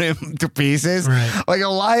tore him to pieces. Right. Like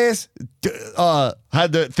Elias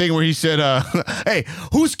had the thing where he said, "Hey,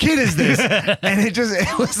 whose kid is this?" And it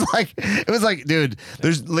was like, dude,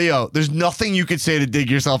 there's nothing you could say to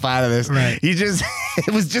dig yourself out of this. Right.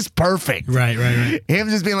 It was just perfect. Right. Him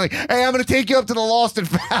just being like, "Hey, I'm gonna take you up to the Lost and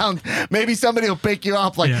Found maybe somebody will pick you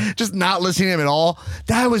up. Like just not listening to him at all.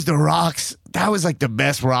 That was the Rock's. That was like the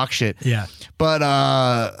best Rock shit. Yeah.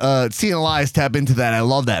 But seeing Elias tap into that, I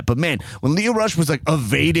love that. But man, when Leo Rush was like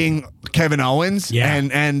evading Kevin Owens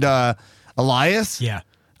and Elias, that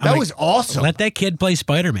was awesome. Let that kid play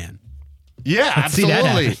Spider-Man. Yeah, Let's see that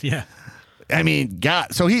absolutely. happen. Yeah. I mean,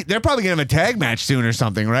 God, so they're probably gonna have a tag match soon or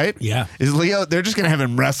something, right? Yeah. Is Leo? They're just gonna have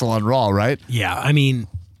him wrestle on Raw, right? Yeah. I mean,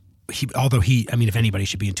 if anybody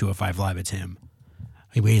should be in 205 Live, it's him.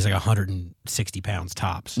 He weighs like 160 pounds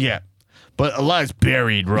tops. Yeah. But Elias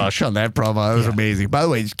buried Rush on that promo. That was amazing. By the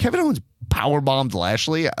way, Kevin Owens powerbombed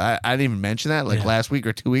Lashley. I didn't even mention that last week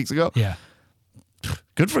or 2 weeks ago. Yeah.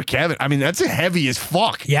 Good for Kevin. I mean, that's heavy as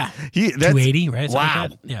fuck. Yeah. 280, right? Something Wow. like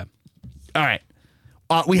that? Yeah. All right.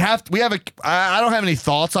 We have I don't have any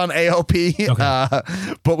thoughts on AOP,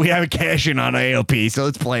 but we have a cash in on AOP, so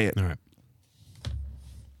let's play it. All right.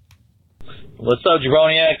 What's up,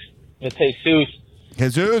 Jabroni X? It's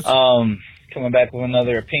Jesus. Coming back with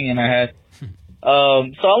another opinion I had. So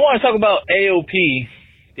I want to talk about AOP,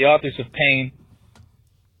 the Authors of Pain.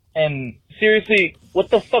 And seriously, what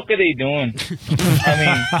the fuck are they doing? I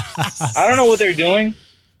mean, I don't know what they're doing.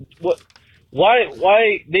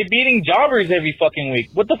 Why they beating jobbers every fucking week?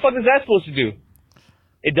 What the fuck is that supposed to do?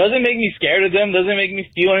 It doesn't make me scared of them. Doesn't make me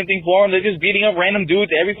feel anything for them. They're just beating up random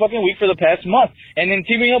dudes every fucking week for the past month, and then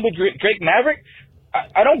teaming up with Drake Maverick.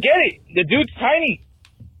 I don't get it. The dude's tiny,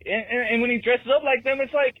 and when he dresses up like them,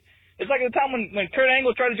 it's like the time when Kurt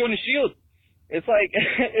Angle tried to join the Shield. It's like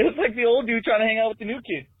the old dude trying to hang out with the new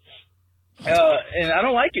kid, and I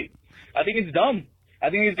don't like it. I think it's dumb.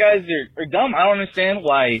 I think these guys are dumb. I don't understand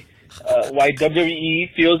why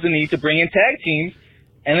WWE feels the need to bring in tag teams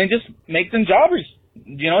and then just make them jobbers.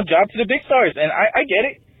 Job to the big stars. And I get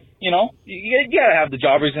it. You gotta have the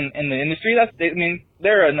jobbers in the industry.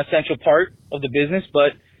 They're an essential part of the business,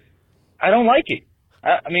 but I don't like it.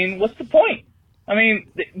 I mean, what's the point? I mean,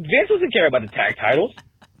 Vince doesn't care about the tag titles.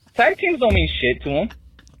 Tag teams don't mean shit to him.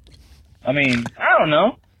 I mean, I don't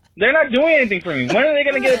know. They're not doing anything for me. When are they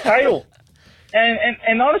gonna get a title?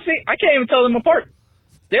 And honestly, I can't even tell them apart.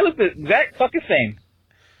 They look the exact fucking same.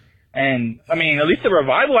 And, I mean, at least the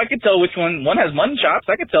Revival, I could tell which one has mutton chops.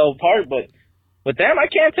 I could tell apart, but with them, I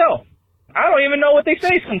can't tell. I don't even know what they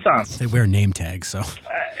say sometimes. They wear name tags, so.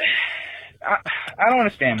 I don't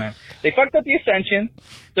understand, man. They fucked up the Ascension.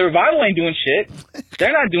 The Revival ain't doing shit.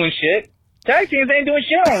 They're not doing shit. Tag teams ain't doing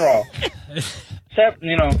shit on Raw. Except,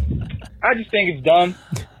 I just think it's dumb.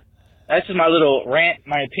 That's just my little rant,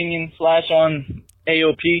 my opinion / on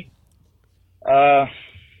AOP.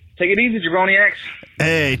 Take it easy, Jabroni X.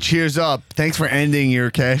 Hey, cheers up. Thanks for ending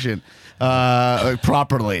your cash-in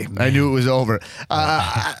properly. I knew it was over. Jesus,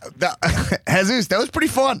 that was pretty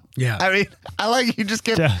fun. Yeah. I mean, I like you just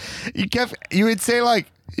you would say like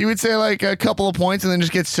a couple of points and then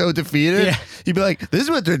just get so defeated. Yeah. You'd be like, this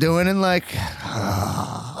is what they're doing, and like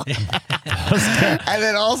and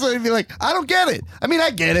then also you'd be like, I don't get it. I mean,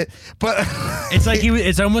 I get it, but it's like it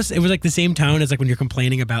was like the same tone as like when you're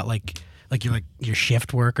complaining about like your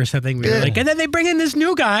shift work or something. Where you're like, and then they bring in this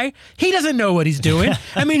new guy. He doesn't know what he's doing.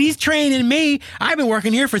 I mean, he's training me. I've been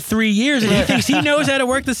working here for 3 years, and he thinks he knows how to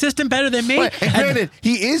work the system better than me. Right. And granted,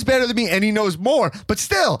 he is better than me, and he knows more. But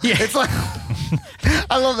still, it's like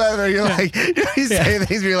I love that. Where you're like, he's saying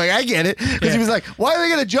things, where you're like, I get it, because he was like, why do they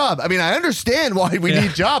get a job? I mean, I understand why we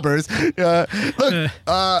need jobbers. Look,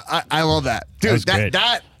 I love that, dude.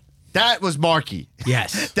 That was Marky.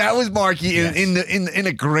 Yes, that was Marky in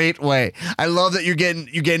a great way. I love that you're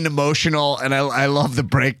getting emotional, and I love the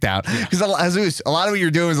breakdown, because Jesus, a lot of what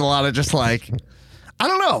you're doing is a lot of just like, I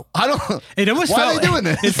don't know. It almost why are they doing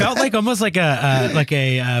this? It felt like almost like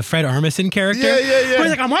a Fred Armisen character. Yeah. Where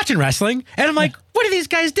he's like, I'm watching wrestling, and I'm like, what are these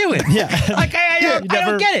guys doing? Yeah, like I don't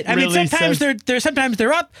get it. I mean, really sometimes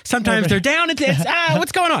they're up, sometimes they're down. It's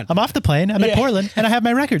what's going on? I'm off the plane. I'm at Portland, and I have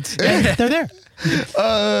my records. They're there.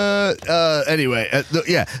 Anyway, I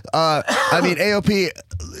mean, AOP,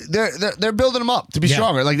 they're building them up to be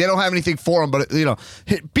stronger. Like, they don't have anything for them, but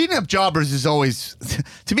beating up jobbers is always,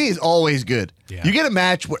 to me, is always good. Yeah. You get a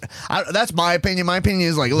match where, that's my opinion. My opinion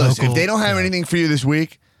is like, listen, if they don't have anything for you this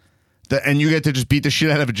week, and you get to just beat the shit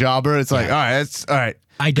out of a jobber, it's like, all right, that's all right.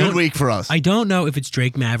 Good week for us. I don't know if it's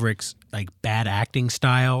Drake Maverick's like bad acting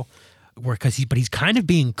style, but he's kind of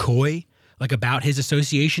being coy, like about his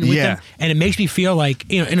association with them, and it makes me feel like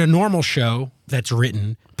in a normal show that's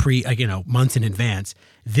written months in advance,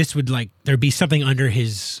 this would there'd be something under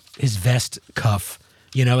his vest cuff,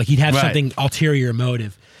 like he'd have something ulterior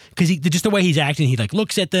motive. Because just the way he's acting, he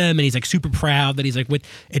looks at them and he's super proud that he's with.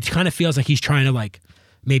 It kind of feels like he's trying to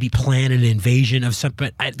maybe plan an invasion of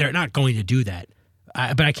something, but they're not going to do that.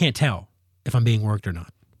 But I can't tell if I'm being worked or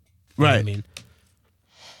not. You know what I mean?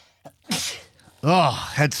 Oh,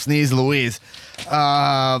 had sneeze, Louise.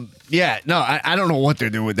 Yeah, no, I don't know what they're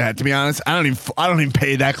doing with that. To be honest, I don't even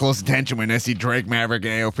pay that close attention when I see Drake, Maverick,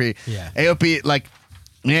 and AOP. Yeah. AOP, like,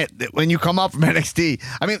 yeah, when you come up from NXT,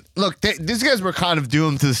 I mean, look, these guys were kind of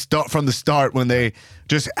doomed to the start from the start when they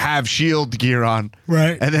just have Shield gear on,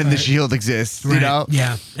 right? And then the Shield exists, Right. you know?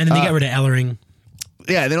 Yeah, and then they got rid of Ellering.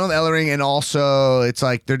 Yeah, they don't have Ellering, and also it's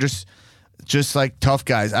like they're just like tough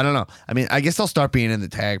guys. I don't know. I mean, I guess they'll start being in the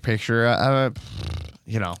tag picture.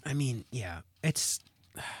 You know. I mean, yeah, it's.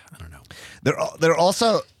 I don't know. They're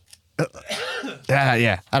also.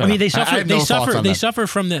 Yeah. I don't know. mean, they suffer. I have no thoughts on They that. suffer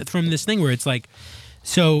from this thing where it's like,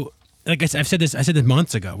 so. Like I've said this. I said this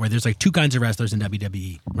months ago. Where there's like two kinds of wrestlers in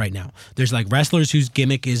WWE right now. There's like wrestlers whose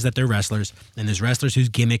gimmick is that they're wrestlers, and there's wrestlers whose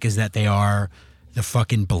gimmick is that they are the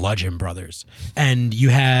fucking Bludgeon Brothers. And you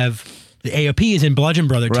have the AOP is in Bludgeon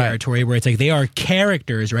Brother territory, where it's like they are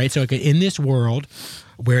characters, right? So like in this world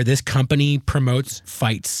where this company promotes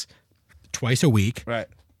fights twice a week, right?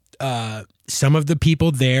 Some of the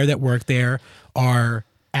people there that work there are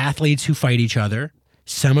athletes who fight each other.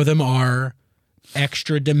 Some of them are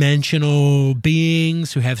extra dimensional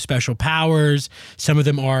beings who have special powers. Some of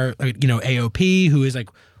them are, AOP, who is like,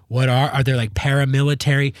 what are they like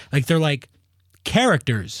paramilitary? Like they're like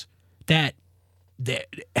characters that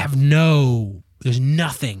have there's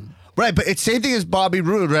nothing. Right, but it's same thing as Bobby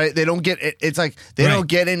Roode, right? They don't get it's like they don't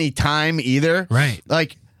get any time either. Right.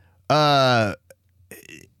 Like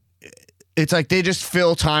it's like they just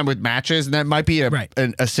fill time with matches, and that might be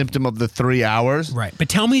a symptom of the 3 hours. Right. But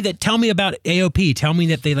tell me about AOP. Tell me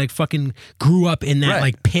that they like fucking grew up in that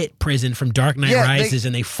like pit prison from Dark Knight Rises,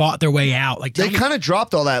 and they fought their way out. Like they kind of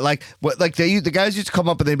dropped all that. Like the guys used to come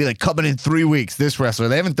up and they'd be like, coming in 3 weeks, this wrestler.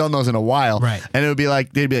 They haven't done those in a while. Right. And it would be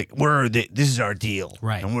like this is our deal.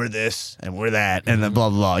 Right. And we're this and we're that and then blah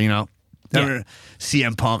blah blah, you know? Yeah.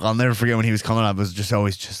 CM Punk, I'll never forget when he was coming up, it was just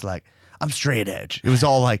always just like, I'm straight edge. It was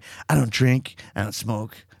all like, I don't drink, I don't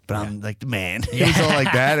smoke, but I'm like the man. It was all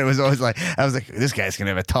like that. It was always like, I was like, this guy's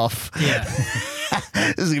gonna have a tough. Yeah.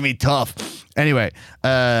 This is gonna be tough. Anyway,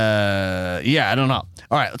 I don't know.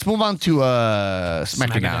 All right, let's move on to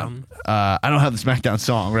SmackDown. I don't have the SmackDown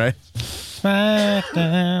song, right?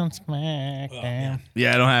 SmackDown.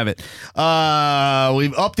 Yeah, I don't have it.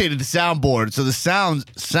 We've updated the soundboard, so the sounds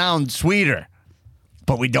sound sweeter,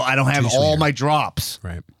 but I don't have all my drops.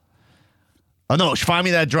 Right. Oh no, find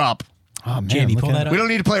me that drop. Oh man, Jamie, pull that up. We don't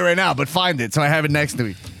need to play right now, but find it so I have it next to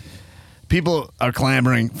me. People are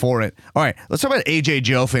for it. All right, let's talk about AJ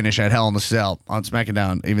Joe finish at Hell in a Cell on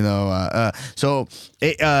SmackDown. Even though,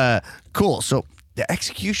 cool. So the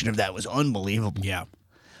execution of that was unbelievable. Yeah,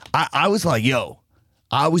 I was like, yo,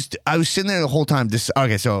 I was sitting there the whole time.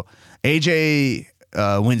 Okay, so AJ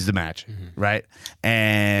wins the match, right?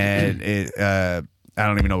 And I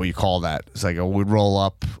don't even know what you call that. It's like we roll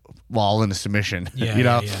up while in a submission. Yeah, you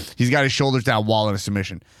know, yeah. He's got his shoulders down while in a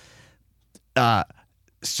submission.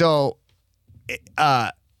 So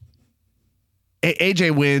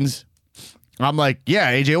AJ wins. I'm like,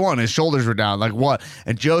 yeah, AJ won. His shoulders were down. Like, what?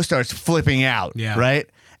 And Joe starts flipping out, right?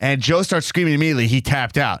 And Joe starts screaming immediately. He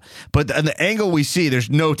tapped out. But in the angle we see, there's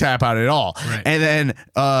no tap out at all. Right. And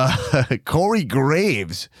then Corey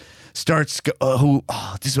Graves starts, this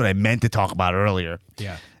is what I meant to talk about earlier.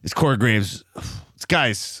 Yeah. It's Corey Graves. This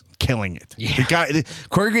guy's killing it. Yeah.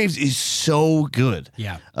 Corey Graves is so good.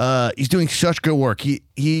 Yeah. He's doing such good work.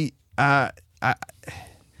 I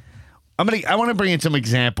want to bring in some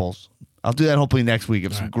examples. I'll do that hopefully next week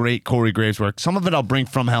of some great Corey Graves work. Some of it I'll bring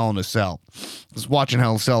from Hell in a Cell. I was watching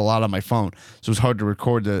Hell in a Cell a lot on my phone, so it was hard to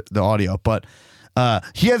record the audio. But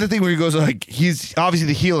he had the thing where he goes like, he's obviously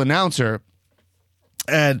the heel announcer,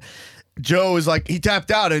 and Joe is like, he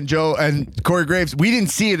tapped out, and Joe and Corey Graves, we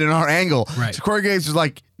didn't see it in our angle. Right. So Corey Graves was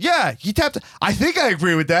like, yeah, he tapped. I think I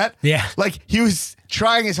agree with that. Yeah. Like he was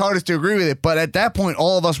trying his hardest to agree with it, but at that point,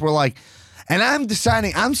 all of us were like, and I'm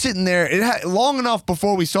deciding, I'm sitting there long enough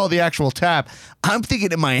before we saw the actual tap. I'm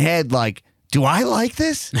thinking in my head, like, do I like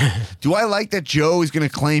this? Do I like that Joe is going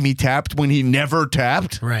to claim he tapped when he never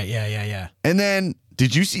tapped? Right. Yeah. And then,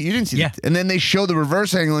 did you see? You didn't see that. And then they show the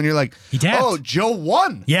reverse angle, and you're like, he tapped. Oh, Joe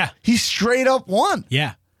won. Yeah. He straight up won.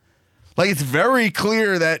 Yeah. Like, it's very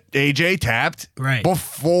clear that AJ tapped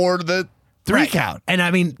before the 3 count. And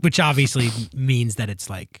I mean, which obviously means that it's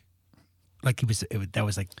like that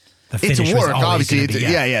was like the finish. It's was work, always obviously.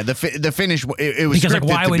 gonna be, The finish. It was because, like, scripted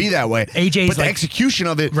why to would be that way. AJ's but the like- execution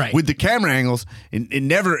of it with the camera angles, it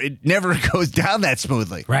never goes down that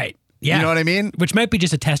smoothly. Right. Yeah. You know what I mean? Which might be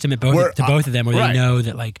just a testament to both of them, where they know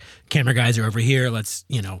that like camera guys are over here. Let's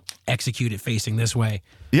execute it facing this way.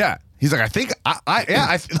 Yeah. He's like, I think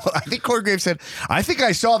I think Corey Graves said, I think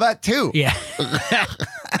I saw that too. Yeah.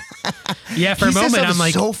 Yeah, for a moment I'm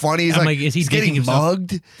like, so funny. He's like, is he getting himself?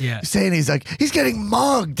 mugged? Yeah. Saying he's getting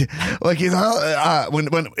mugged. Like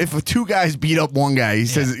when if two guys beat up one guy,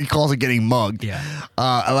 he calls it getting mugged. Yeah.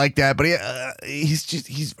 I like that, but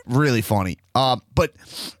he's really funny. But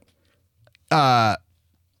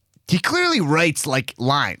he clearly writes like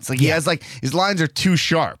lines. Like he has like his lines are too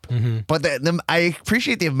sharp. Mm-hmm. But I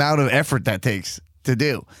appreciate the amount of effort that takes to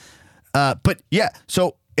do. But yeah,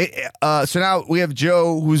 so now we have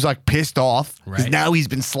Joe who's like pissed off because now he's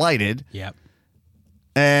been slighted. Yep.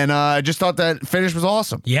 And I just thought that finish was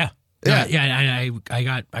awesome. Yeah. Yeah. I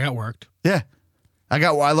got worked. Yeah. I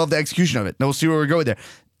love the execution of it. And we'll see where we go with there.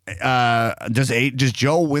 Does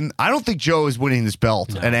Joe win? I don't think Joe is winning this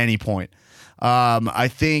belt at any point. I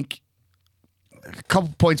think a couple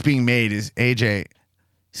points being made is AJ.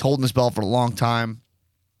 He's holding this belt for a long time.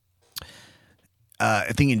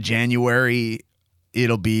 I think in January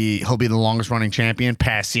he'll be the longest running champion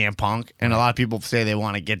past CM Punk, and a lot of people say they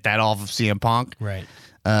want to get that off of CM Punk. Right.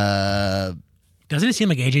 Doesn't it seem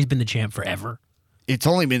like AJ's been the champ forever? It's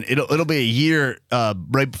only been it'll be a year.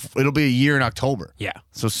 It'll be a year in October. Yeah.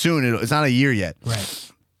 So soon it's not a year yet.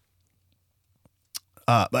 Right.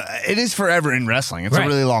 But it is forever in wrestling. It's a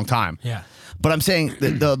really long time. Yeah. But I'm saying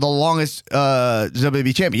the longest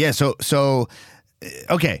WWE champion. Yeah. So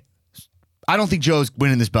okay. I don't think Joe's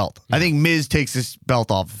winning this belt. I think Miz takes this belt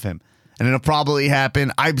off of him. And it'll probably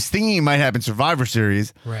happen. I was thinking it might happen Survivor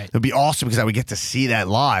Series. Right. It'll be awesome because I would get to see that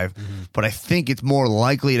live. Mm-hmm. But I think it's more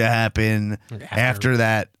likely to happen after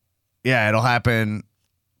that. Yeah, it'll happen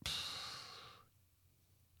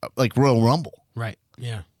like Royal Rumble. Right.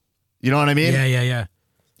 Yeah. You know what I mean? Yeah.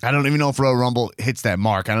 I don't even know if Royal Rumble hits that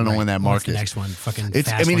mark. I don't know when that mark What's the is. next one? Fucking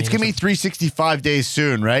It's going to be 365 days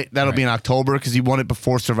soon, right? That'll be in October because he won it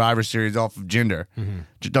before Survivor Series off of Jinder.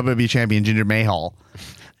 WWE champion Jinder Mahal.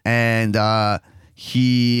 And it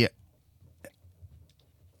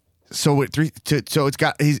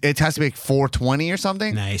has to be like 420 or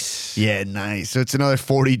something. Nice. Yeah, nice. So it's another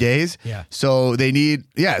 40 days. Yeah. So they need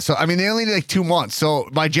so I mean they only need like 2 months. So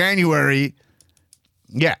by January,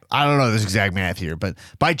 I don't know this exact math here, but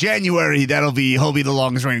by January he'll be the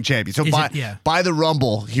longest reigning champion. So by the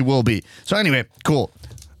Rumble he will be. So anyway, cool.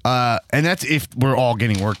 And that's if we're all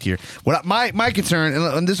getting worked here. What my concern,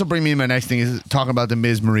 and this will bring me to my next thing, is talking about the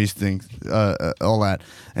Miz Maurice thing, all that,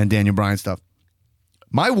 and Daniel Bryan stuff.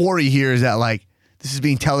 My worry here is that like this is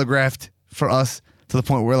being telegraphed for us to the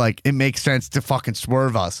point where like it makes sense to fucking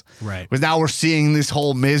swerve us, right? Because now we're seeing this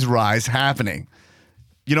whole Miz rise happening.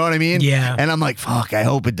 You know what I mean? Yeah. And I'm like, fuck. I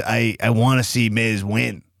hope it. I want to see Miz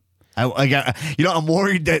win. I'm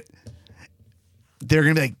worried that they're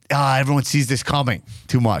gonna be like, everyone sees this coming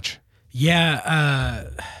too much. Yeah,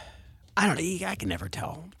 I don't know. I can never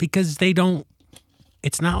tell because they don't.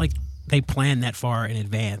 It's not like they plan that far in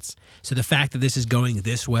advance. So the fact that this is going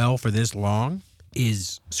this well for this long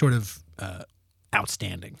is sort of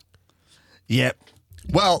outstanding. Yep.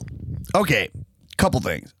 Well, okay. Couple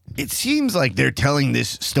things. It seems like they're telling this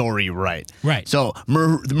story right. Right. So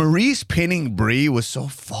Maurice pinning Brie was so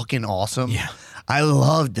fucking awesome. Yeah. I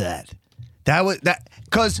loved that.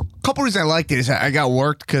 Because a couple reasons I liked it is I got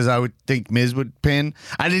worked because I would think Miz would pin.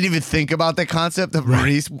 I didn't even think about the concept of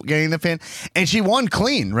Maurice getting the pin. And she won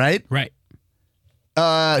clean, right? Right.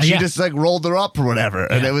 She just like rolled her up or whatever.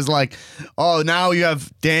 And it was like, now you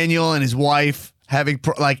have Daniel and his wife having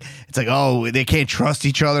it's like, they can't trust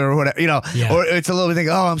each other or whatever, or it's a little bit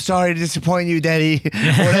like, I'm sorry to disappoint you, Daddy,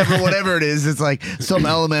 whatever it is. It's like some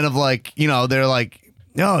element of like, they're like,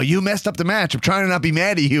 no, you messed up the match. I'm trying to not be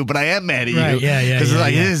mad at you, but I am mad at you. Yeah. Because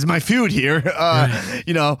this is my feud here. So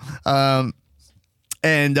they're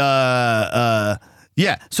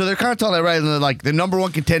kind of telling that right. And they're like, the number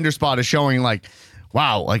one contender spot is showing like,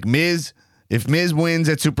 wow, like if Miz wins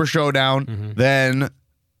at Super Showdown, then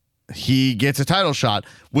he gets a title shot,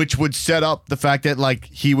 which would set up the fact that like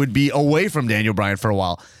he would be away from Daniel Bryan for a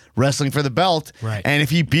while, wrestling for the belt. Right. And if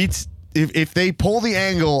he beats, if they pull the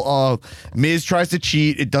angle of Miz tries to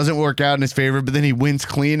cheat, it doesn't work out in his favor, but then he wins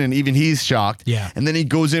clean and even he's shocked. Yeah. And then he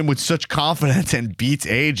goes in with such confidence and beats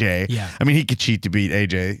AJ. Yeah. I mean, he could cheat to beat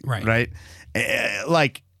AJ. Right.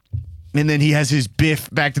 And then he has his Biff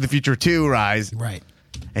Back to the Future 2 rise. Right.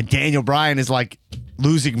 And Daniel Bryan is like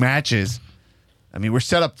losing matches. I mean, we're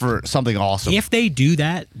set up for something awesome. If they do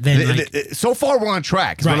that, then so far we're on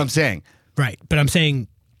track, is what I'm saying. Right. But I'm saying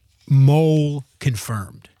mole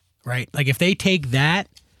confirmed, right? Like if they take that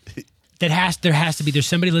there has to be. There's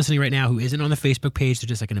somebody listening right now who isn't on the Facebook page. They're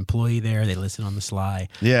just like an employee there. They listen on the sly.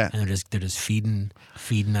 Yeah, and they're just feeding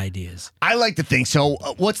ideas. I like to think so.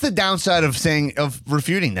 What's the downside of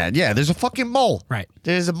refuting that? Yeah, there's a fucking mole. Right.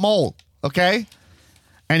 There's a mole. Okay.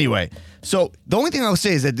 Anyway, so the only thing I'll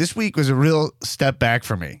say is that this week was a real step back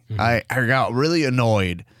for me. I got really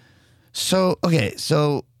annoyed. So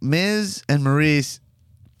Miz and Maurice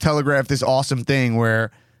telegraphed this awesome thing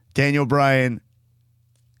where Daniel Bryan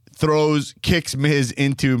kicks Miz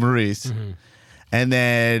into Maurice. And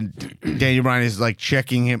then Daniel Bryan is like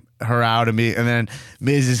checking her out and then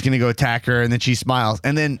Miz is going to go attack her and then she smiles.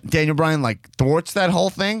 And then Daniel Bryan like thwarts that whole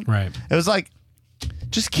thing. Right. It was like,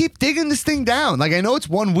 just keep digging this thing down. Like, I know it's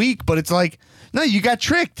 1 week, but it's like, no, you got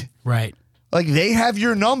tricked. Right. Like, they have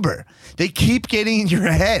your number. They keep getting in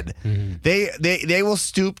your head. They will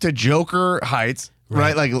stoop to Joker heights,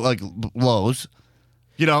 right? Like lows,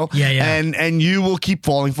 you know? Yeah. And you will keep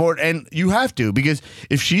falling for it. And you have to, because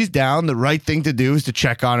if she's down, the right thing to do is to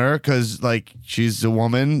check on her because, like, she's a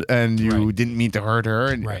woman and you didn't mean to hurt her.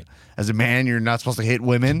 And as a man, you're not supposed to hit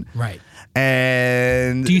women. Right.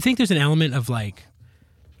 And do you think there's an element of, like,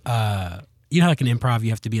 you know, like in improv, you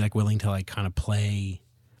have to be like willing to like kind of play,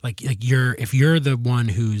 like if you're the one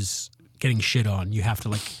who's getting shit on, you have to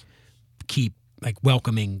like keep like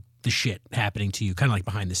welcoming the shit happening to you, kind of like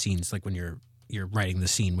behind the scenes, like when you're writing the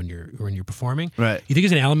scene when you're performing. Right. You think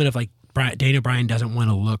there's an element of like Daniel Bryan doesn't want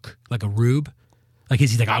to look like a rube, like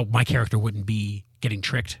he's like, oh, my character wouldn't be getting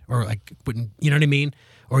tricked or like wouldn't, you know what I mean?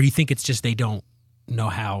 Or do you think it's just they don't know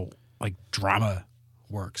how like drama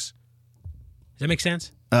works? Does that make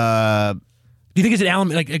sense? Do you think it's an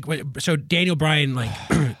element like so Daniel Bryan like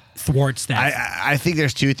thwarts that? I think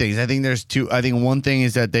there's two things. I think one thing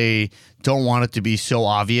is that they don't want it to be so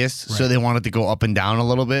obvious, so they want it to go up and down a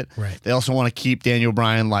little bit. Right. They also want to keep Daniel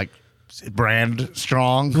Bryan like brand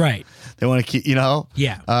strong. Right. They want to keep, you know.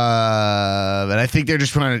 Yeah. But I think they're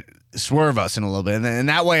just trying to swerve us in a little bit, and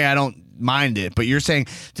that way I don't mind it. But you're saying,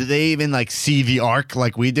 do they even like see the arc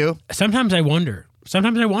like we do? Sometimes I wonder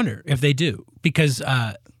if they do, because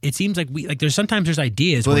it seems like there's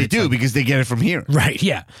ideas. Well, they do because they get it from here. Right,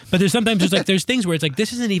 yeah. But there's things where it's like,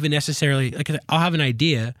 this isn't even necessarily, like, I'll have an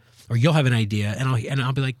idea or you'll have an idea and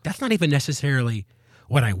I'll be like, that's not even necessarily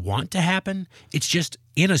what I want to happen. It's just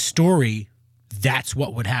in a story, that's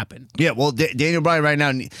what would happen. Yeah, well, Daniel Bryan right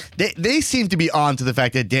now, they seem to be on to the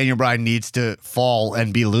fact that Daniel Bryan needs to fall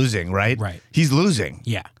and be losing, right? Right. He's losing.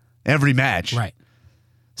 Yeah. Every match. Right.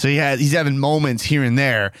 So he's having moments here and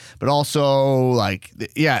there, but also like,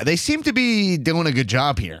 yeah, they seem to be doing a good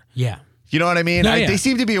job here. Yeah. You know what I mean? No, yeah. They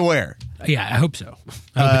seem to be aware. Yeah, I hope so.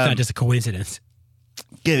 I hope it's not just a coincidence.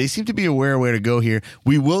 Yeah, they seem to be aware where to go here.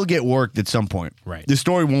 We will get worked at some point. Right. The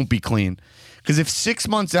story won't be clean. Because if 6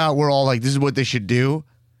 months out we're all like, this is what they should do,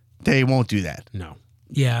 they won't do that. No.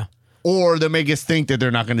 Yeah. Or they'll make us think that they're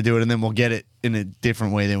not going to do it, and then we'll get it in a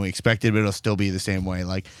different way than we expected, but it'll still be the same way.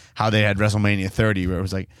 Like how they had WrestleMania 30, where it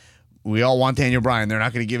was like, we all want Daniel Bryan. They're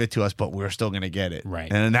not going to give it to us, but we're still going to get it.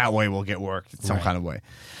 Right. And in that way, we'll get worked in some kind of way.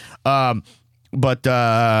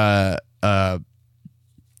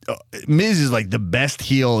 Miz is like the best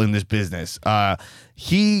heel in this business.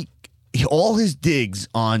 He all his digs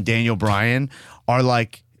on Daniel Bryan are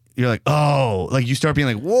like, you're like, oh, like you start being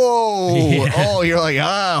like, whoa, oh, you're like,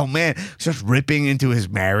 oh man, starts ripping into his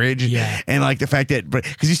marriage, and like the fact that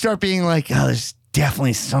because you start being like, oh, there's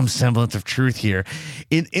definitely some semblance of truth here,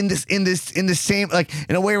 in the same, like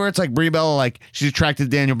in a way where it's like Brie Bella, like she's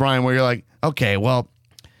attracted to Daniel Bryan, where you're like, okay, well,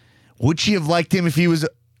 would she have liked him if he was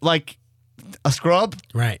like a scrub?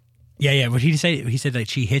 Right. Yeah. What did he say? He said that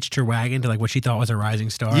she hitched her wagon to like what she thought was a rising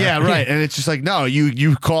star. Yeah, right. And it's just like, no,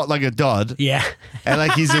 you caught like a dud. Yeah. And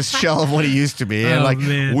like he's a shell of what he used to be. And like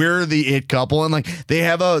we're the it couple, and like they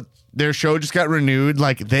have their show just got renewed.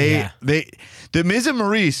 Like the Miz and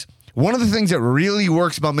Maurice. One of the things that really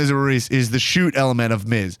works about Miz and Maurice is the shoot element of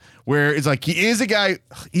Miz, where it's like he is a guy.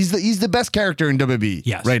 He's the best character in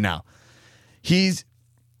WWE right now. He's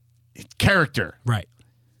character. Right.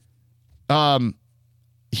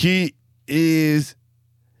 He has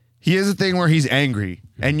a thing where he's angry,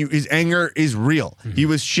 and his anger is real. Mm-hmm. He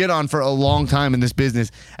was shit on for a long time in this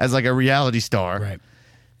business as like a reality star, right?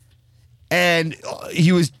 And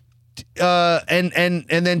he was, and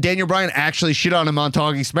then Daniel Bryan actually shit on him on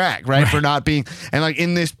Talking Smack, right? For not being, and like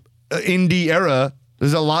in this indie era,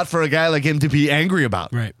 there's a lot for a guy like him to be angry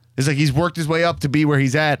about, right? It's like he's worked his way up to be where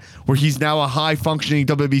he's at, where he's now a high functioning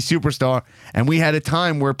WWE superstar, and we had a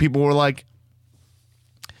time where people were like,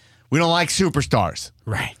 we don't like superstars.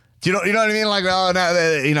 Right. Do you know what I mean? Like, oh,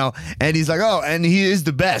 no, you know, and he's like, oh, and he is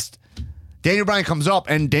the best. Daniel Bryan comes up,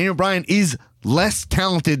 and Daniel Bryan is less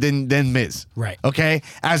talented than Miz. Right. Okay?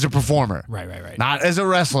 As a performer. Right. Not as a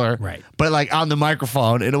wrestler. Right. But like on the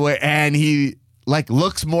microphone in a way, and he like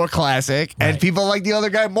looks more classic, and people like the other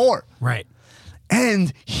guy more. Right.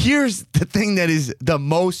 And here's the thing that is the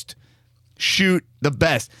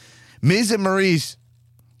best. Miz and Maurice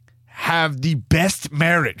have the best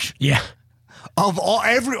marriage. Yeah. Of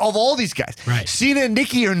all these guys. Right. Cena and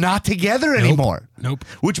Nikki are not together anymore. Nope.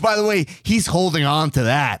 Which, by the way, he's holding on to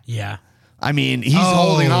that. Yeah. I mean, he's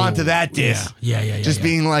holding on to that disc. Yeah. Just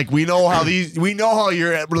being like, we know how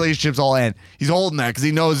your relationships all end. He's holding that because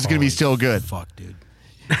he knows it's going to be still good. Fuck, dude.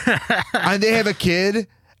 And they have a kid.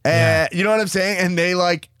 You know what I'm saying? And they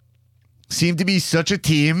like seem to be such a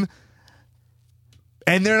team.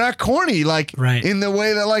 And they're not corny, like in the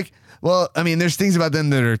way that like, well, I mean, there's things about them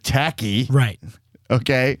that are tacky. Right.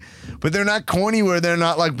 Okay. But they're not corny where they're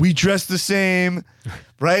not like, we dress the same.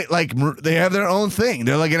 Right? Like they have their own thing.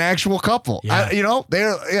 They're like an actual couple. Yeah.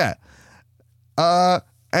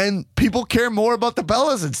 And people care more about the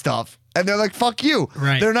Bellas and stuff. And they're like, fuck you.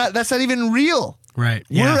 Right. That's not even real. Right.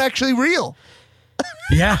 We're actually real.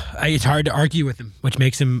 Yeah, it's hard to argue with him, which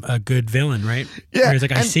makes him a good villain, right? Yeah, where he's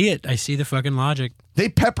like, I see it. I see the fucking logic. They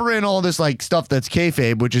pepper in all this like stuff that's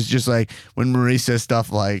kayfabe, which is just like when Maurice says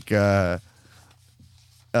stuff like, and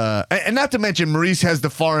not to mention Maurice has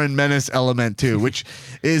the foreign menace element too, which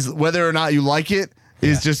is whether or not you like it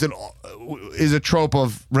is just is a trope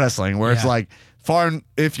of wrestling where it's like foreign.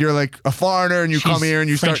 If you're like a foreigner and you come here and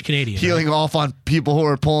you start healing off on people who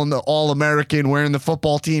are pulling the all American, wearing the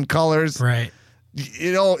football team colors, right?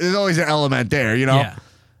 You know, there's always an element there, you know. Yeah.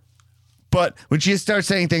 But when she starts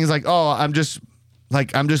saying things like, "Oh, I'm just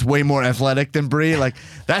way more athletic than Brie," like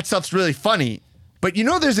that stuff's really funny. But you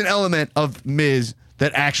know, there's an element of Miz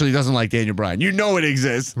that actually doesn't like Daniel Bryan. You know it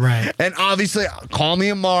exists, right? And obviously, call me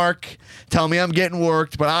a mark, tell me I'm getting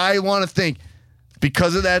worked, but I want to think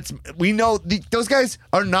because of that, we know those guys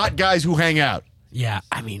are not guys who hang out. Yeah,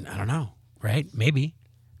 I mean, I don't know, right? Maybe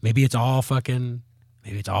it's all fucking.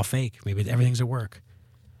 Maybe it's all fake. Maybe everything's at work.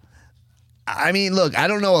 I mean, look, I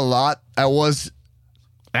don't know a lot. I was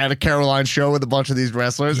at a Caroline show with a bunch of these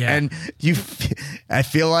wrestlers, and I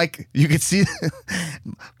feel like you could see.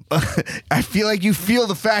 I feel like you feel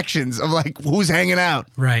the factions of like who's hanging out.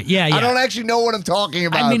 Right. Yeah. I don't actually know what I'm talking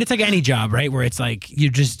about. I mean, it's like any job, right? Where it's like you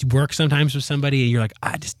just work sometimes with somebody and you're like,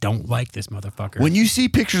 I just don't like this motherfucker. When you see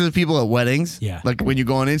pictures of people at weddings, like when you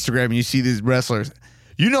go on Instagram and you see these wrestlers,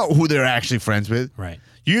 you know who they're actually friends with. Right.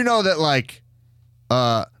 You know that like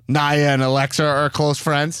Nia and Alexa are close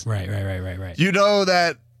friends. Right. You know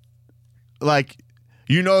that like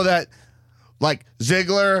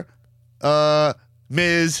Ziggler,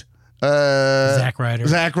 Miz, Zack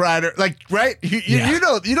Ryder. Like, right? You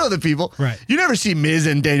know the people. Right. You never see Miz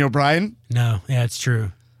and Daniel Bryan. No, yeah, it's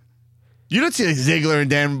true. You don't see Ziggler and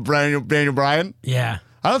Daniel Bryan. Yeah.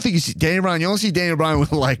 I don't think you see Daniel Bryan. You don't see Daniel Bryan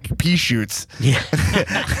with like pea shoots. Yeah.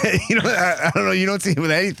 You know, I don't know. You don't see him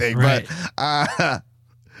with anything. Right. But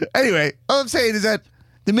anyway, all I'm saying is that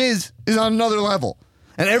The Miz is on another level,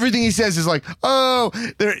 and everything he says is like, oh,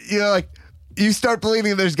 there. You know, like you start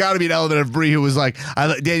believing there's got to be an element of Brie who was like,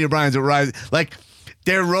 Daniel Bryan's a rise. Like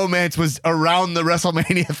their romance was around the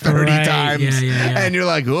WrestleMania 30 times, and you're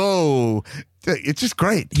like, oh, it's just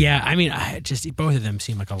great. Yeah, I mean, both of them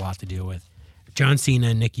seem like a lot to deal with. John Cena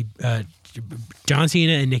and Nikki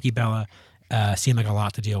Bella seem like a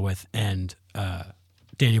lot to deal with, and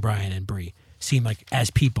Daniel Bryan and Brie seem like,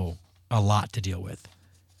 as people, a lot to deal with.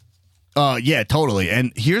 Yeah, totally.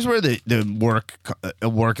 And here's where the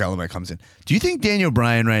work element comes in. Do you think Daniel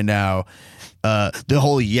Bryan right now, the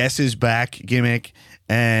whole "yes is back" gimmick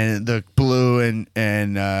and the blue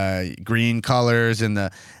and green colors and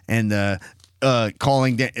the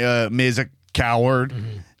calling Miz a coward?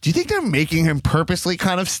 Mm-hmm. Do you think they're making him purposely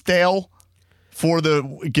kind of stale for the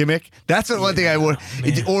gimmick? That's the one thing I would.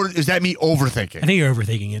 Or is that me overthinking? I think you're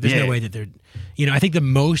overthinking it. There's no way that they're. You know, I think the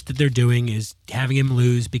most that they're doing is having him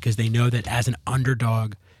lose because they know that as an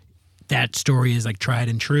underdog, that story is like tried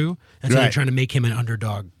and true, and so they're trying to make him an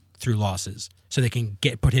underdog through losses, so they can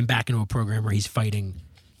put him back into a program where he's fighting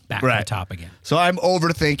back to the top again. So I'm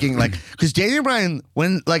overthinking, like, because Daniel Bryan,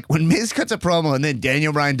 when Miz cuts a promo and then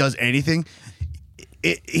Daniel Bryan does anything.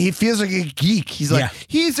 He feels like a geek. He's like,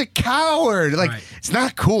 he's a coward. Like, it's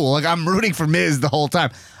not cool. Like, I'm rooting for Miz the whole time.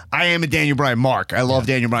 I am a Daniel Bryan mark. I love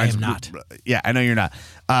Daniel Bryan. I am not. Yeah, I know you're not.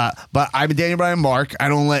 But I'm a Daniel Bryan mark. I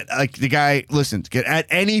don't let, like, the guy, listen, at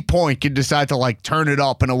any point can decide to, like, turn it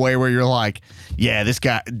up in a way where you're like, yeah, this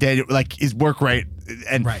guy, Daniel, like, his work rate,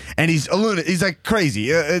 and he's a lunatic. He's, like,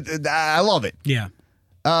 crazy. I love it. Yeah.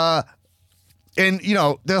 And, you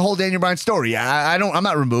know, the whole Daniel Bryan story, I'm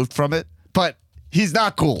not removed from it. but he's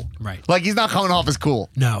not cool. Right. Like, he's not coming off as cool.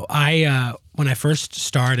 No, when I first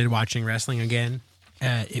started watching wrestling again,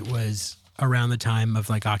 it was around the time of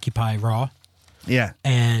like Occupy Raw. Yeah.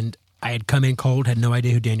 And I had come in cold, had no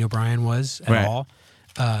idea who Daniel Bryan was at all.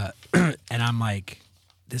 And I'm like,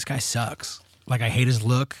 this guy sucks. Like, I hate his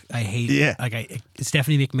look. I hate,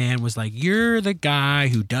 Stephanie McMahon was like, you're the guy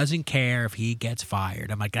who doesn't care if he gets fired.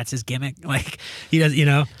 I'm like, that's his gimmick. Like, he does, you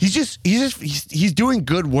know? He's doing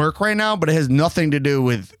good work right now, but it has nothing to do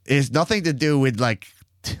with, like,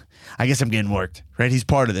 I guess I'm getting worked, right? He's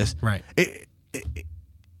part of this. Right.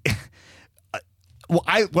 What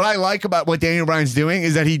I like about what Daniel Bryan's doing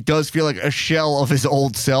is that he does feel like a shell of his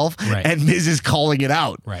old self, and Miz is calling it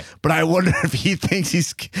out. Right. But I wonder if he thinks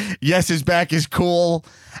yes is back is cool,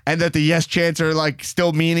 and that the yes chants are like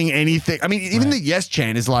still meaning anything. I mean, even the yes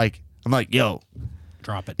chant is like, I'm like, yo,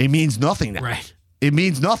 drop it. It means nothing now. Right. It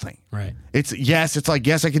means nothing. Right. It's like,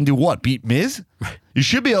 yes, I can do what? Beat Miz? Right. You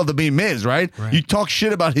should be able to beat Miz, right? You talk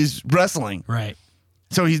shit about his wrestling. Right.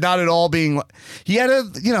 So he's not at all being,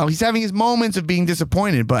 he's having his moments of being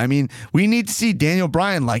disappointed. But I mean, we need to see Daniel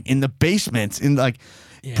Bryan like in the basements, in like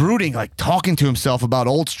brooding, like talking to himself about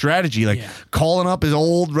old strategy, like calling up his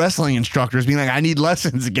old wrestling instructors, being like, I need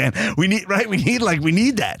lessons again. We need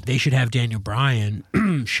that. They should have Daniel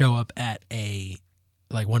Bryan show up at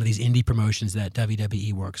one of these indie promotions that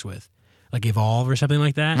WWE works with, like Evolve or something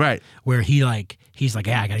like that. Right. Where he's like,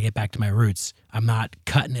 yeah, I got to get back to my roots. I'm not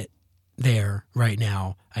cutting it there right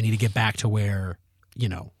now. I need to get back to where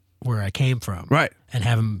I came from. Right. And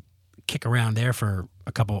have him kick around there for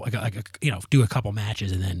a couple, do a couple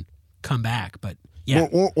matches and then come back. But yeah.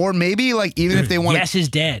 Or maybe like even if they want Yes is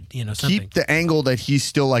dead, something. Keep the angle that he's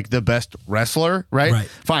still like the best wrestler, right? Right.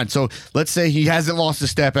 Fine. So let's say he hasn't lost a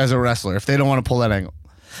step as a wrestler, if they don't want to pull that angle.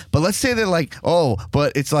 But let's say they're like,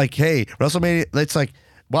 but it's like, hey, WrestleMania, it's like,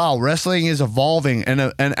 wow, wrestling is evolving,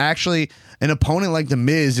 and actually an opponent like The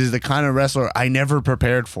Miz is the kind of wrestler I never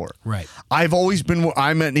prepared for. Right. I'm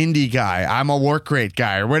an indie guy. I'm a work rate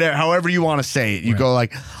guy, or whatever, however you want to say it. You go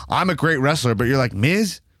like, I'm a great wrestler, but you're like,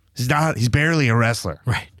 Miz? He's barely a wrestler.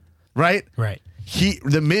 Right. Right? Right.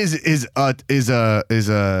 The Miz is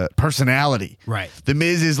a personality. Right. The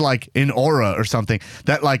Miz is like an aura or something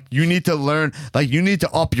that like you need to learn, like you need to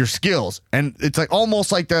up your skills. And it's like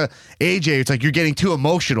almost like the AJ, it's like you're getting too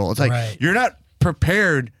emotional. It's like you're not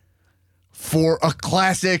prepared for a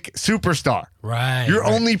classic superstar. Right. You're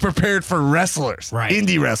only prepared for wrestlers. Right.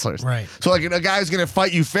 Indie wrestlers. Right. So like a guy's gonna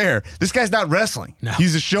fight you fair. This guy's not wrestling. No.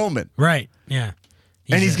 He's a showman. Right. Yeah.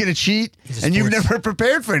 He's going to cheat, and you've never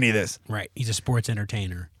prepared for any of this. Right. He's a sports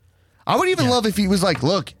entertainer. I would even love if he was like,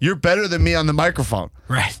 look, you're better than me on the microphone.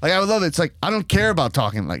 Right. Like, I would love it. It's like, I don't care about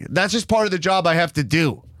talking like it. That's just part of the job I have to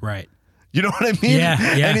do. Right. You know what I mean? Yeah.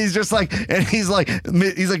 And he's just like, he's like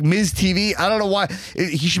Miz TV. I don't know why.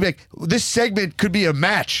 He should be like, this segment could be a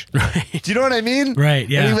match. Right. Do you know what I mean? Right.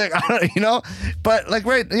 Yeah. And he's like, but like,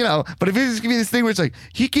 right, but if he's gonna be this thing where it's like,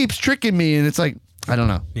 he keeps tricking me, and it's like, I don't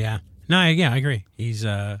know. Yeah. No, I agree. He's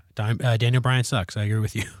Daniel Bryan sucks. I agree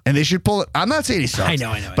with you. And they should pull it. I'm not saying he sucks. I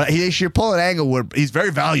know. But they should pull an angle where he's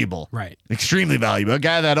very valuable. Right. Extremely valuable. A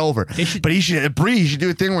guy that over. But he should do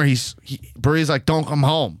a thing where Bree's like, don't come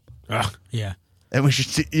home. Yeah. And we should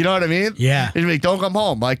see, you know what I mean? Yeah. And like, don't come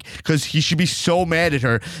home. Like, because he should be so mad at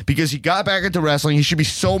her because he got back into wrestling. He should be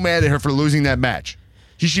so mad at her for losing that match.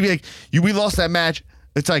 He should be like, we lost that match.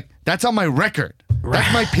 It's like, that's on my record. Right.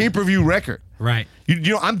 That's my pay-per-view record. Right.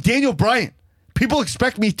 I'm Daniel Bryan. People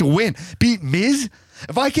expect me to win. Beat Miz?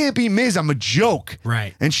 If I can't beat Miz, I'm a joke.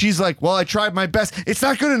 Right. And she's like, well, I tried my best. It's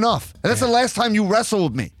not good enough. And that's the last time you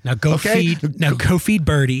wrestled with me. Now go feed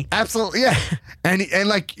Birdie. Absolutely. Yeah. and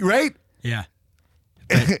like, right? Yeah.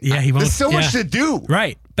 But, yeah, he won't. There's so much to do.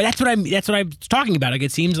 Right. But that's what I'm talking about. Like,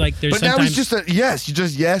 it seems like there's But now he's just a yes. You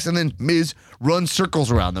just yes, and then Miz runs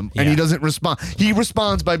circles around them, and he doesn't respond. He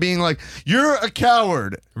responds by being like, "You're a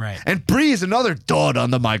coward." Right. And Bree is another dud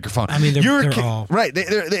on the microphone. I mean, they're all right.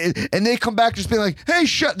 They come back just being like, "Hey,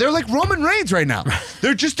 shut." They're like Roman Reigns right now.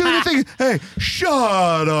 They're just doing the thing. Hey,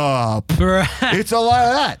 shut up. Right. It's a lot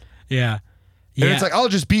of that. Yeah. And it's like, I'll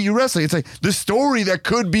just beat you wrestling. It's like the story that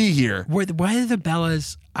could be here. Why are the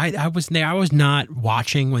Bellas? I was there. I was not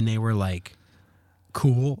watching when they were like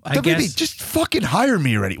cool. I guess just fucking hire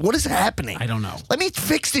me already. What is happening? I don't know. Let me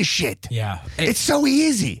fix this shit. Yeah, it's so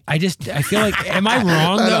easy. I feel like, am I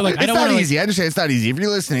wrong though? Like, it's not easy. I understand it's not easy. If you're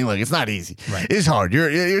listening, look, it's not easy. Right. It's hard. You're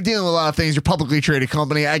dealing with a lot of things. You're a publicly traded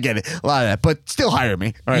company. I get it. A lot of that, but still hire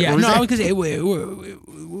me. All right. Yeah. No, because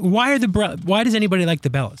why does anybody like the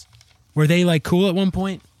Bellas? Were they like cool at one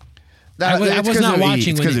point? I was not watching.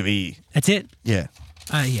 It's because of E. That's it? Yeah.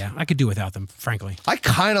 Yeah, I could do without them, frankly. I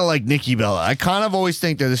kind of like Nikki Bella. I kind of always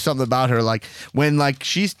think that there's something about her, like when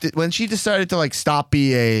she decided to like stop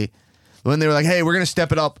BA, when they were like, hey, we're gonna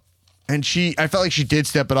step it up, and I felt like she did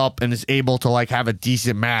step it up and is able to like have a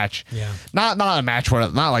decent match. Yeah, not a match where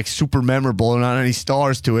not like super memorable and not any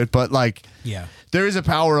stars to it, but like there is a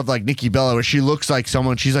power of like Nikki Bella where she looks like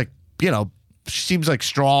someone. She's like, you know, she seems like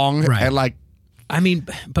strong and like. I mean,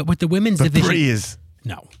 but with the women's division, Brie is.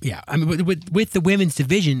 No, yeah. I mean, with the women's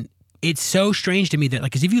division, it's so strange to me that,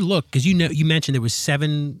 like, because if you look, because you mentioned there was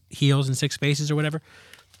 7 heels and 6 faces or whatever,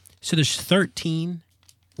 so there's 13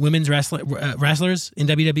 women's wrestlers in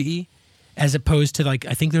WWE, as opposed to like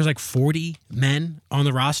I think there's like 40 men on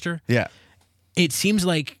the roster. Yeah, it seems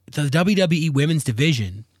like the WWE women's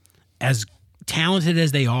division, as talented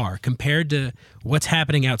as they are, compared to what's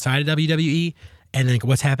happening outside of WWE and then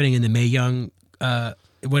what's happening in the Mae Young,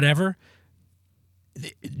 whatever.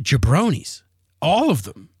 Jabronis, all of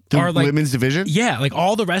them are like women's division. Yeah, like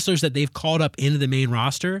all the wrestlers that they've called up into the main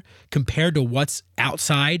roster compared to what's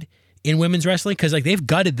outside in women's wrestling, because like they've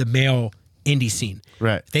gutted the male indie scene.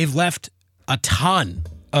 Right. They've left a ton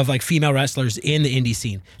of like female wrestlers in the indie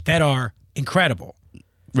scene that are incredible.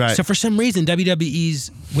 Right. So for some reason, WWE's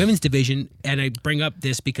women's division, and I bring up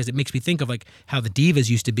this because it makes me think of like how the Divas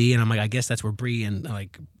used to be, and I'm like, I guess that's where Brie and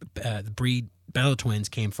like the Brie Bella twins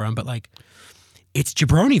came from, but like. It's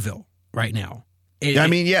Jabroniville right now.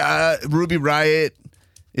 Ruby Riott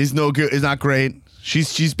is no good. Is not great.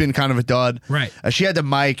 She's been kind of a dud. Right. She had the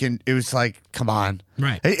mic and it was like, come on.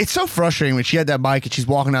 Right. It's so frustrating when she had that mic and she's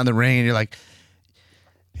walking down the ring and you're like,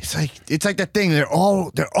 it's like that thing. They're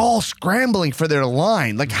all scrambling for their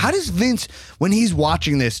line. Like, how does Vince, when he's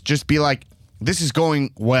watching this, just be like, this is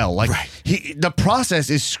going well? Like, the process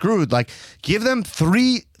is screwed. Like, give them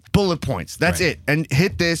 3 bullet points. That's it, and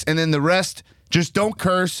hit this, and then the rest. Just don't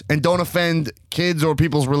curse and don't offend kids or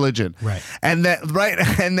people's religion. Right. And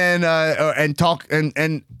then and talk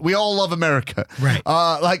and we all love America. Right.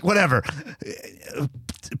 Like whatever.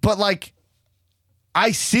 But like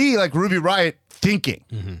I see like Ruby Riott thinking.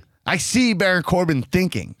 Mm-hmm. I see Baron Corbin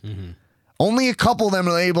thinking. Mm-hmm. Only a couple of them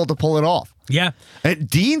are able to pull it off. Yeah. And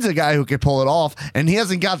Dean's a guy who can pull it off, and he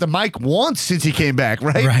hasn't got the mic once since he came back,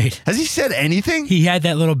 right? Right. Has he said anything? He had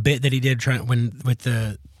that little bit that he did with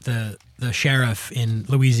the sheriff in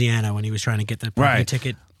Louisiana when he was trying to get the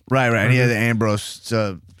ticket. Right. And he had the Ambrose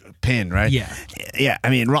pin, right? Yeah. Yeah. I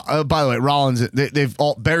mean, by the way, Rollins, they've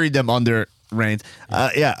all buried them under Reigns.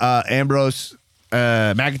 Ambrose,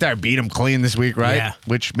 McIntyre beat him clean this week, right? Yeah.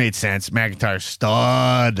 Which made sense. McIntyre's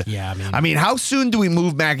stud. Yeah, I mean, how soon do we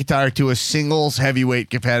move McIntyre to a singles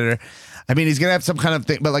heavyweight competitor? I mean, he's going to have some kind of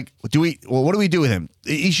thing, but like, what do we do with him?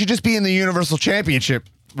 He should just be in the Universal Championship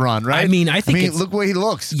run, right? I mean, I think look where he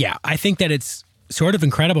looks. Yeah, I think that it's sort of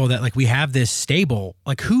incredible that like we have this stable.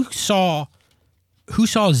 Like who saw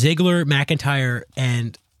Ziggler, McIntyre,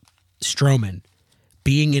 and Strowman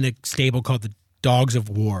being in a stable called the Dogs of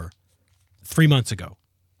War 3 months ago?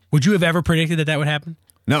 Would you have ever predicted that would happen?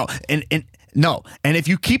 No, and if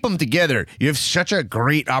you keep them together, you have such a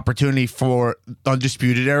great opportunity for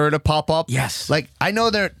Undisputed Era to pop up. Yes, like I know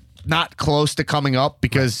they're not close to coming up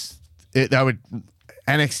because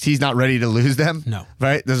NXT's not ready to lose them. No.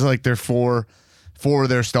 Right? There's like their four of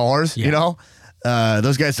their stars, you know?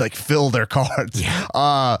 Those guys like fill their cards.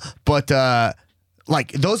 Yeah. But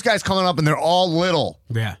like those guys coming up and they're all little.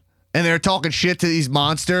 Yeah. And they're talking shit to these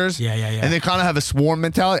monsters. Yeah. And they kind of have a swarm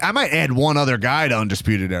mentality. I might add one other guy to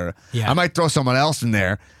Undisputed Era. Yeah. I might throw someone else in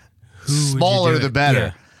there. Who Smaller the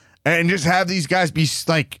better. Yeah. And just have these guys be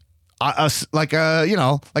like lemmings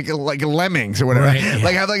or whatever. Right, yeah.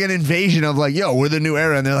 Like have like an invasion of like, yo, we're the new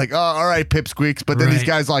era, and they're like, oh, all right, pipsqueaks. But then these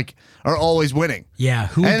guys like are always winning. Yeah,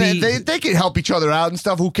 they can help each other out and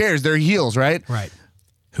stuff. Who cares? They're heels, right? Right.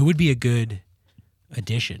 Who would be a good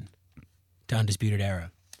addition to Undisputed Era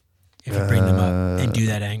if you bring them up and do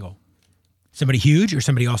that angle? Somebody huge or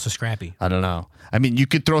somebody also scrappy? I don't know. I mean, you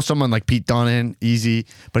could throw someone like Pete Dunne in easy,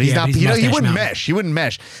 but he's not. But he's he wouldn't Mountain. mesh. He wouldn't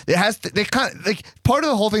mesh. It has to. They kind of like part of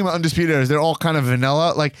the whole thing about Undisputed Era is they're all kind of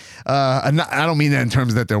vanilla. Like, I don't mean that in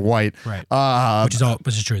terms that they're white. Right. Which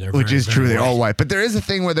is true. They're They're all white. But there is a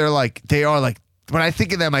thing where they are like. When I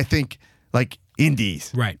think of them, I think like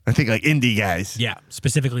indies. Right. I think like indie guys. Yeah.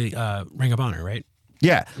 Specifically, Ring of Honor. Right.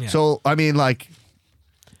 Yeah. So I mean, like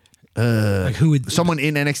who would someone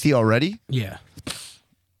in NXT already? Yeah.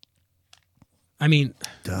 I mean,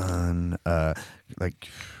 Dunn, like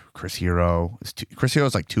Chris Hero. Chris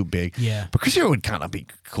Hero's like too big. Yeah. But Chris Hero would kind of be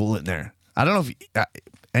cool in there. I don't know if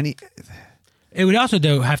any. It would also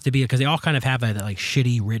though have to be because they all kind of have that like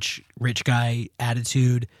shitty rich guy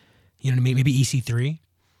attitude. You know what I mean? Maybe EC3.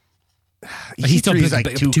 He's still he's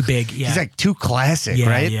like too big. Yeah. He's like too classic, yeah,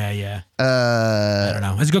 right? Yeah. I don't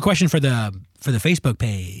know. That's a good question for the Facebook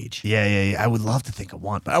page. Yeah. I would love to think of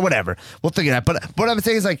one, but whatever. We'll think of that. But what I'm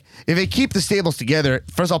saying is, like, if they keep the stables together,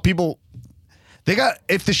 first of all, people,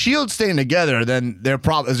 if the Shield's staying together, then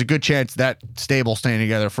there's a good chance that stable's staying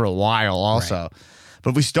together for a while also. Right. But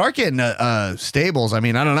if we start getting stables, I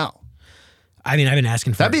mean, I don't know. I mean, I've been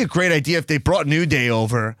asking for That'd be a great idea if they brought New Day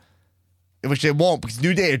over, which they won't, because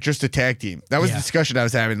New Day are just a tag team. That was the discussion I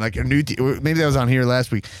was having. Like, maybe that was on here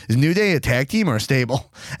last week. Is New Day a tag team or a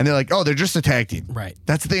stable? And they're like, oh, they're just a tag team. Right.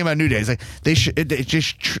 That's the thing about New Day. It's like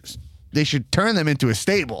they should turn them into a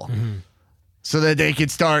stable so that they could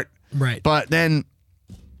start. Right. But then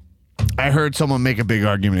I heard someone make a big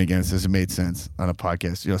argument against this. It made sense on a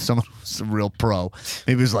podcast. You know, someone who's a real pro,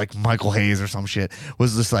 maybe it was like Michael Hayes or some shit,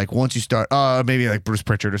 was just like, once you start, maybe like Bruce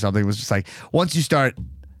Pritchard or something, was just like,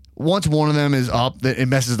 once one of them is up, it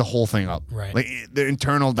messes the whole thing up. Right. Like the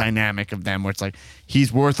internal dynamic of them, where it's like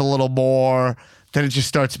he's worth a little more, then it just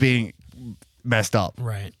starts being messed up.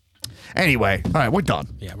 Right. Anyway, all right, we're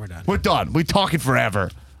done. Yeah, we're done. We're done. We're talking forever.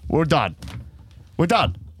 We're done. We're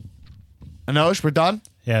done. Anosh, we're done?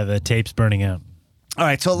 Yeah, the tape's burning out. All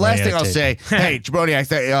right, so last thing I'll tape. say, hey,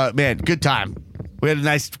 Jabroniacs, man, good time. We had a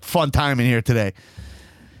nice, fun time in here today.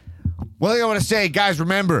 One thing I want to say, guys,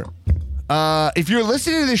 remember, if you're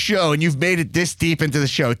listening to the show and you've made it this deep into the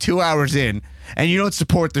show, 2 hours in, and you don't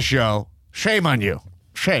support the show, shame on you.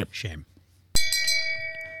 Shame.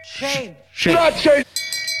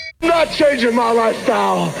 Not changing my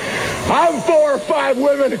lifestyle. I'm 4 or 5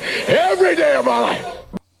 women every day of my life.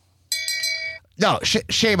 No,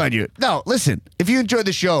 shame on you. No, listen, if you enjoyed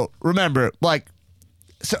the show, remember,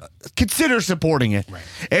 consider supporting it. Right.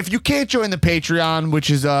 If you can't join the Patreon, which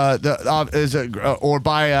is or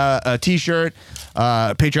buy a T-shirt,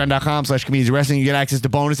 patreon.com/Comedians Wrestling, you get access to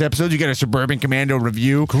bonus episodes. You get a Suburban Commando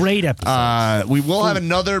review. Great episode. We will have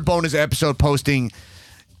another bonus episode posting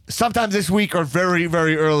sometime this week or very,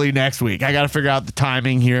 very early next week. I got to figure out the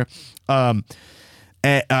timing here. But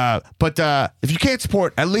if you can't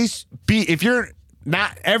support, at least if you're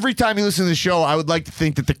not, every time you listen to the show, I would like to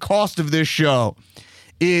think that the cost of this show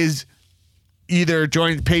is either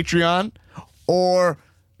joining the Patreon or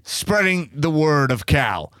spreading the word of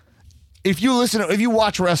Cal. If you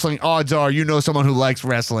watch wrestling, odds are you know someone who likes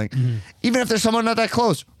wrestling. Mm-hmm. Even if there's someone not that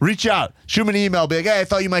close, reach out, shoot me an email, be like, hey, I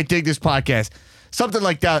thought you might dig this podcast. Something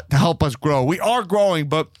like that to help us grow. We are growing,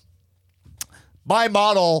 but my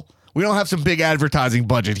model, we don't have some big advertising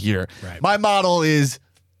budget here. Right. My model is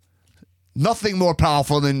nothing more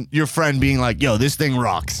powerful than your friend being like, yo, this thing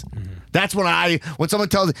rocks. Mm-hmm. That's when someone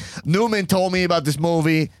tells me, Newman told me about this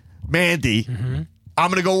movie, Mandy, I'm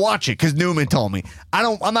going to go watch it because Newman told me.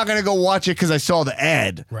 I'm not going to go watch it because I saw the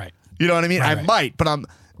ad. Right. You know what I mean? Right, I might, but I'm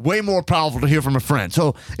way more powerful to hear from a friend.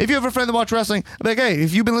 So if you have a friend that watch wrestling, I'm like, hey,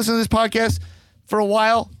 if you've been listening to this podcast for a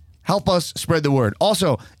while, help us spread the word.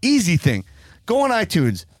 Also, easy thing, go on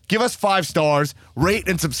iTunes. Give us 5 stars, rate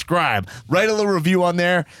and subscribe. Write a little review on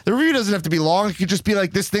there. The review doesn't have to be long. It could just be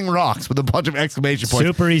like, this thing rocks with a bunch of exclamation points.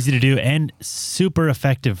 Super easy to do and super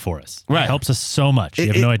effective for us. Right. It helps us so much. You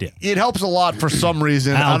have no idea. It helps a lot for some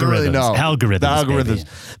reason. I don't really know. Algorithms. The algorithms. Baby.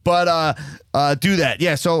 But do that.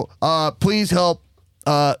 Yeah, so please help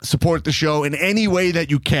support the show in any way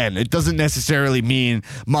that you can. It doesn't necessarily mean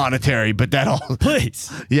monetary, but that'll...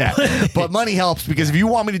 Please. Yeah. Please. But money helps because if you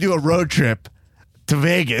want me to do a road trip to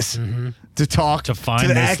Vegas to talk to find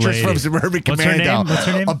the this actress lady from Suburban Commando What's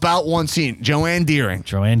her name? about one scene, Joanne Deering.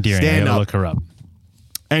 Stand Stand up. up. Look her up.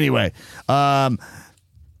 Anyway, yeah.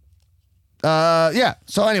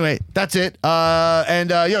 So anyway, that's it. You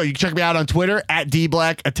can check me out on Twitter at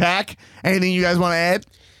DBlackAttack. Anything you guys want to add?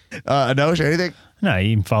 Anosh, anything? No,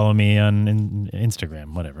 you can follow me on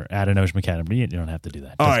Instagram, whatever, at Anosh McAdam, but you don't have to do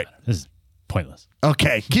that. All right. Matter. This is pointless.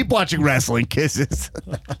 Okay. Keep watching wrestling. Kisses.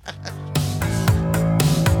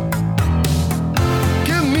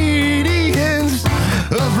 Comedians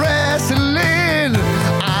of wrestling.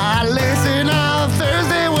 I listen on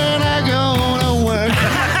Thursday when I go to work.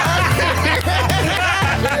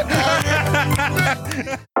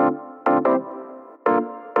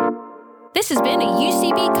 This has been a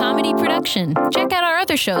UCB Comedy production. Check out our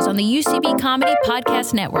other shows on the UCB Comedy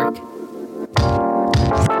Podcast Network.